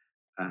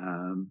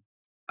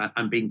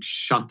 and being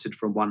shunted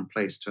from one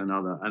place to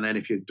another. And then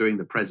if you're doing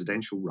the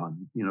presidential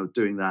run, you know,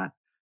 doing that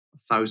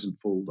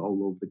 1,000-fold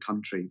all over the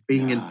country,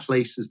 being in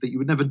places that you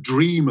would never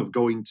dream of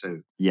going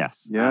to.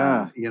 Yes. You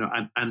know,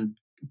 and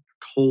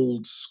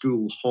cold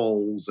school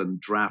halls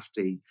and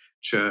drafty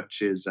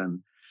churches.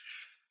 And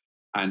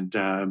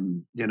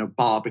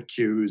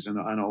barbecues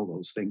and all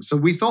those things.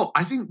 So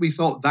I think we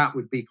thought that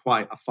would be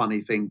quite a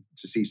funny thing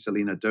to see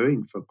Selena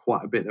doing for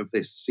quite a bit of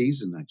this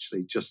season,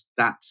 actually. Just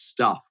that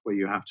stuff where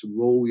you have to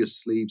roll your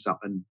sleeves up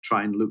and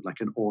try and look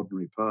like an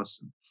ordinary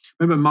person.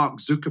 Remember Mark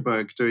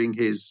Zuckerberg doing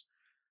his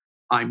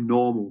I'm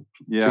Normal,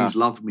 Please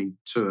Love Me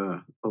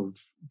tour of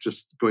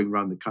just going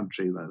around the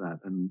country like that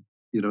and,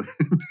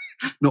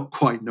 not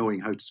quite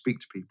knowing how to speak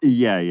to people.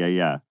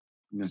 Yeah.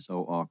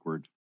 So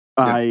awkward.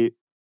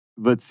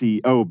 Let's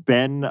see. Oh,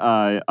 Ben.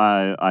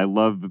 I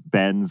love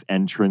Ben's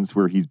entrance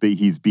where he's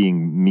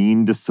being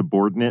mean to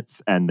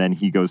subordinates, and then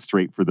he goes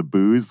straight for the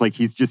booze. Like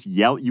he's just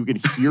yelling. You can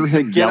hear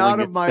him Get yelling out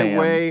of at my Sam.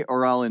 way,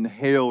 or I'll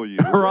inhale you.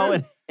 Or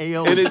I'll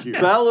inhale It you.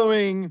 is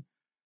bellowing.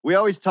 We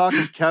always talk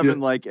with Kevin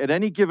like at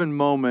any given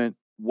moment,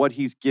 what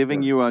he's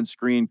giving you on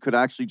screen could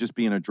actually just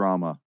be in a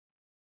drama.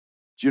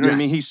 Do you know what I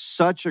mean? He's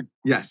such a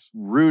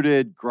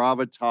rooted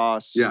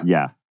gravitas.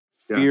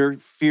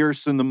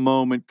 Fierce in the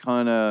moment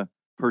kind of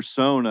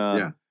persona.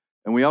 Yeah.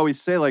 And we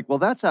always say like, well,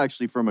 that's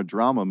actually from a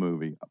drama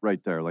movie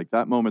right there. Like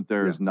that moment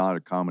there is not a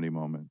comedy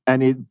moment.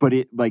 And it's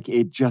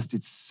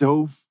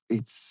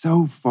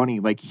so funny.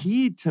 Like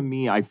he, to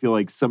me, I feel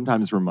like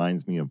sometimes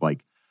reminds me of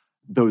like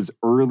those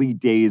early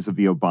days of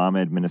the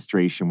Obama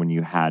administration when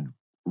you had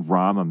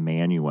Rahm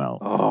Emanuel.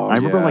 I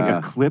remember like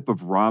a clip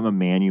of Rahm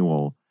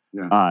Emanuel.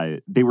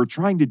 They were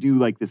trying to do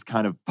like this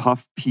kind of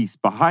puff piece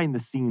behind the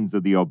scenes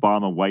of the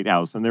Obama White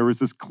House. And there was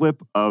this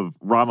clip of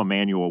Rahm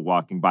Emanuel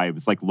walking by. It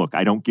was like, look,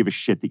 I don't give a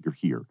shit that you're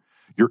here.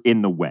 You're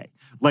in the way.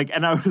 Like,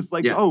 and I was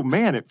like, oh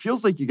man, it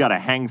feels like you got to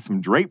hang some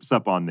drapes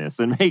up on this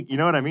and make, you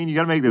know what I mean? You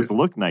got to make this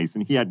look nice.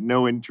 And he had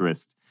no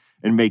interest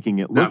in making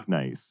it look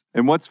nice.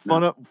 And what's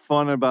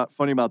funny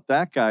about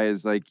that guy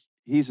is like,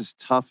 he's as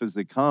tough as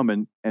they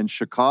come. And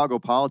Chicago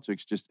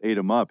politics just ate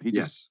him up. He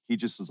just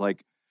was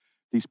like,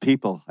 these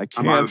people, I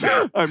can't.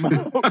 I'm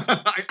out.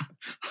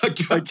 I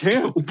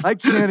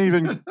can't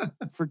even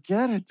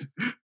forget it.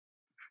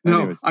 No,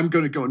 Anyways. I'm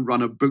going to go and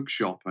run a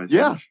bookshop, I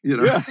think.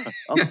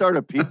 I'll start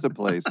a pizza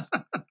place.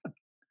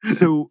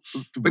 So,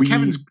 but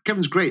Kevin's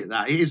great at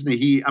that, isn't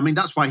he?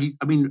 That's why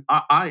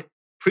I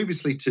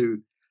previously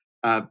to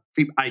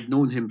Veep, I'd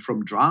known him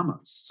from dramas.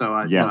 So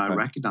I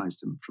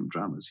recognized him from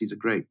dramas. He's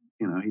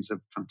he's a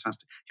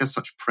fantastic, he has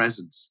such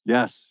presence.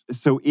 Yes.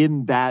 So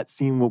in that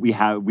scene, what we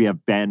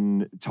have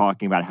Ben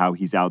talking about how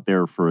he's out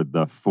there for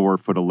the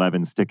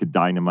 4'11" stick of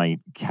dynamite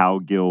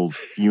cowgill's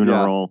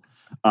funeral.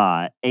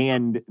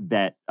 And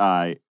that,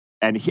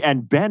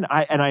 and Ben,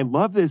 I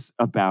love this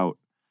about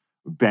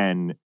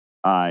Ben,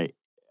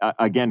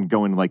 again,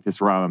 going like this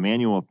Rahm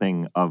Emanuel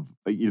thing of,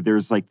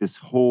 there's like this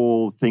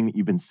whole thing that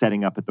you've been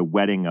setting up at the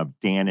wedding of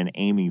Dan and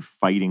Amy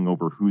fighting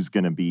over who's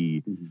going to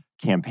be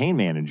campaign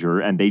manager,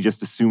 and they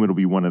just assume it'll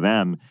be one of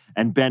them.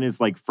 And Ben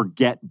is like,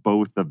 forget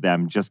both of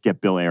them, just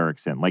get Bill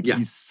Erickson. Like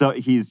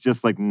he's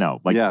just like,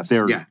 no, like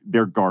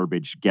they're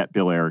garbage. Get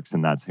Bill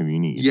Erickson. That's who you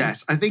need.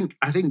 Yes, I think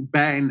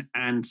Ben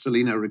and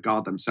Selena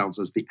regard themselves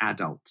as the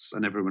adults,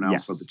 and everyone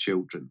else are the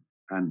children.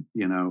 And,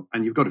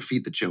 and you've got to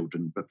feed the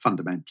children, but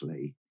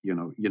fundamentally,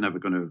 you're never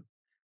going to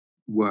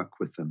work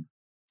with them.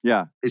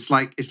 Yeah. It's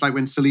like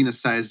when Selena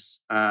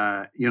says,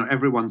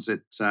 everyone's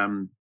at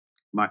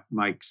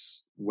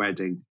Mike's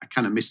wedding. I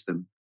kind of miss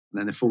them. And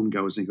then the phone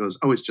goes and he goes,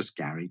 oh, it's just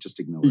Gary. Just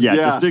ignore it. Yeah,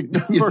 just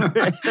ignore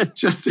it.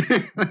 Just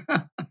in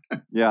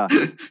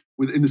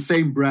the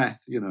same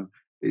breath,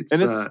 it's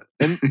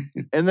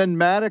and then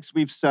Maddox,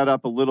 we've set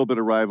up a little bit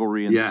of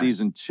rivalry in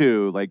season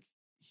 2. Like,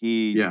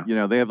 they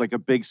have like a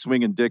big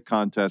swing and dick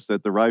contest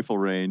at the rifle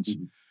range.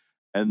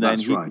 And then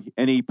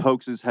he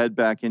pokes his head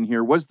back in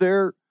here. Was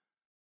there,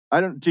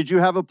 did you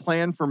have a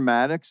plan for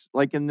Maddox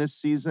like in this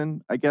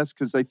season, I guess?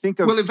 Because I think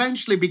well,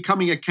 eventually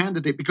becoming a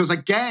candidate, because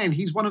again,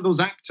 he's one of those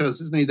actors,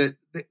 isn't he, that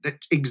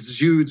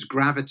exudes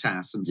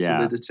gravitas and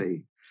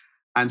solidity.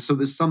 And so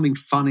there's something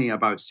funny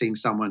about seeing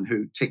someone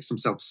who takes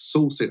himself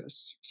so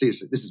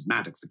seriously. This is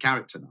Maddox, the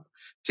character now,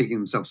 taking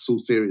himself so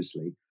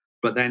seriously,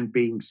 but then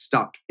being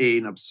stuck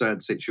in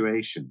absurd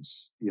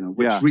situations,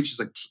 which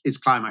reaches its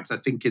climax, I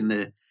think, in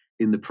the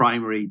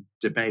primary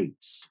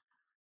debates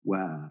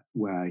where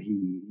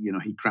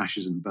he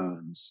crashes and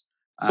burns.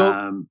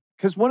 So,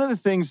 because one of the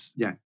things,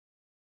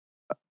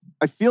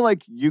 I feel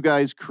like you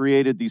guys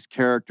created these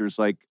characters.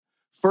 Like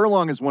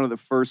Furlong is one of the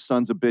first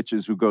sons of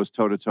bitches who goes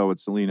toe to toe with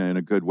Selena in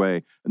a good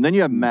way, and then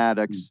you have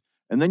Maddox.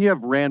 And then you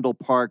have Randall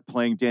Park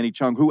playing Danny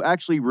Chung, who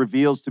actually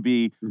reveals to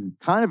be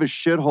kind of a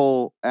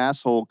shithole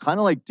asshole,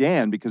 kind of like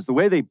Dan, because the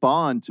way they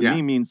bond to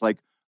me means like,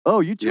 oh,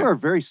 you two are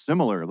very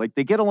similar. Like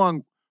they get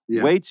along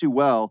way too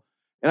well.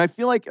 And I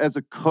feel like as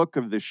a cook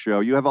of this show,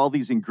 you have all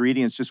these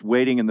ingredients just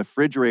waiting in the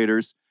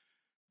refrigerators.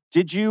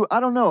 Did you, I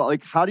don't know,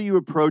 like how do you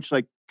approach,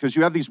 like, because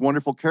you have these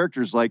wonderful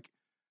characters like,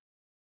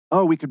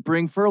 oh, we could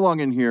bring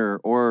Furlong in here,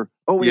 or,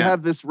 oh, we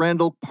have this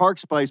Randall Park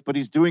spice, but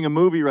he's doing a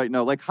movie right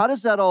now. Like, how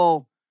does that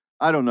all...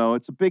 I don't know.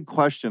 It's a big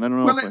question. I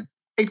don't know. Well,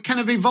 it kind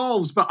of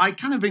evolves, but I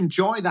kind of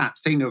enjoy that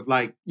thing of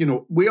like,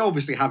 we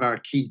obviously have our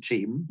key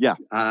team. Yeah.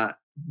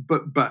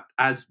 But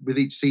as with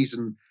each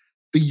season,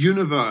 the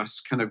universe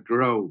kind of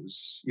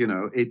grows. You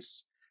know,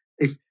 it's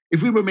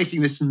if we were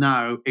making this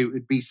now, it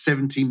would be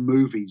 17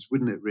 movies,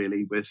 wouldn't it?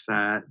 Really, with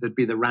there'd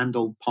be the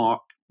Randall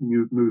Park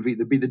movie,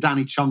 there'd be the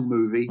Danny Chung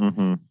movie,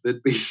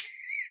 there'd be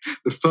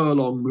the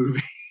Furlong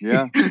movie.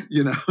 Yeah,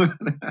 you know,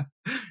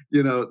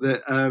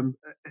 that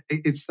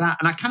it's that,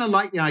 and I kind of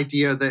like the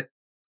idea that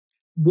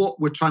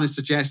what we're trying to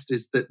suggest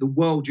is that the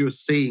world you're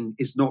seeing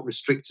is not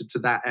restricted to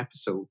that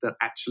episode, that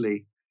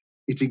actually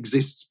it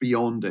exists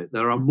beyond it.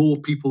 There are more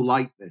people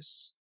like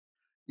this,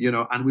 you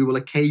know, and we will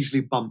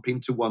occasionally bump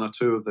into one or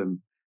two of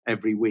them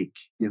every week,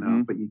 you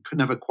know, but you could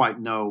never quite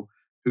know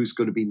who's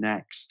going to be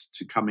next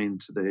to come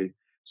into the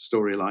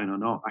storyline or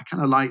not. I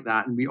kind of like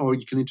that. Or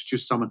you can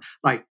introduce someone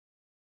like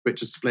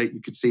Richard Split.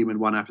 You could see him in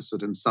one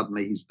episode and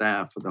suddenly he's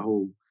there for the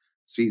whole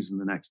season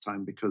the next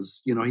time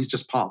because, you know, he's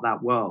just part of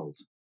that world.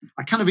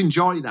 I kind of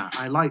enjoy that.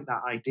 I like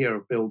that idea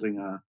of building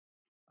a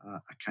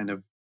kind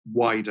of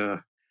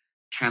wider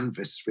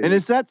canvas. Really. And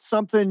is that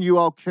something you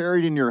all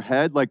carried in your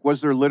head? Like,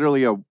 was there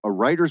literally a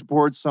writer's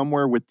board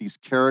somewhere with these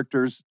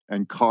characters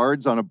and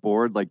cards on a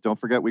board? Like, don't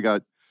forget, we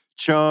got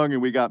Chung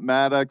and we got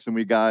Maddox and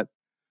we got,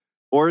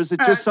 or is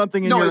it just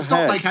something in your head?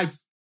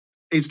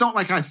 It's not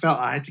like I felt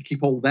I had to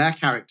keep all their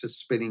characters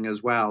spinning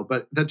as well,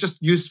 but they're just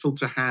useful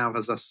to have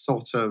as a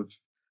sort of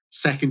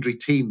secondary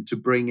team to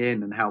bring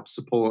in and help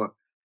support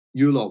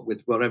you lot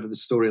with whatever the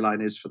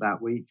storyline is for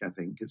that week. I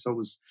think it's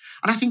always,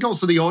 and I think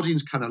also the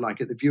audience kind of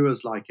like it, the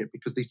viewers like it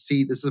because they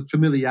see there's a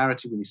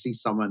familiarity when they see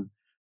someone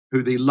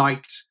who they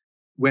liked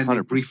when 100%.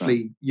 They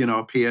briefly, you know,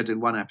 appeared in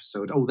one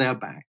episode. Oh, they're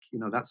back. You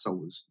know, that's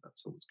always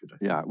good.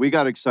 Yeah, we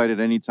got excited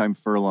anytime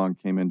Furlong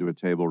came into a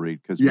table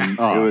read because it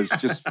was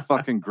just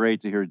fucking great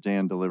to hear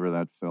Dan deliver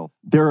that filth.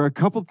 There are a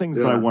couple things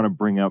that I want to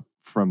bring up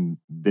from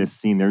this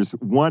scene. There's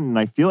one, and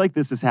I feel like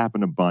this has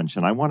happened a bunch,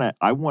 and I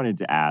wanted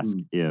to ask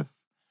if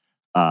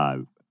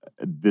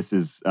this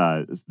is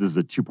a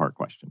two-part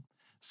question.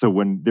 So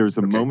when there's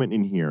a moment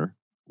in here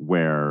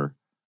where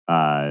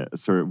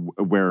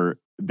where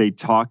they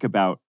talk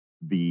about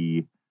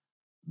the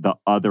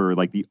other,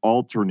 like the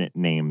alternate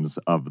names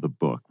of the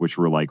book, which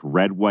were like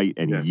Red, White,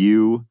 and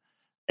You,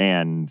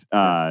 and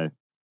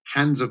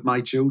Hands of My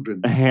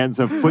Children, Hands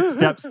of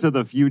Footsteps to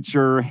the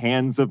Future,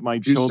 Hands of My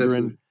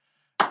Children.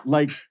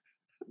 Like,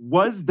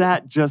 was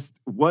that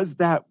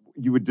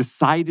you had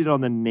decided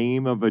on the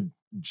name of a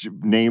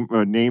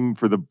name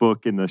for the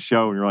book in the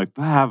show, and you're like,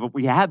 but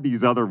we had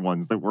these other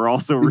ones that were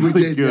also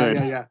really good.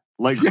 Yeah.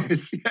 Like,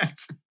 yes.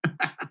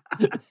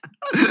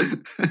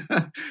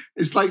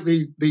 It's like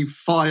the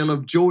file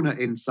of Jonah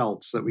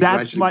insults that we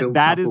gradually built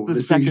that up is over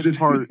the second season.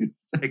 part.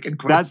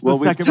 That's the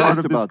second part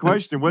of this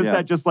question. Was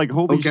that just like,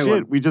 holy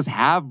shit, we just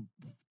have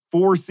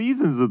 4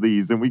 seasons of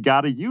these and we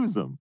got to use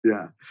them?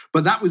 Yeah,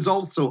 but that was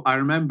also, I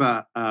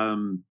remember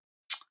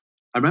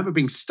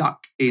being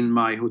stuck in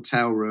my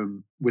hotel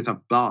room with a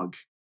bug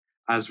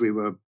as we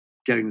were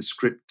getting the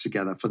script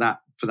together for that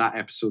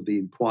episode, the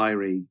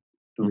inquiry,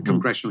 the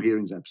congressional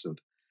hearings episode.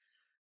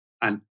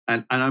 And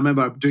I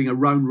remember doing a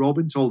round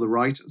robin to all the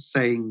writers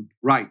saying,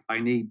 right, I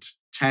need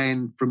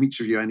 10 from each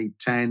of you. I need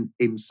 10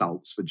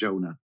 insults for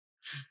Jonah.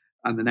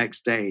 And the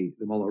next day,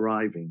 them all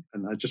arriving.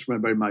 And I just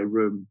remember in my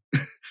room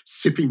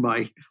sipping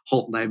my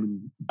hot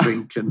lemon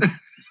drink and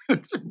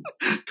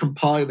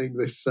compiling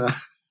this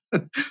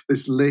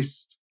this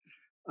list.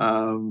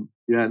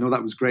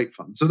 That was great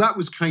fun. So that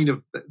was kind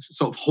of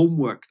sort of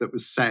homework that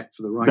was set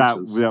for the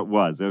writers. That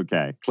was,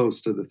 okay.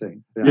 Close to the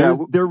thing. Yeah,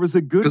 there was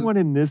a good one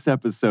in this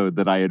episode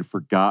that I had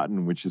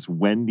forgotten, which is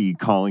Wendy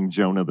calling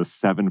Jonah the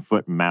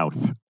 7-foot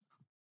mouth.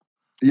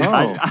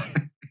 Yeah.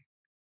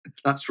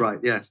 That's right,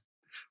 yes.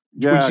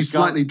 Yeah, when she's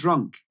slightly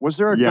drunk. Was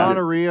there a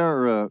gonorrhea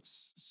or a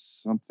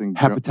something?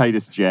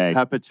 Hepatitis J.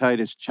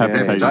 Hepatitis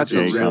J. That's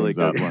a really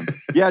good one.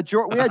 Yeah,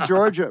 we had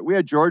Georgia. We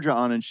had Georgia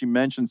on, and she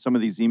mentioned some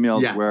of these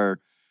emails where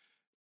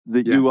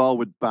you all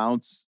would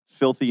bounce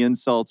filthy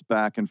insults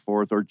back and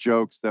forth or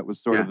jokes. That was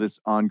sort of this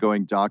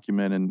ongoing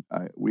document, and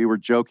we were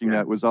joking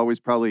that it was always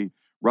probably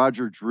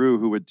Roger Drew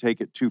who would take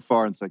it too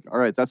far and say, "All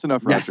right, that's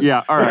enough, Roger."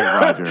 Yeah, all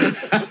right, Roger.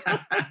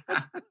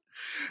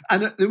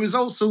 And there was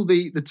also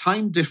the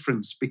time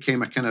difference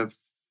became a kind of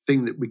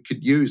thing that we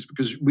could use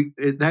because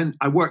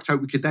I worked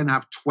out we could then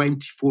have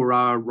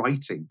 24-hour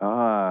writing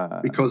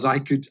because I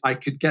could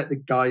get the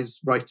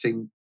guys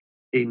writing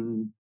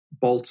in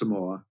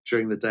Baltimore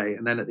during the day,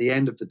 and then at the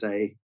end of the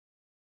day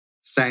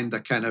send a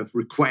kind of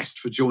request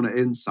for Jonah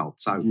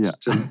insults out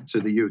to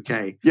the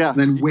UK. And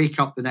then wake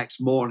up the next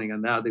morning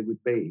and there they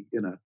would be, you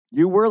know.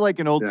 You were like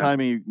an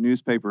old-timey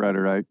newspaper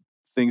editor, right?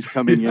 Things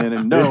coming in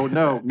and no,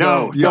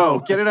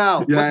 get it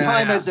out. What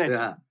time is it?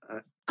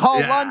 Call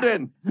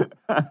London.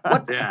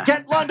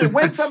 Get London.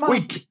 Wake them up.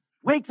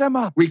 Wake them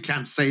up. We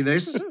can't say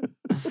this.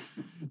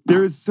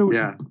 There's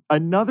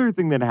another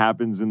thing that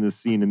happens in this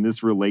scene, and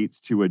this relates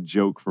to a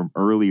joke from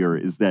earlier,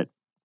 is that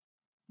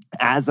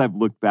as I've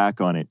looked back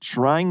on it,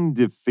 trying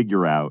to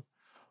figure out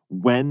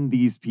when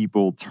these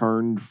people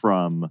turned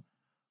from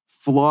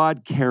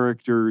flawed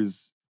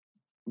characters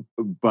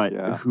but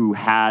who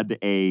had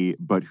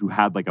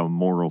like a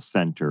moral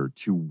center,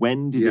 to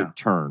when did it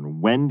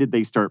turn? When did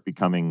they start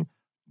becoming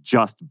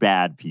just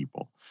bad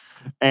people?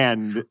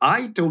 And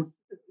I don't.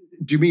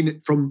 Do you mean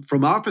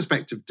from our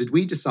perspective? Did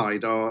we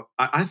decide, or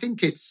I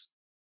think it's?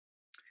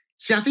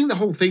 See, I think the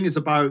whole thing is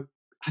about.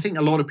 I think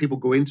a lot of people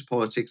go into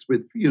politics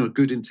with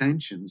good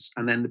intentions,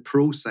 and then the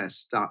process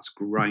starts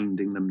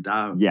grinding them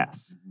down.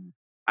 Yes.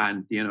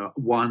 And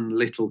one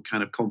little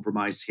kind of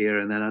compromise here,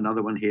 and then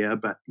another one here.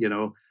 But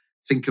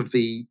think of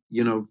the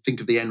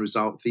end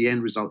result. If the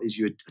end result is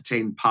you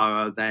attain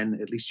power, then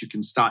at least you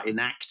can start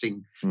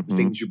enacting the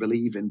things you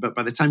believe in. But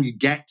by the time you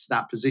get to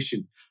that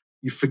position,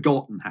 you've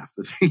forgotten half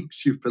the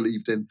things you've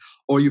believed in,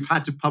 or you've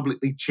had to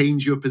publicly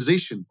change your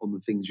position on the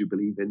things you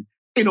believe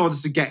in order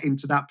to get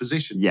into that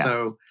position. Yes.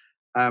 So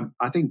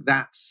I think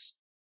that's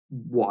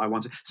what I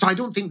wanted. So I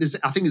don't think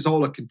I think it's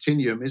all a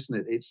continuum, isn't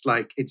it? It's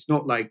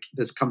not like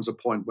there comes a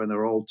point when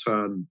they're all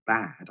turned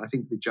bad. I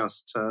think they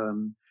just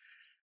turn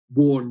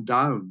worn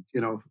down,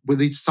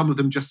 where some of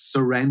them just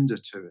surrender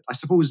to it. I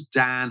suppose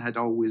Dan had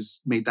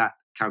always made that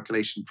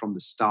calculation from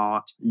the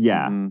start.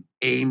 Yeah.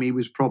 Amy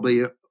was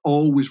probably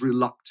always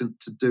reluctant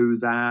to do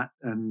that,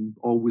 and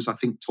always, I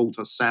think, told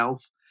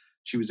herself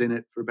she was in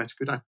it for a better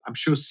good. I'm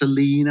sure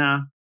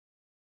Selena,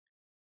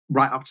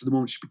 right up to the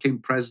moment she became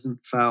president,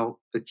 felt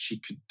that she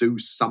could do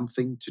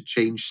something to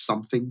change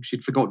something.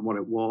 She'd forgotten what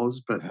it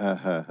was, but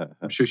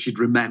I'm sure she'd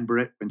remember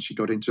it when she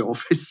got into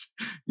office.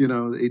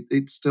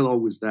 It's still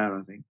always there,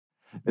 I think.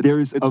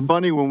 It's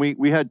funny when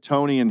we had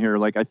Tony in here,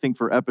 like I think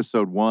for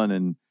episode 1,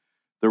 and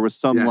there was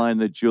some line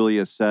that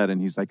Julia said,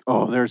 and he's like,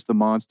 "Oh, there's the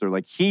monster."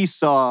 Like he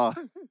saw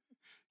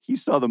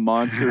the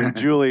monster in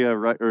Julia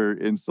or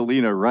in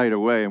Selena right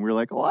away, and we were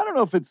like, "Oh, I don't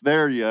know if it's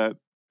there yet."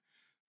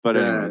 But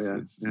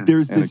anyways,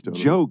 there's this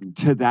joke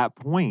to that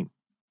point.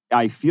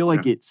 I feel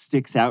like it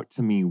sticks out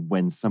to me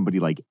when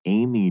somebody like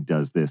Amy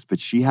does this, but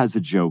she has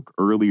a joke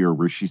earlier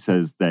where she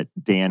says that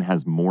Dan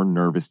has more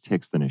nervous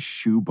tics than a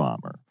shoe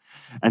bomber.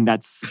 And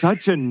that's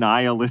such a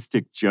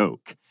nihilistic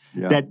joke.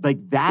 Yeah.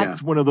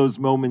 That's one of those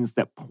moments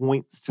that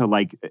points to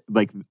like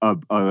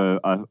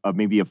a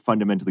maybe a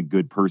fundamentally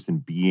good person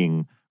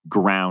being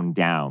ground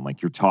down,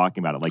 like you're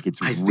talking about it. Like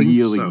it's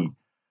really. So.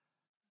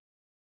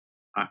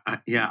 I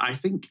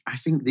think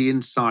the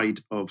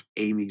inside of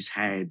Amy's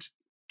head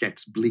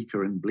gets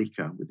bleaker and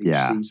bleaker with each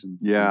season.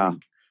 Yeah,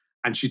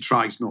 and she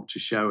tries not to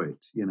show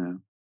it,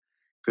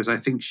 because I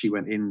think she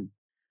went in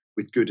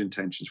with good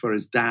intentions,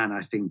 whereas Dan,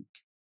 I think,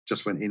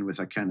 just went in with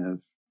a kind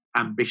of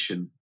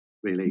ambition,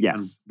 really. Yes.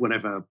 And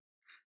whatever,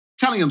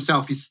 telling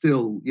himself he's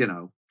still,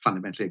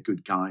 fundamentally a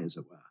good guy, as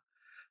it were.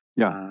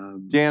 Yeah.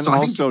 Dan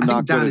also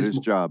not good at his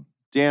job.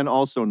 Dan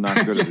also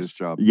not good at his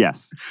job.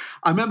 Yes.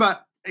 I remember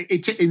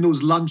in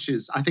those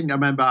lunches, I think I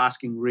remember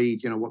asking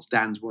Reed, what's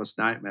Dan's worst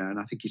nightmare? And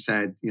I think he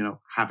said,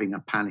 having a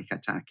panic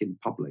attack in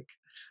public,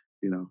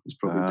 is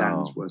probably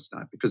Dan's worst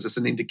nightmare, because it's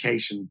an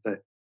indication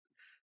that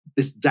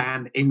this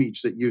Dan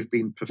image that you've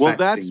been perfecting. Well,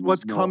 that's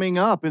what's coming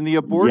up in the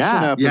abortion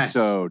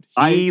episode.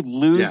 Yes. He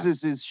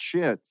loses his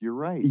shit. You're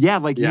right. Yeah,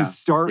 you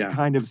start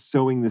kind of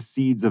sowing the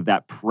seeds of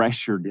that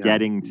pressure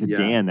getting to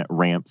Dan that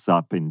ramps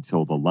up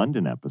until the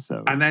London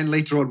episode. And then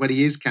later on, when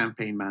he is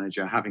campaign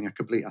manager, having a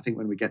complete, I think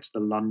when we get to the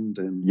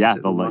London,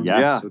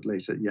 episode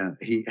later,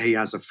 he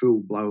has a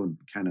full-blown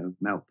kind of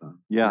meltdown.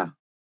 Yeah.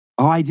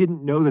 Oh, I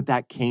didn't know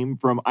that came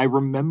from, I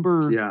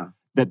remember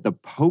that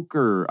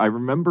I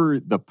remember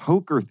the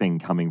poker thing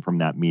coming from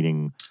that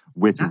meeting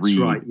with Reed.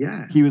 That's right,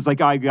 yeah. He was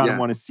like, I gotta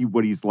want to see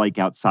what he's like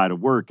outside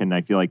of work. And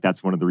I feel like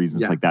that's one of the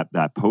reasons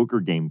that poker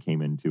game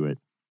came into it.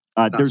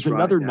 There's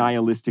another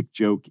nihilistic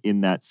joke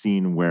in that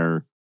scene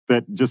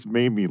that just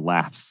made me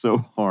laugh so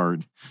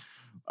hard.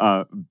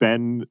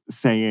 Ben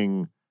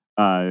saying,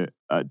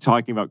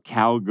 talking about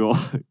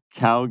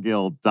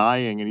Cowgill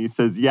dying, and he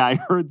says, "Yeah, I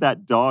heard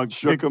that dog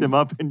picked him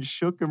up and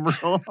shook him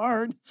real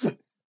hard."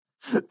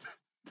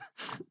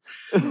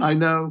 I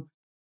know.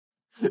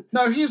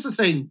 No, here's the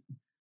thing.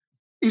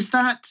 Is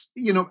that,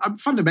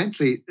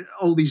 fundamentally,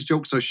 all these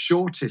jokes are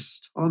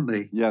shortest, aren't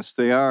they? Yes,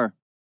 they are.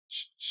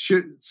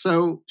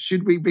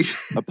 Should we be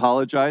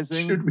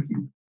apologizing? Should we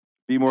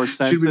be more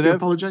sensitive? Should we be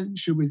apologizing?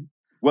 Should we?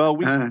 Well,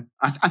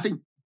 I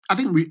think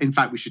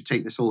we should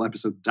take this whole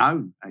episode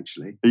down,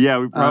 actually. Yeah,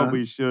 we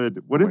probably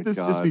should. What if this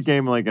just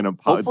became like an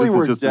apology? Hopefully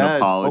we're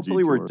dead.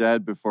 Hopefully we're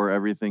dead before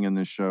everything in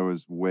this show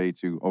is way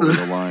too over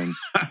the line.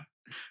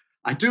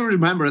 I do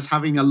remember us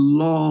having a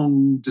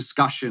long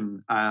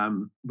discussion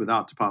with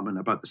Art Department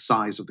about the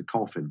size of the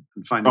coffin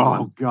and finding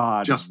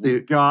just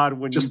the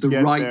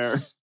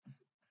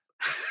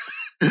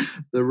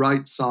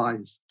right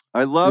size.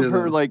 I love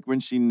her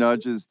when she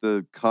nudges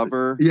the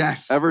cover,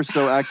 yes, ever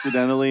so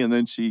accidentally, and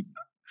then she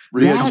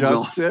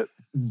readjusts it.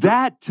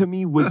 that to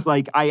me was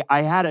like,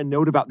 I had a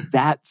note about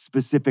that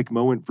specific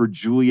moment for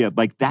Julia.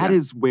 Like that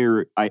is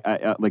where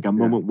I like a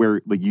moment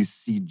where like you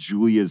see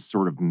Julia's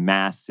sort of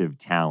massive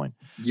talent.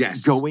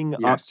 Yes.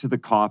 Going up to the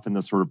coffin,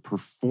 the sort of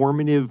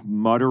performative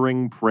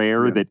muttering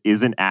prayer that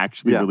isn't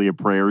actually really a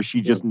prayer. She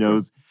just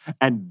knows.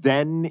 And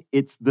then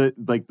it's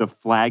the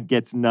flag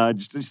gets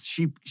nudged.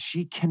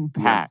 She can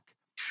pack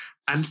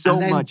and so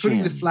then much putting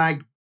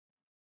in.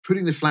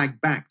 putting the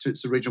flag back to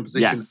its original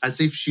position as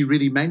if she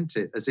really meant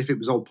it, as if it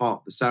was all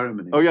part of the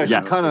ceremony. Oh yeah, she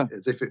kind of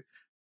as if it.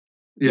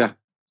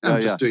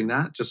 I'm just doing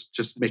that,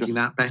 just making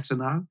that better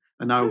now.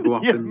 And now we'll go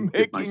up and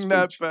making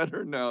that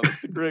better now.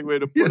 That's a great way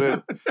to put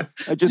it.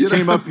 I just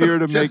came up here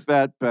to make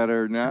that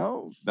better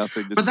now.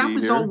 Nothing to see. But that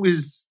was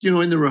always,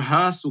 in the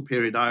rehearsal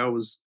period,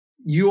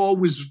 you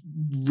always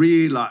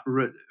really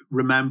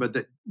remember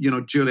that,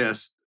 Julia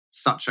has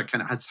such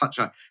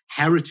a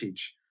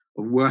heritage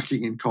of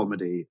working in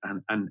comedy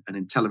and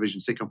in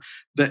television sitcom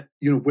that,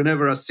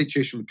 whenever a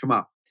situation would come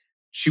up,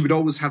 she would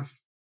always have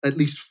at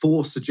least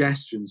 4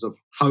 suggestions of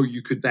how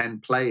you could then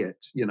play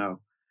it,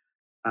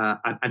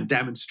 and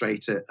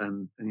demonstrate it.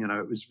 And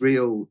it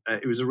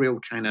was a real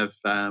kind of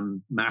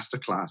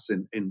masterclass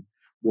in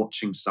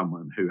watching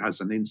someone who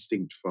has an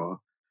instinct for,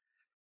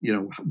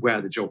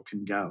 where the joke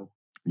can go.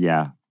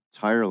 Yeah.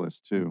 Tireless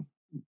too.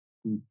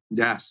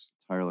 Yes.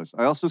 Tireless.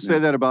 I also say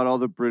that about all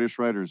the British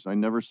writers. I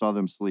never saw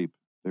them sleep.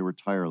 They were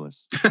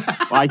tireless. Well,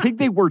 I think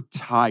they were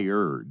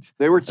tired.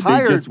 They were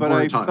tired, but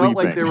I felt felt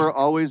like they were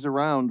always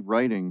around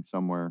writing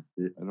somewhere.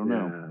 I don't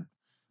know.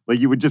 Like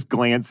you would just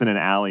glance in an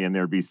alley and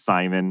there'd be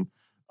Simon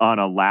on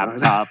a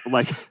laptop,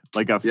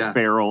 like a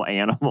feral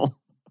animal.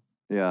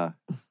 Yeah.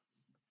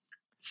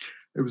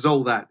 It was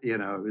all that, it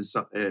was,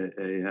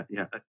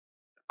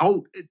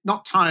 Oh,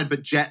 not tired,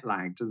 but jet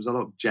lagged. There was a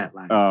lot of jet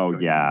lag. Oh,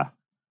 yeah.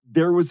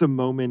 There was a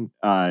moment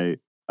to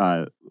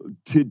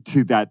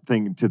that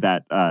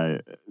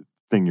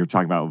thing you're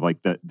talking about,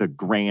 like the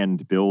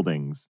grand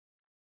buildings,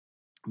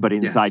 but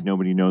inside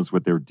nobody knows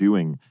what they're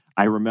doing.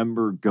 I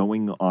remember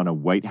going on a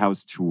White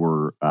House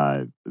tour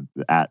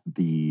at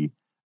the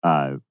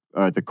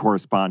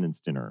Correspondents'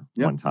 Dinner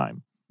one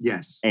time.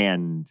 Yes.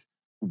 And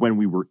when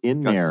we were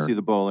in got there, to see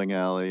the bowling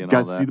alley and got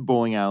all to that. see the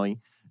bowling alley.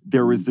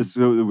 There was this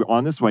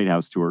on this White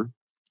House tour.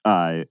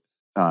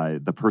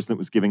 The person that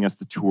was giving us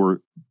the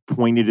tour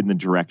pointed in the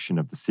direction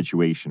of the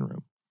Situation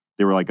Room.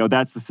 They were like, "Oh,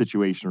 that's the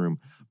Situation Room,"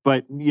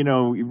 but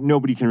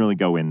nobody can really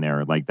go in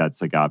there. Like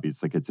that's like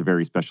obvious. Like it's a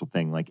very special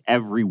thing. Like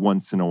every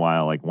once in a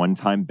while, like one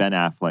time Ben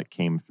Affleck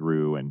came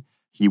through and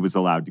he was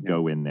allowed to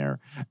go in there.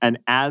 And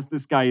as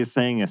this guy is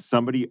saying this,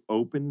 somebody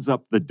opens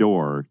up the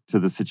door to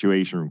the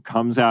Situation Room,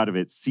 comes out of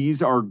it, sees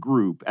our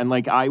group. And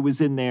like I was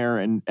in there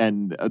and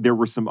there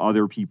were some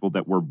other people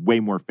that were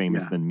way more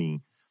famous than me.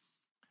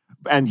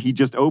 And he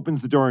just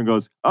opens the door and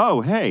goes,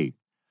 "Oh, hey,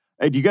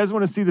 do you guys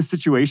want to see the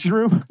Situation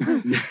Room?"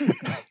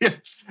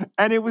 Yes.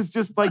 And it was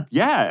just like,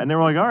 yeah. And they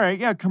were like, "All right,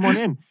 yeah, come on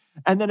in."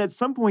 And then at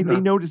some point they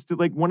noticed that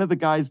like one of the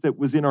guys that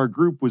was in our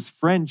group was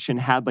French and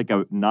had like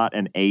not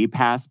an A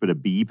pass, but a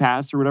B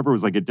pass or whatever. It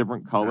was like a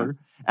different color.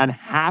 And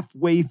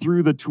halfway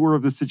through the tour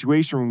of the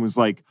Situation Room was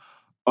like,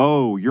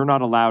 "Oh, you're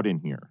not allowed in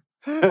here."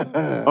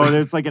 Oh,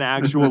 there's like an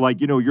actual,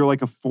 like, you're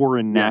like a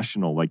foreign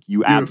national. Like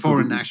you're a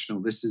foreign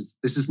national. This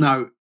is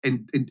now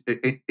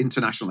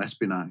international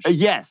espionage.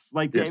 Yes.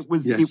 Like it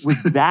was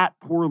that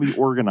poorly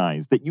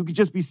organized that you could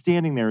just be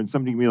standing there and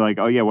somebody could be like,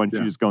 "Oh yeah, why don't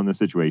you just go in the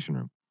Situation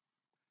Room?"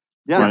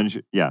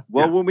 Yeah.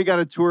 When we got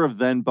a tour of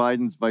then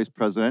Biden's vice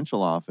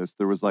presidential office,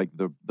 there was like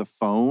the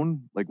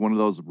phone, like one of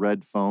those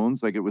red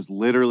phones. Like it was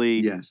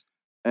literally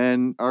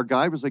And our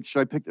guide was like, "Should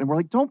I pick?" And we're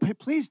like,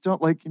 please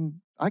don't. Like,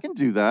 I can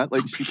do that.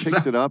 Like she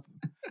picked it up,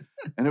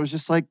 and it was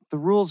just like the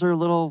rules are a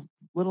little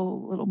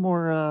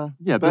more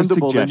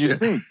bendable than you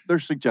think.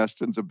 There's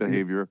suggestions of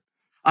behavior.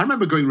 I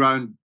remember going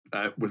around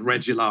with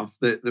Reggie Love,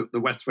 the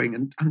West Wing,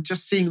 and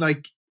just seeing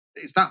like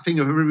it's that thing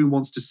of everyone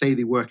wants to say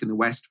they work in the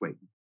West Wing.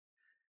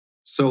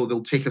 So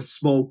they'll take a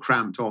small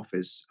cramped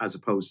office as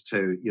opposed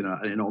to,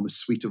 an enormous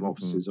suite of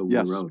offices over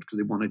the road because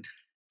they want to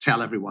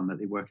tell everyone that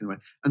they work in the way.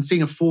 And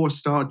seeing a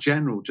 4-star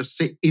general just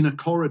sit in a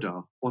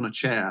corridor on a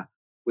chair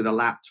with a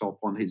laptop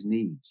on his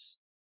knees.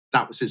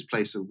 That was his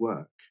place of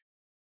work.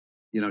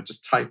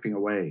 Just typing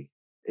away,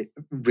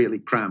 really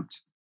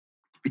cramped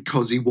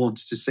because he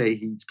wants to say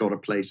he's got a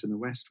place in the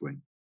West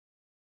Wing.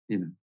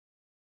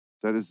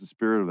 That is the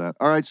spirit of that.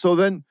 All right. So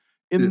then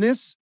in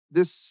this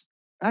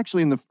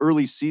actually in the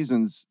early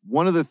seasons,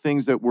 one of the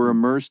things that we're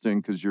immersed in,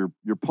 because you're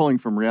pulling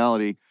from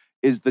reality,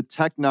 is the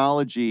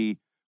technology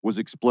was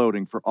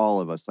exploding for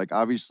all of us. Like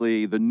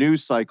obviously the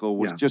news cycle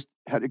was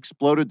had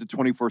exploded to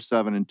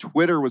 24/7 and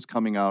Twitter was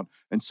coming out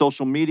and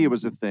social media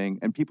was a thing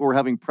and people were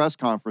having press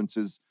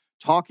conferences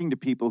talking to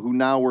people who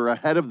now were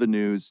ahead of the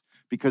news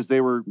because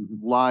they were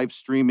live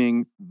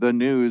streaming the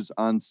news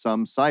on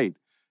some site.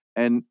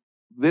 And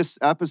this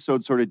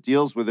episode sort of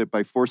deals with it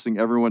by forcing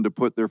everyone to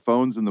put their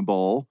phones in the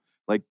bowl.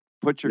 Like,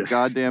 put your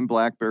goddamn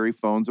BlackBerry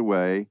phones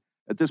away.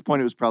 At this point,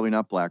 it was probably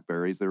not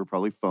BlackBerries. They were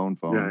probably phones.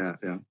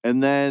 Yeah.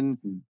 And then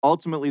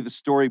ultimately the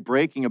story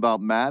breaking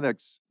about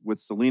Maddox with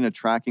Selena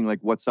tracking like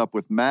what's up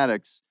with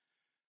Maddox.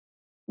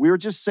 We were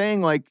just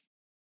saying like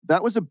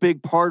that was a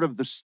big part of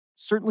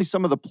certainly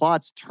some of the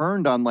plots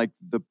turned on like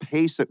the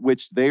pace at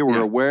which they were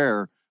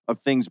aware of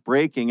things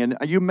breaking. And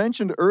you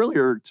mentioned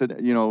earlier today,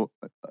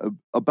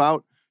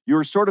 about you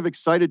were sort of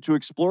excited to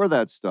explore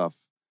that stuff,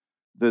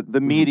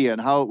 the media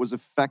and how it was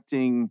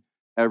affecting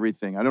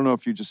everything. I don't know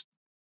if you just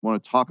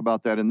want to talk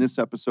about that in this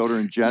episode or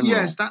in general.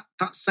 Yes, that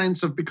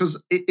sense of,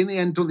 because in the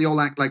end, don't they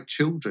all act like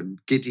children,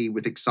 giddy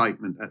with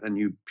excitement at a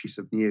new piece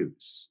of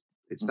news?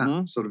 It's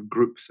that sort of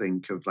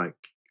groupthink of like,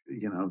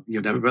 you'll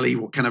never believe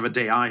what kind of a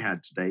day I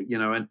had today,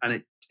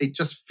 and it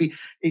just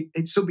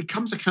it so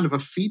becomes a kind of a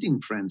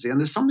feeding frenzy, and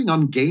there's something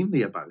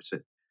ungainly about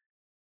it,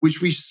 which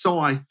we saw,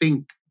 I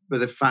think, by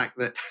the fact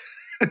that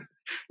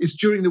it's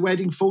during the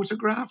wedding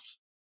photograph.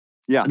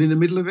 Yeah. And in the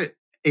middle of it,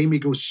 Amy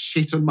goes,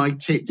 shit on my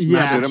tits.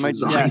 Yeah.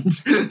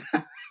 Yes.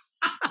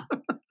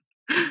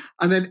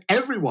 And then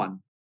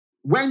everyone,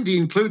 Wendy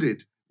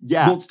included,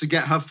 wants to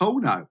get her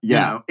phone out.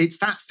 Yeah. It's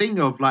that thing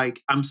of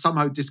like, I'm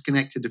somehow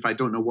disconnected if I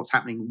don't know what's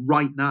happening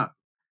right now.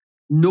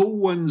 No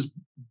one's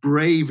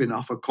brave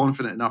enough or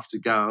confident enough to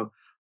go,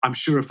 I'm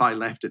sure if I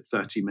left at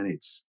 30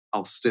 minutes,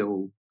 I'll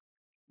still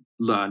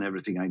learn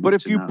everything I need to know. But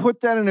if you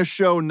put that in a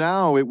show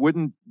now, it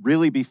wouldn't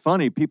really be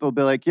funny. People would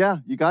be like, yeah,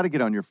 you got to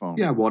get on your phone.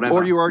 Yeah, whatever.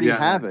 Or you already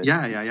have it.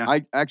 Yeah.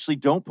 I actually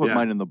don't put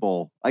mine in the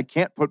bowl. I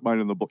can't put mine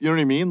in the bowl. You know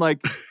what I mean?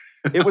 Like,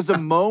 it was a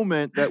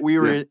moment that we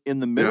were in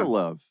the middle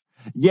of.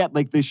 Yeah,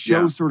 like the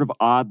show sort of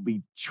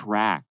oddly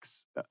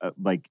tracks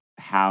like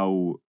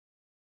how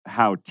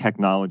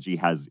technology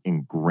has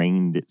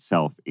ingrained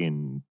itself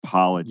in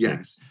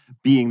politics.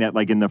 Being that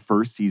like in the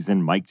first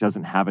season, Mike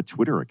doesn't have a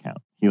Twitter account.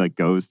 He like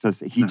goes to,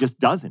 he just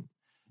doesn't.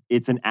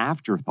 It's an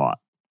afterthought.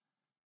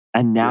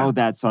 And now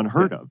that's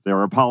unheard of. There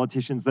are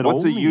politicians that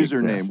What's only a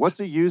username? exist. What's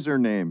a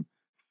username?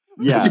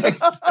 Yeah.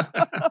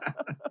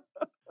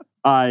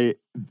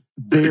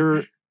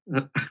 There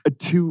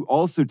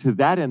to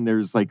that end,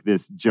 there's like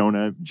this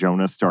Jonah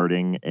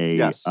starting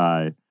a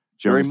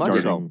very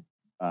much so.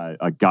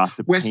 A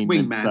gossip West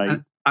Wing, site.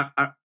 man.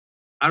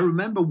 I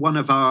remember one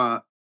of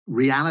our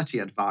reality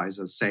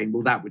advisors saying,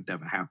 well, that would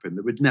never happen.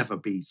 There would never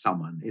be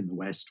someone in the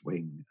West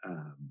Wing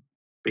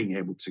being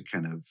able to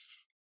kind of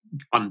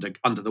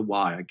under the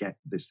wire get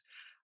this.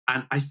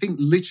 And I think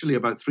literally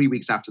about 3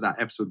 weeks after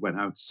that episode went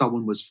out,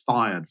 someone was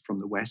fired from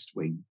the West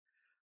Wing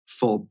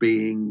for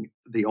being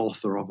the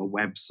author of a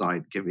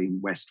website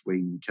giving West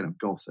Wing kind of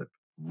gossip.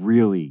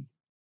 Really?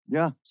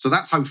 Yeah. So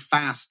that's how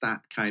fast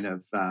that kind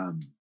of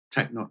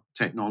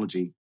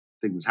technology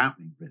thing was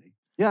happening, really.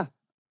 Yeah.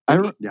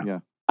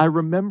 I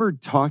remember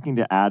talking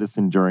to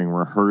Addison during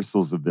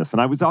rehearsals of this,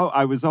 and I was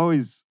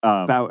always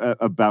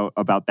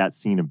about that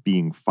scene of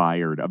being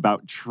fired,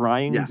 about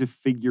trying to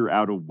figure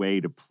out a way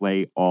to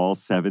play all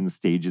 7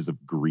 stages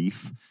of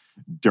grief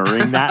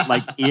during that,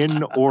 like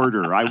in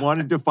order. I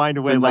wanted to find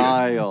a way,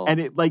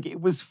 it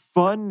was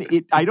fun.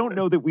 I don't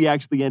know that we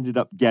actually ended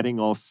up getting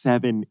all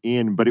 7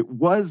 in, but it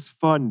was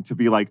fun to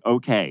be like,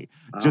 okay,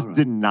 just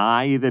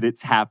deny that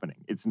it's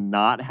happening. It's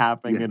not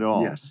happening at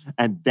all. Yes.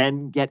 And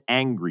then get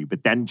angry,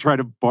 but then try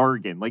to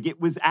bargain. Like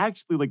it was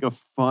actually like a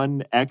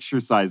fun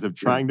exercise of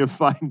trying to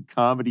find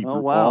comedy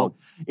all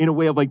in a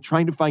way of like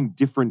trying to find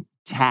different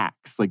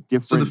tacks, like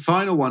different. So the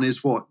final one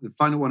is what? The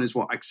final one is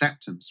what?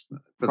 Acceptance.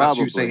 But that's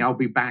you saying I'll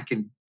be back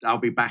in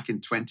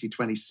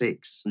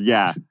 2026.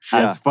 Yeah,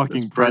 as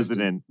fucking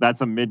president.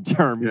 That's a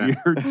midterm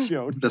year,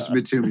 Joe. That's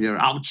midterm year.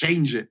 I'll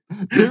change it.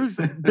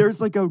 There's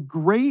like a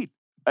great.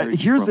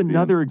 Here's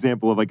another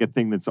example of like a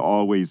thing that's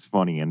always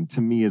funny, and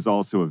to me is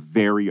also a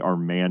very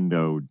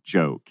Armando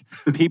joke.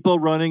 People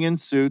running in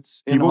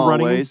suits.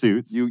 Running in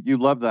suits. You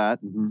love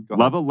that. Mm-hmm.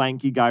 Love a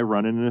lanky guy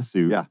running in a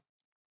suit. Yeah.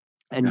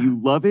 And you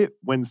love it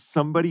when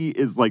somebody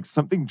is like,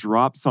 something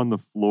drops on the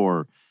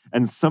floor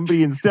and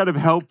somebody, instead of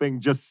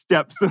helping, just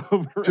steps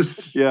over.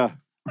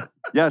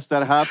 Yes,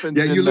 that happens.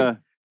 You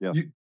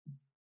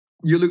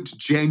looked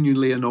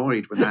genuinely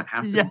annoyed when that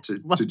happened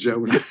to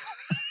Jonah.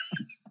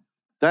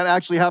 That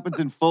actually happens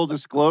in full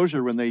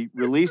disclosure when they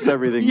release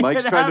everything.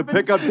 Mike's trying to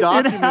pick up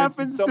documents. It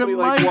happens and somebody to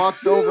Mike. like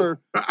walks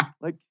over,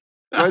 like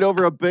right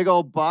over a big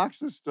old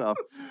box of stuff.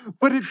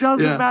 But it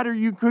doesn't matter.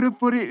 You could have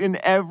put it in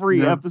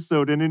every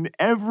episode. And in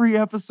every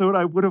episode,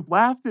 I would have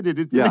laughed at it.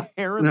 It's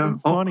inherently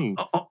funny.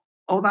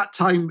 All that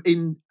time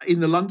in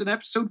the London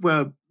episode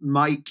where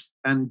Mike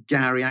and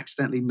Gary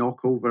accidentally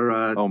knock over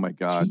a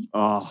tea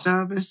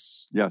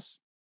service. Yes.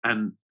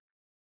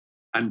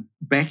 And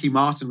Becky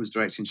Martin was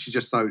directing. She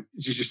just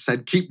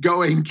said, keep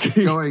going.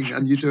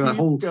 And you do a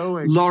whole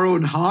Laurel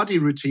and Hardy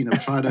routine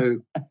of trying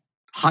to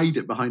hide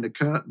it behind a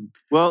curtain.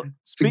 Well,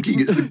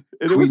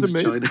 it was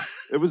amazing.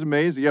 It was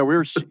amazing. Yeah,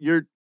 we're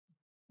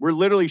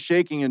literally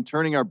shaking and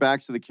turning our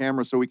backs to the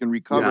camera so we can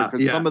recover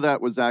because some of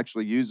that was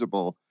actually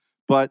usable.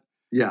 But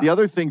the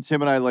other thing,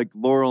 Tim and I, like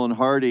Laurel and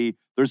Hardy,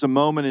 there's a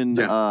moment in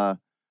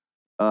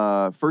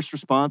First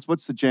Response.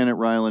 What's the Janet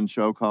Ryland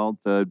show called?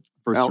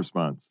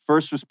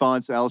 First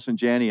response, Allison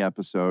Janney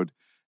episode.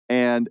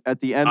 And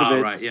at the end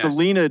of it,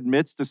 Selena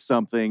admits to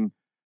something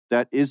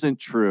that isn't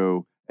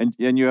true. And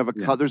you have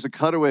there's a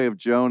cutaway of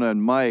Jonah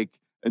and Mike.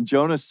 And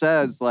Jonah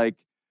says, like,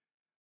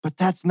 but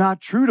that's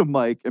not true to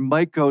Mike. And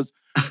Mike goes,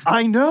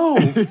 I know.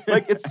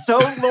 Like, it's so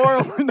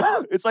Laurel.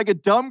 It's like a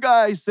dumb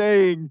guy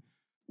saying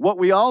what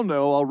we all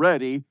know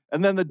already.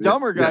 And then the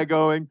dumber guy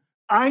going,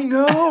 I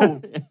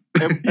know.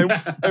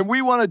 and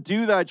we want to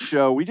do that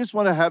show. We just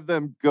want to have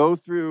them go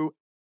through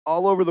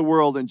all over the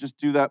world and just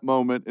do that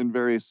moment in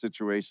various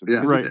situations.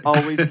 Because it's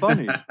always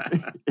funny.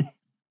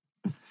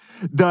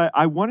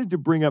 I wanted to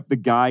bring up the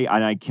guy,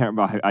 and I can't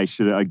remember. I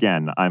should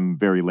again. I'm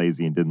very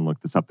lazy and didn't look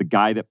this up. The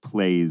guy that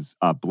plays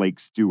Blake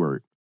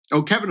Stewart.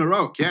 Oh, Kevin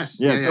O'Rourke.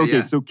 Yes.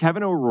 Okay. So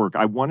Kevin O'Rourke.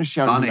 I want to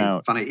shout him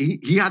out. Funny.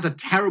 He had a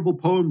terrible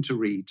poem to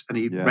read, and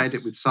he read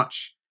it with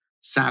such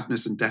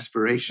sadness and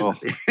desperation. Oh.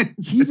 At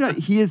the end.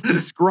 He is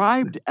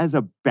described as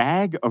a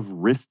bag of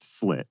wrist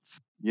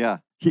slits. Yeah.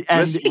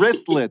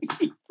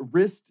 Wristlets.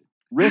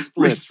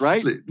 Wristlets,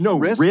 right? Slits. No,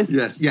 wrist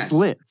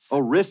slits. Oh,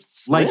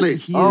 wrist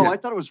slits. I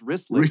thought it was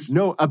wristlets.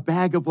 No, a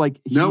bag of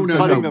like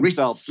cutting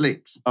themselves. Wrist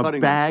slits. A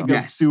bag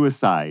of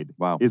suicide.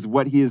 Wow. Is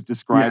what he is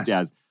described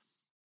as.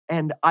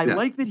 And I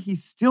like that he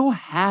still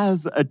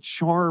has a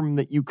charm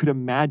that you could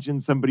imagine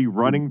somebody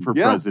running for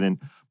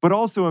president, but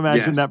also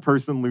imagine that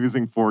person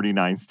losing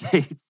 49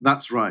 states.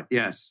 That's right.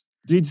 Yes.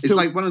 It's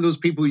like one of those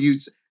people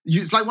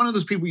it's like one of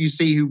those people you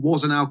see who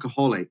was an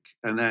alcoholic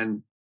and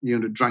then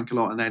drank a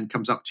lot and then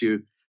comes up to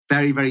you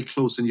very, very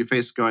close in your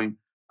face going,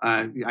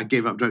 I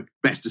gave up drunk,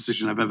 best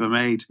decision I've ever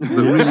made. But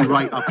really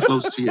right up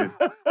close to you.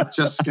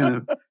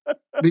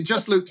 They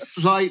just look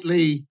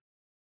slightly,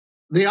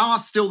 they are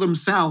still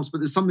themselves, but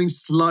there's something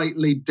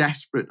slightly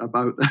desperate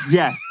about them.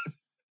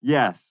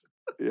 Yes.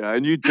 Yeah,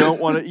 and you do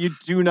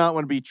not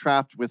want to be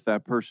trapped with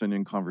that person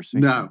in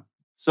conversation. No.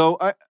 So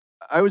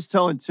I was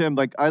telling Tim,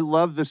 like, I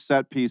love the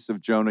set piece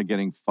of Jonah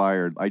getting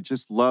fired. I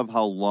just love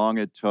how long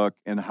it took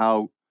and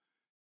how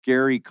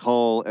Gary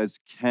Cole as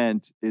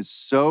Kent is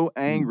so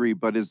angry,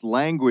 but his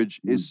language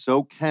is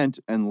so Kent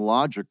and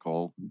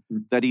logical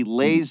that he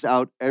lays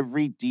out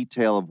every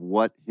detail of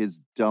what his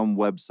dumb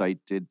website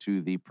did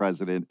to the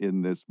president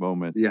in this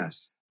moment.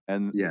 Yes.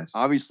 And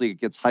obviously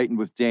it gets heightened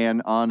with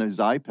Dan on his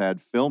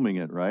iPad filming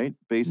it, right?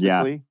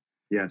 Basically.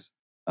 Yeah. Yes.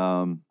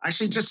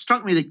 Actually, it just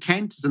struck me that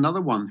Kent is another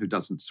one who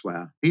doesn't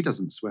swear. He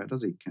doesn't swear,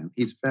 does he, Kent?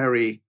 He's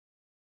very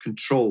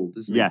controlled,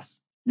 isn't he?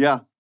 Yes. Yeah.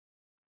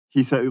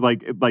 He said,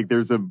 like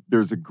there's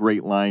a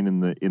great line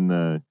at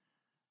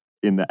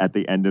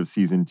the end of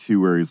season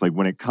 2 where he's like,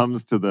 when it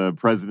comes to the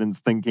president's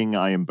thinking,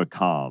 I am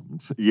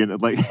becalmed.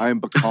 I am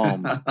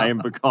becalmed. I am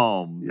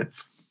becalmed.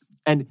 Yes.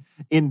 And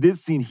in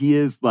this scene, he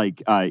is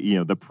like,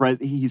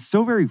 he's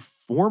so very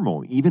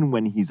formal, even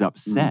when he's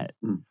upset.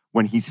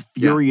 When he's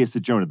furious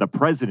at Jonah, the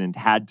president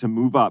had to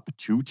move up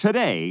to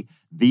today.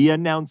 The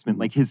announcement,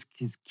 like his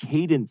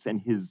cadence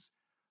and his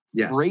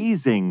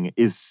phrasing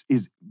is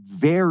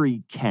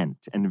very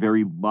Kent and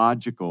very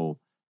logical,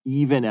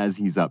 even as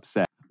he's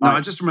upset. No, I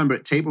just remember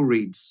at table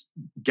reads,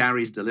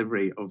 Gary's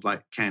delivery of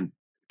like Kent.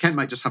 Kent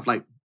might just have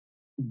like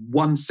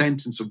one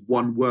sentence of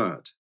one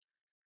word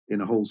in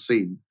a whole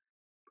scene.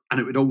 And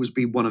it would always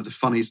be one of the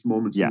funniest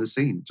moments in the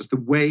scene. Just the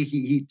way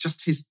he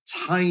just his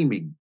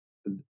timing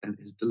and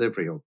his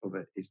delivery of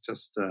it is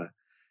just...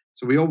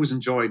 so we always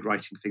enjoyed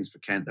writing things for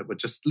Kent that were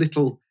just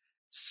little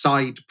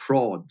side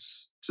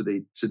prods to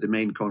the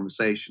main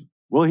conversation.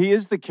 Well, he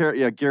is the character.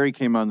 Yeah, Gary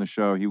came on the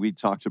show. We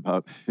talked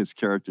about his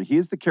character. He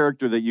is the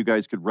character that you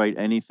guys could write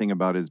anything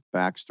about his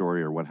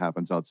backstory or what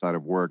happens outside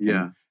of work.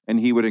 Yeah. And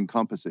he would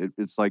encompass it.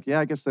 It's like,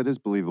 I guess that is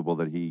believable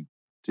that he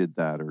did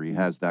that or he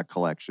has that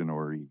collection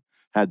or he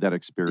had that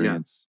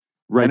experience.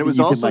 Yeah. Right. And it was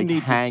also can,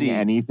 neat hang to see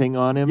anything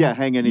on him. Yeah,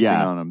 hang anything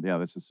on him. Yeah,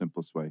 that's the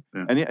simplest way.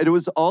 Yeah. And it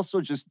was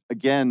also just,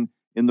 again,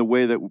 in the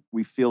way that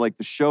we feel like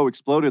the show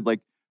exploded, like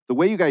the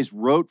way you guys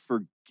wrote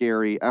for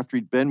Gary after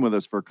he'd been with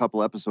us for a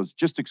couple episodes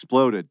just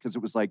exploded because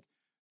it was like,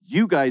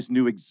 you guys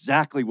knew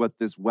exactly what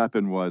this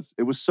weapon was.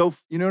 It was so,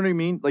 you know what I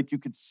mean? Like you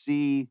could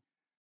see,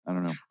 I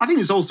don't know. I think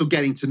it's also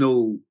getting to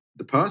know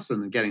the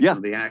person and getting to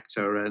know the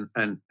actor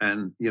and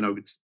then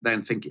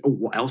thinking,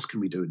 what else can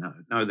we do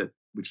now that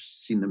we've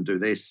seen them do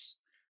this?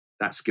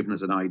 That's given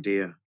us an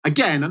idea.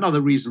 Again,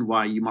 another reason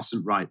why you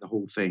mustn't write the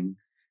whole thing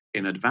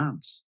in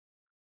advance.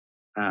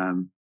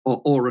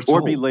 Or at all.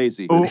 Or be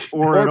lazy. Or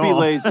be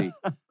lazy.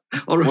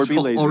 or be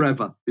lazy. Or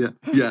ever. Yeah.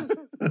 Yes.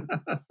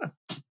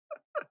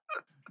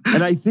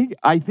 And I think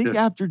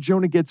after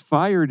Jonah gets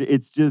fired,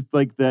 it's just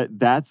like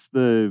that's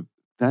the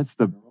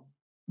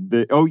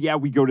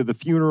we go to the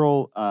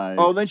funeral.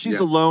 Then she's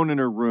alone in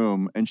her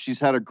room and she's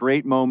had a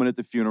great moment at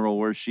the funeral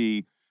where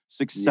she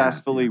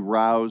successfully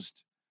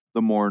roused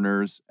the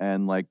mourners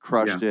and like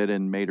crushed it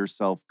and made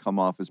herself come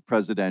off as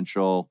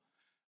presidential.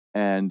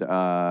 And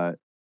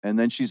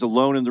then she's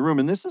alone in the room.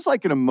 And this is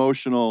like an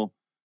emotional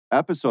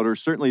episode, or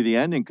certainly the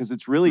ending, because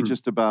it's really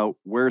just about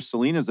where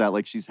Selena's at.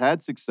 Like she's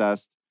had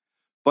success,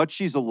 but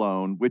she's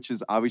alone, which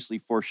is obviously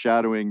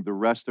foreshadowing the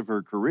rest of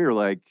her career.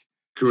 Like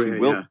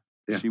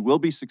She will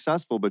be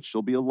successful, but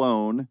she'll be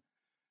alone.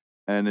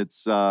 And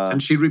it's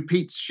and she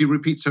repeats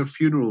her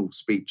funeral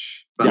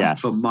speech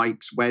for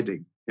Mike's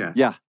wedding. Yes.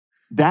 Yeah.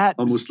 That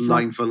almost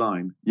line for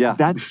line. Yeah.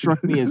 That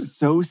struck me as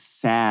so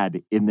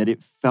sad in that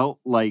it felt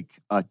like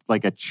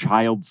a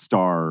child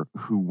star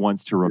who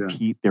wants to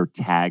repeat their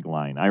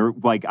tagline. I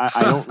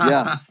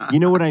don't you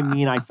know what I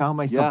mean? I found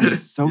myself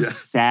so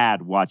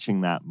sad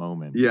watching that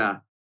moment.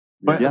 Yeah.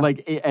 But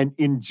and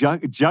in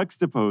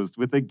juxtaposed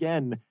with,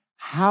 again,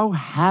 how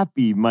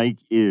happy Mike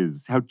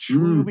is, how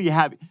truly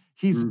happy.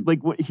 He's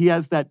he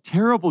has that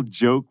terrible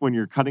joke when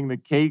you're cutting the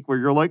cake where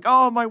you're like,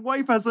 oh, my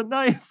wife has a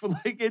knife.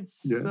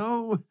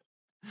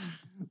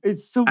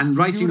 It's so and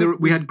writing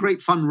we had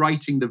great fun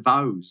writing the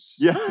vows.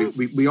 Yes.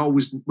 We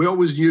always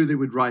knew they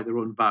would write their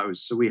own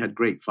vows, so we had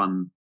great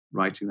fun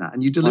writing that.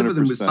 And you deliver 100%.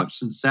 Them with such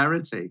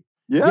sincerity.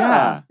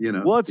 Yeah. You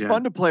know. Well, it's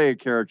fun to play a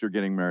character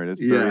getting married. It's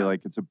very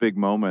it's a big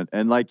moment.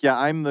 And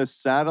I'm the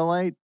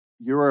satellite,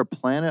 you're a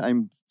planet,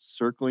 I'm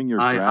circling your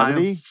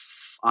gravity.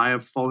 I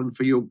have fallen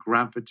for your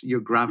gravity. Your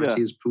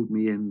gravity has pulled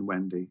me in,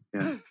 Wendy.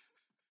 Yeah.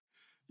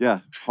 Yeah,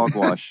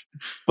 hogwash.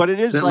 But it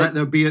is let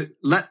there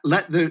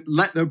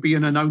be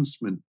an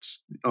announcement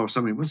or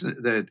something.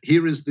 Wasn't it?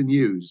 Here is the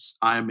news.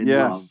 I am in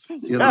love.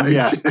 You know?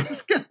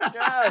 Yes.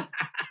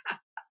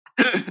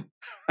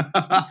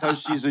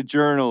 Because she's a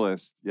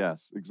journalist.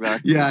 Yes,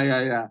 exactly.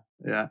 Yeah.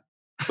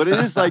 But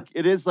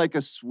it is like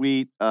a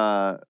sweet.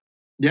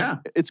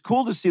 It's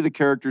cool to see the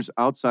characters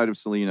outside of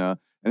Selena,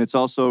 and it's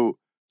also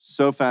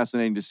so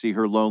fascinating to see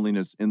her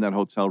loneliness in that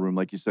hotel room.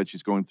 Like you said,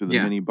 she's going through the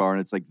mini bar, and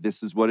it's like,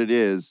 this is what it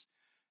is.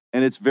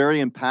 And it's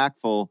very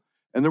impactful.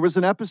 And there was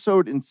an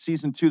episode in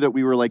season 2 that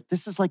we were like,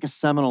 this is like a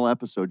seminal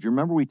episode. Do you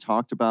remember we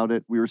talked about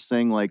it? We were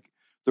saying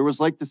there was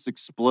this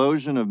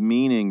explosion of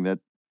meaning that,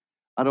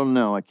 I don't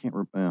know. I can't,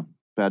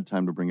 bad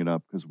time to bring it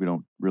up because we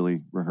don't really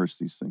rehearse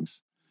these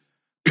things.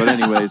 But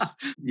anyways.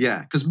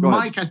 Because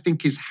Mike, I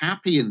think, is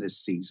happy in this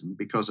season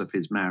because of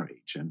his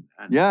marriage and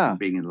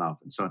being in love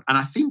and so on. And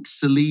I think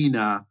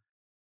Selena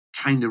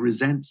kind of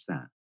resents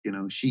that. You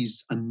know,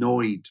 she's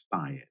annoyed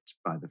by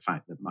the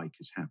fact that Mike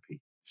is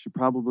happy. She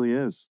probably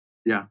is.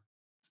 Yeah.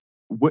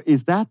 What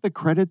is that the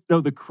credit though?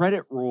 The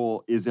credit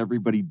roll is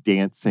everybody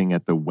dancing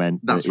at the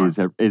wedding.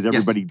 Is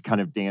everybody kind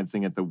of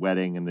dancing at the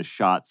wedding, and the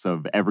shots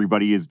of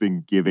everybody has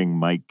been giving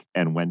Mike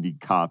and Wendy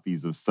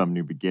copies of Some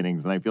New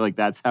Beginnings, and I feel like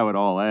that's how it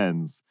all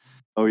ends.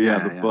 Oh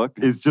yeah, the book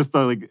is just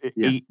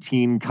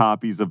 18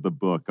 copies of the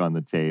book on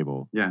the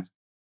table. Yeah,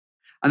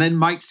 and then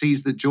Mike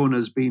sees that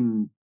Jonah's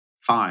been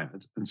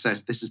fired and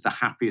says, "This is the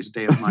happiest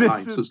day of my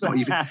life." So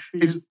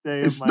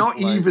it's not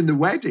even the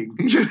wedding.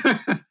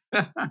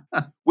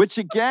 Which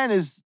again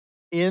is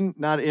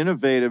not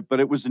innovative, but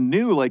it was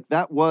new. Like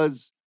that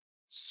was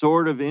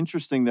sort of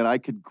interesting that I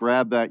could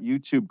grab that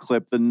YouTube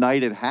clip the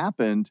night it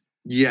happened.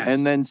 Yes.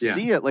 And then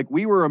see it. Like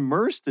we were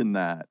immersed in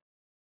that.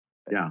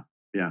 Yeah.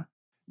 No,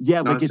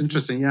 it's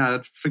interesting. Yeah,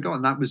 I'd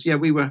forgotten that was,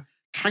 we were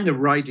kind of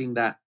riding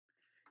that,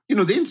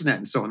 the internet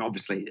and so on,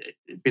 obviously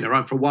it'd been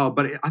around for a while,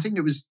 but I think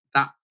it was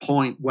that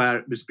point where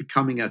it was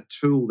becoming a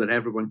tool that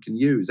everyone can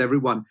use.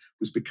 Everyone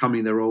was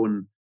becoming their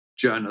own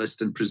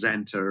journalist and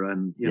presenter,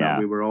 and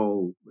we were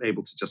all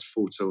able to just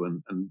photo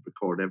and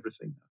record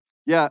everything.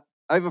 Yeah,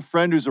 I have a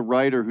friend who's a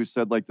writer who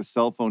said the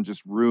cell phone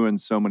just ruined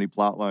so many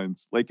plot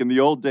lines. Like in the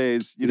old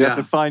days, you'd have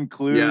to find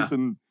clues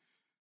and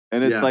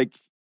it's like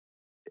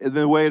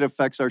the way it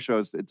affects our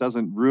shows, it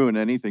doesn't ruin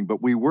anything,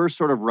 but we were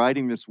sort of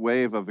riding this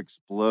wave of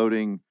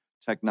exploding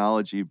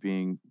technology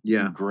being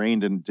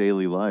ingrained in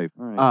daily life.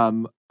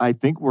 Right. I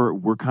think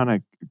we're kind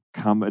of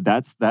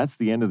that's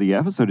the end of the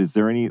episode. Is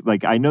there any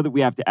I know that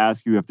we have to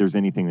ask you if there's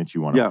anything that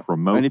you want to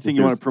promote. Anything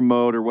you want to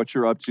promote or what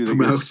you're up to that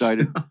you're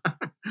excited.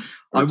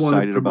 I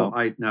want to promote.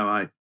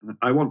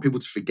 I want people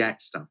to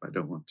forget stuff. I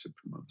don't want to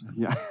promote.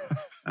 Yeah.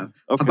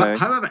 Okay. But,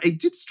 however, it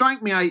did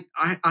strike me. I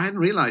hadn't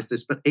realized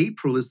this, but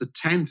April is the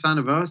 10th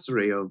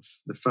anniversary of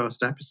the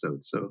first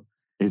episode. So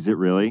is it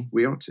really?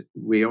 We ought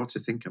to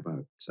think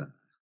about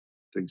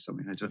doing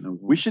something. I don't know.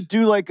 We should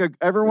do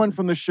everyone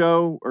from the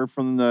show or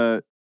from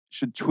the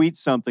should tweet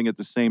something at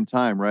the same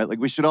time, right? Like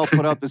we should all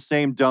put out the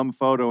same dumb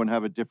photo and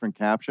have a different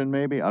caption,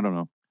 maybe. I don't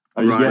know.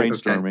 I'm just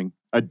brainstorming. Okay.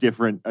 A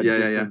different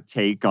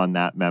take on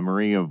that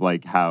memory of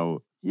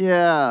how.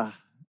 Yeah.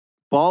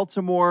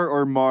 Baltimore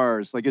or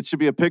Mars. It should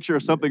be a picture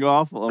of something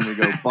awful and we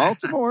go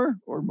Baltimore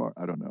or Mars.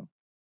 I don't know.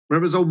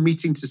 Remember us all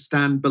meeting to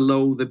stand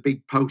below the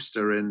big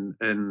poster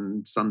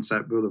in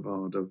Sunset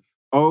Boulevard of.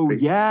 Oh,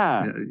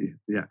 yeah.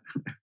 Yeah.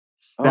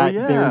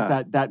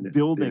 There's that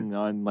building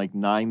on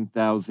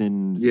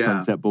 9,000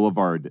 Sunset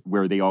Boulevard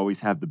where they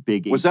always have the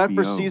big. Was HBO. that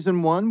for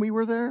season 1? We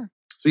were there.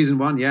 Season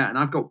 1, yeah, and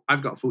I've got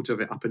a photo of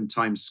it up in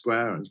Times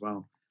Square as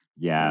well.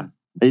 Yeah,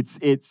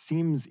 it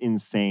seems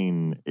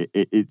insane.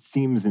 It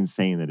seems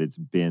insane that it's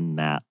been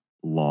that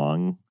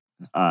long.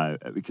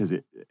 Because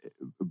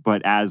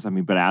but as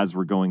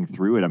we're going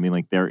through it,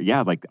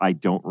 I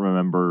don't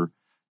remember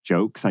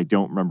jokes. I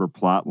don't remember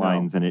plot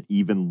lines, and it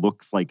even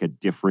looks like a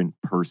different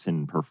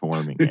person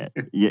performing it.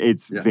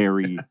 It's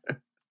very,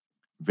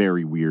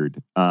 very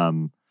weird.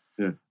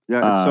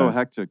 Yeah, it's so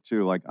hectic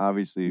too. Like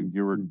obviously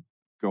you were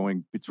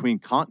going between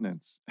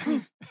continents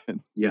and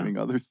doing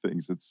other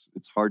things.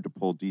 It's hard to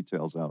pull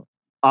details out.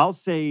 I'll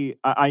say,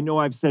 I know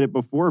I've said it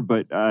before,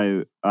 but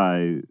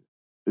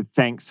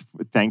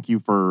thank you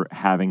for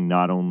having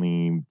not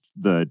only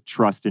the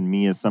trust in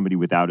me as somebody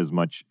without as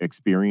much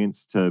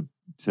experience to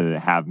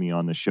have me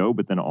on the show,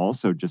 but then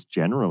also just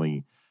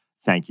generally,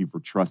 thank you for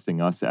trusting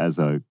us as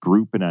a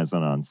group and as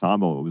an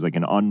ensemble. It was like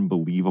an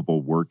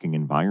unbelievable working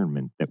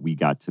environment that we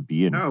got to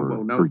be in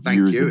for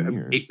years and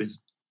years.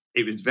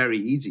 It was very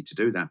easy to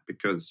do that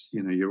because,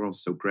 you're all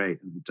so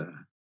great and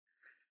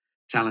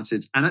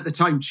talented, and at the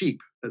time cheap.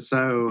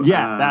 So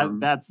I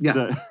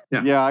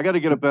got to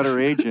get a better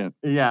agent.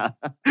 Yeah.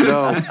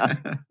 So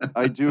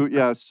I do.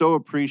 Yeah. So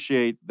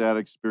appreciate that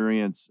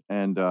experience.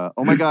 And oh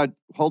my God,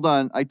 hold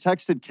on. I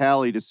texted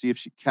Callie to see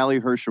if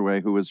Callie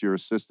Hershaway, who was your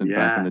assistant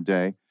back in the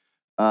day.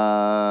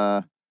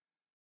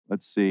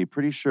 Let's see.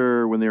 Pretty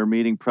sure when they were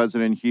meeting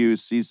President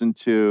Hughes, season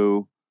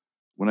 2,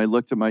 when I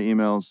looked at my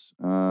emails,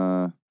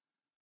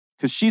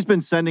 because she's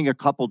been sending a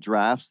couple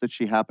drafts that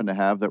she happened to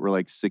have that were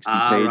like 60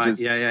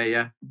 pages. Right.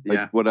 Yeah.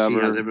 Like whatever.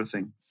 She has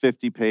everything.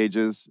 50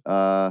 pages.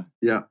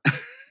 Yeah.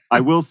 I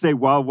will say,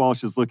 while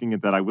Walsh is looking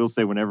at that, I will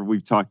say whenever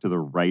we've talked to the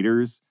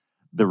writers,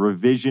 the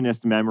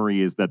revisionist memory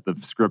is that the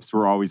scripts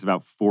were always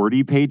about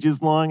 40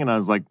 pages long. And I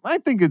was like, I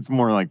think it's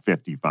more like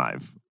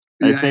 55.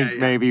 I think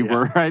maybe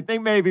we're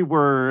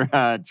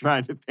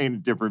trying to paint a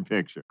different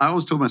picture. I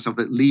always told myself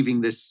that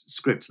leaving this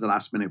script to the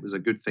last minute was a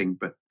good thing,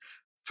 but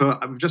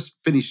I've just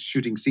finished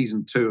shooting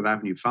season 2 of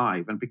Avenue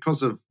 5, and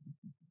because of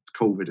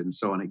COVID and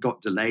so on, it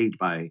got delayed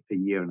by a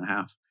year and a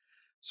half.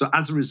 So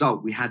as a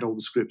result, we had all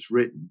the scripts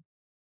written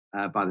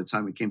by the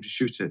time we came to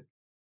shoot it.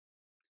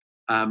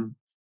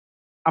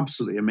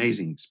 Absolutely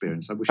amazing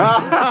experience. I wish I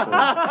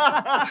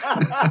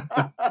did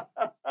it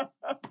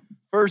before.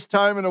 First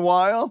time in a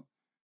while.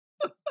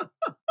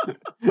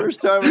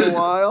 First time in a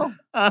while.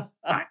 At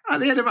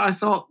the end of it, I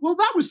thought, well,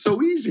 that was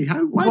so easy.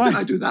 Why didn't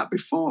I do that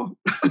before?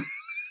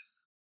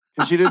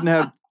 Because you didn't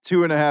have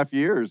 2.5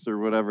 years or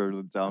whatever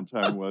the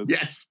downtime was.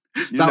 Yes.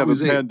 You didn't have a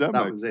pandemic.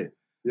 That was it.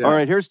 Yeah. All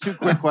right, here's 2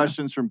 quick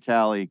questions from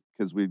Callie,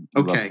 because we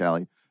love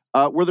Callie.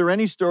 Were there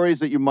any stories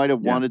that you might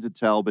have wanted to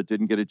tell but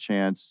didn't get a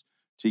chance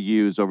to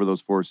use over those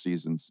 4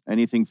 seasons?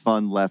 Anything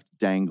fun left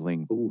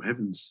dangling? Oh,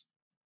 heavens.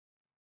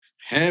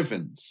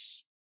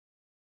 Heavens.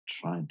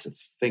 Trying to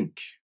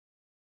think.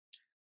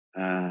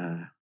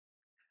 I'm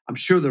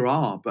sure there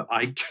are, but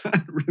I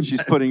can't remember.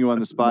 She's putting you on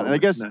the spot. And I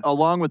guess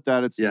along with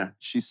that,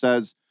 she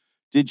says,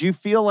 did you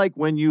feel like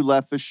when you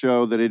left the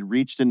show that it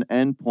reached an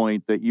end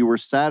point that you were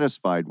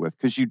satisfied with?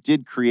 Because you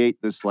did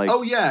create this like...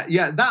 Oh, yeah.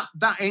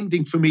 That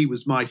ending for me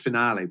was my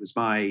finale, was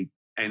my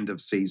end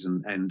of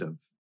season, end of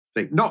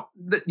thing. Not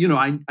that,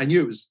 I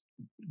knew it was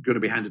going to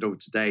be handed over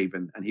to Dave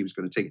and he was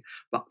going to take it.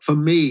 But for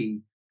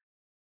me,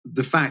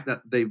 the fact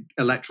that the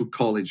Electoral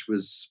College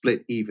was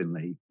split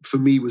evenly, for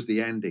me, was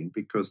the ending,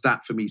 because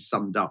that for me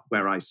summed up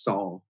where I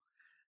saw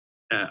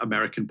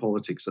American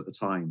politics at the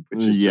time,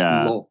 which is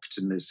just locked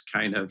in this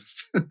kind of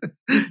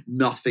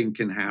nothing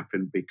can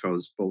happen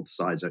because both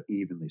sides are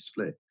evenly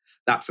split.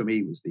 That for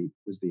me was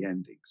the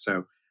ending.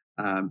 So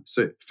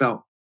it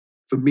felt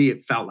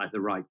like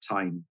the right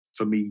time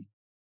for me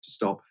to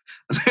stop.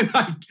 And then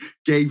I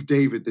gave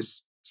David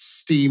this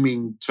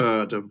steaming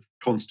turd of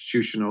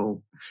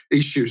constitutional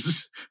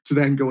issues to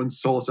then go and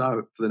sort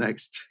out for the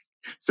next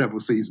several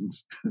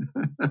seasons.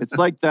 It's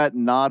like that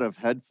knot of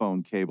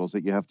headphone cables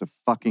that you have to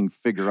fucking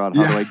figure out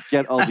how do I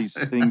get all these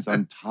things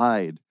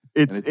untied.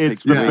 It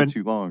takes way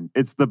too long.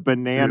 It's the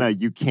banana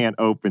you can't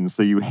open,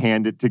 so you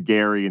hand it to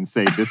Gary and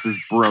say, "This is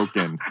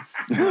broken."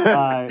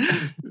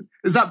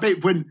 Is that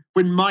bit when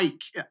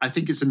Mike? I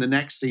think it's in the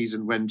next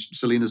season when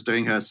Selena's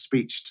doing her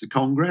speech to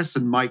Congress,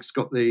 and Mike's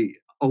got the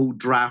old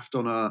draft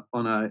on a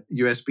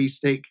USB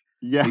stick.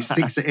 Yeah, he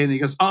sticks it in. And he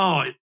goes,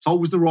 "Oh, it's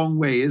always the wrong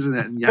way, isn't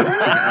it?" And you have to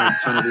take it out and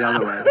turn it the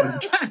other way.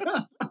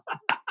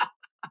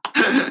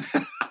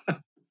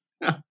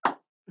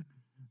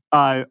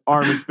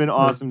 Arm, it's been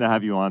awesome to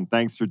have you on.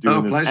 Thanks for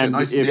doing this. Pleasure. And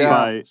nice to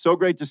see you. So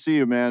great to see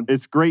you, man.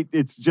 It's great.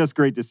 It's just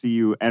great to see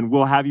you, and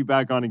we'll have you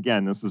back on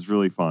again. This is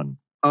really fun.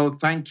 Oh,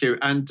 thank you.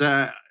 And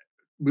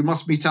we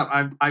must meet up.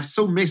 I've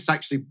so missed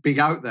actually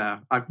being out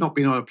there. I've not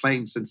been on a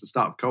plane since the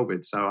start of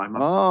COVID, so I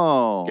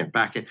must get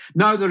back in.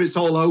 Now that it's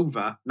all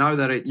over, now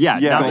that it's now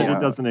that it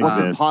doesn't exist.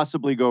 What could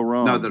possibly go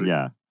wrong?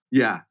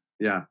 Yeah.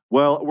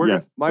 Well,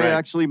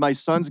 my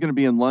son's going to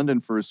be in London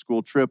for a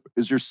school trip.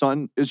 Is your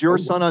son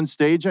on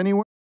stage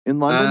anywhere in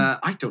London?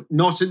 I don't.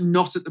 Not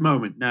at the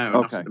moment. No. Okay.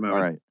 Not at the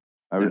moment.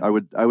 All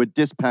right. I would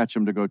dispatch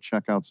him to go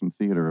check out some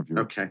theater of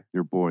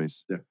your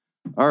boys. Yeah.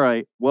 All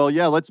right. Well,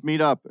 yeah, let's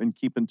meet up and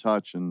keep in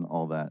touch and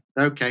all that.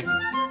 Okay. Do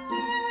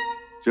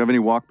you have any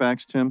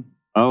walkbacks, Tim?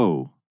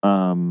 Oh,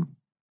 I'll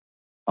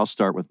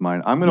start with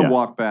mine. I'm going to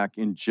walk back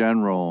in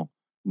general.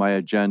 My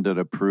agenda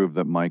to prove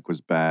that Mike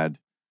was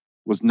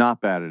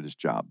not bad at his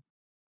job.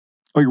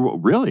 Oh, you're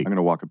really? I'm going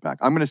to walk it back.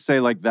 I'm going to say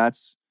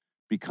that's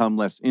become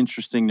less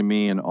interesting to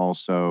me, and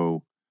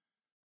also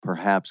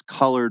perhaps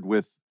colored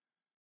with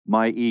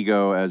my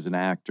ego as an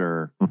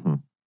actor Mm-hmm.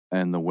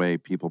 and the way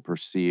people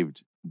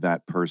perceived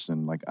that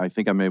person. Like, I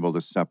think I'm able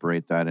to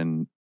separate that,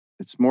 and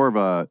it's more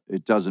of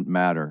it doesn't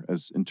matter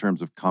as in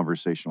terms of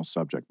conversational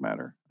subject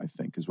matter, I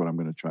think, is what I'm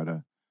going to try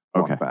to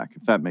walk back,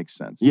 if that makes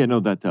sense. Yeah, no,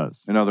 that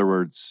does. In other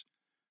words,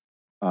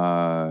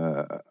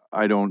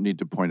 I don't need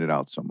to point it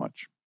out so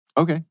much.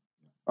 Okay.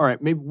 All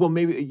right.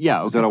 Maybe, yeah.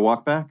 Okay. Is that a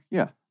walk back?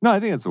 Yeah. No, I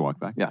think it's a walk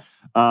back. Yeah.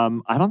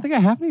 I don't think I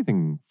have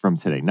anything from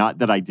today. Not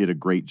that I did a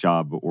great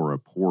job or a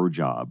poor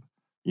job.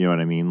 You know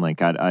what I mean?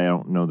 Like, I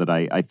don't know that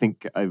I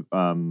think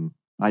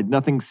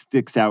nothing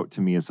sticks out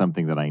to me as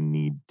something that I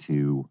need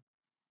to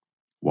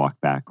walk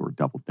back or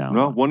double down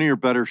on. One of your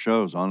better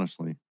shows,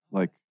 honestly.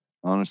 Like,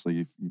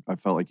 honestly, I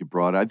felt like you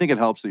brought it. I think it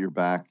helps that you're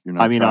back. You're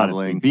not traveling.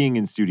 Honestly, being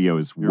in studio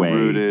is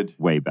rooted.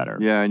 Way better.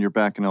 Yeah, and you're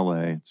back in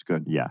LA. It's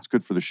good. Yeah. It's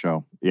good for the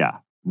show. Yeah.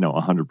 No,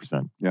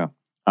 100%. Yeah.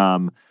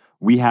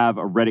 We have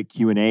a Reddit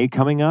Q&A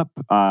coming up.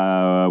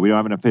 We don't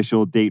have an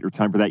official date or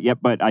time for that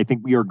yet, but I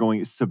think we are going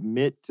to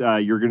submit.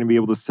 You're going to be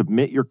able to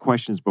submit your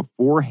questions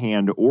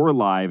beforehand or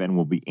live, and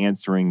we'll be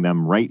answering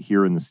them right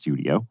here in the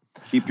studio.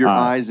 Keep your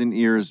eyes and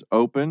ears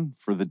open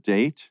for the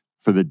date.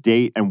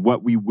 And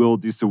what we will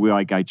do. So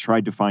I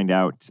tried to find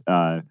out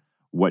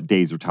what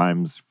days or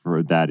times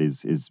for that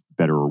is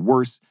better or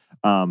worse.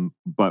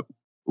 But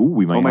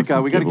we might. Oh my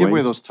God, we got to give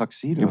away those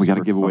tuxedos. Yeah, we got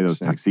to give away those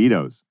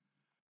tuxedos.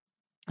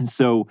 And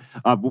so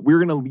we're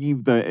going to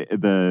leave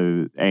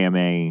the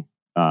AMA,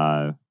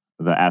 the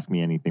Ask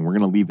Me Anything. We're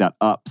going to leave that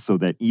up so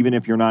that even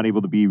if you're not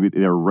able to be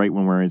there right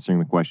when we're answering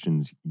the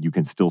questions, you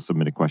can still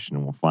submit a question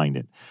and we'll find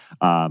it.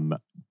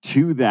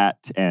 To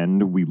that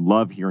end, we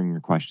love hearing your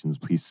questions.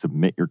 Please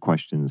submit your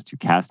questions to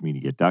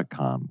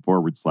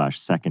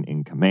castmedia.com/second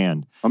in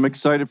command. I'm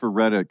excited for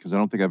Reddit because I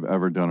don't think I've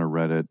ever done a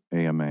Reddit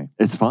AMA.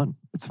 It's fun.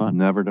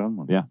 Never done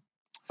one. Yeah.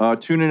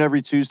 Tune in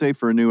every Tuesday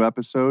for a new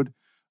episode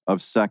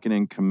of Second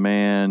in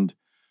Command,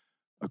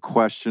 a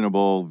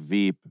questionable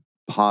Veep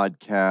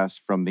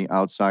podcast from the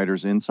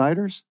Outsiders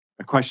Insiders.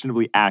 A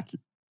questionably accurate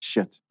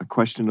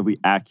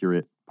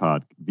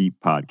Veep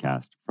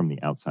podcast from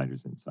the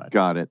Outsiders Insiders.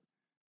 Got it.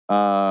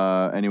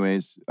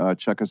 Anyways,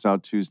 check us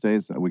out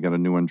Tuesdays. We got a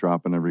new one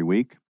dropping every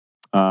week.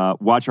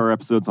 Watch our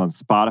episodes on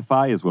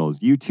Spotify as well as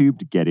YouTube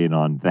to get in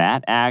on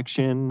that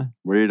action.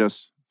 Rate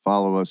us,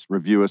 follow us,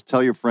 review us,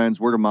 tell your friends.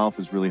 Word of mouth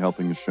is really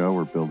helping the show.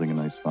 We're building a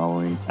nice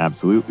following.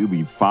 Absolutely.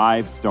 Leave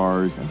 5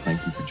 stars, and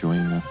thank you for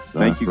joining us.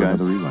 Thank you, guys.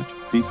 For another rewatch.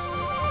 Peace.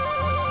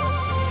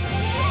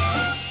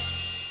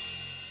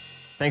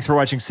 Thanks for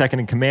watching Second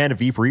in Command of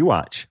Veep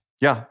Rewatch.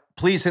 Yeah.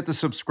 Please hit the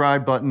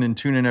subscribe button and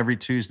tune in every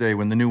Tuesday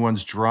when the new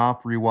ones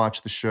drop.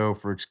 Rewatch the show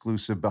for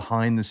exclusive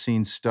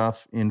behind-the-scenes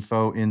stuff,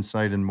 info,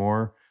 insight, and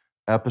more.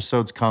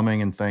 Episodes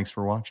coming, and thanks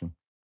for watching.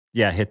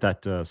 Yeah, hit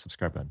that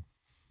subscribe button.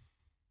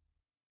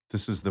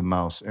 This is the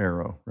mouse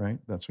arrow, right?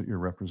 That's what you're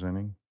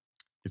representing?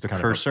 It's a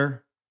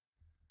cursor?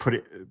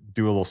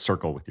 Do a little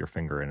circle with your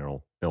finger, and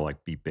it'll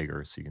like be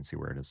bigger so you can see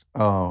where it is.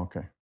 Oh, okay.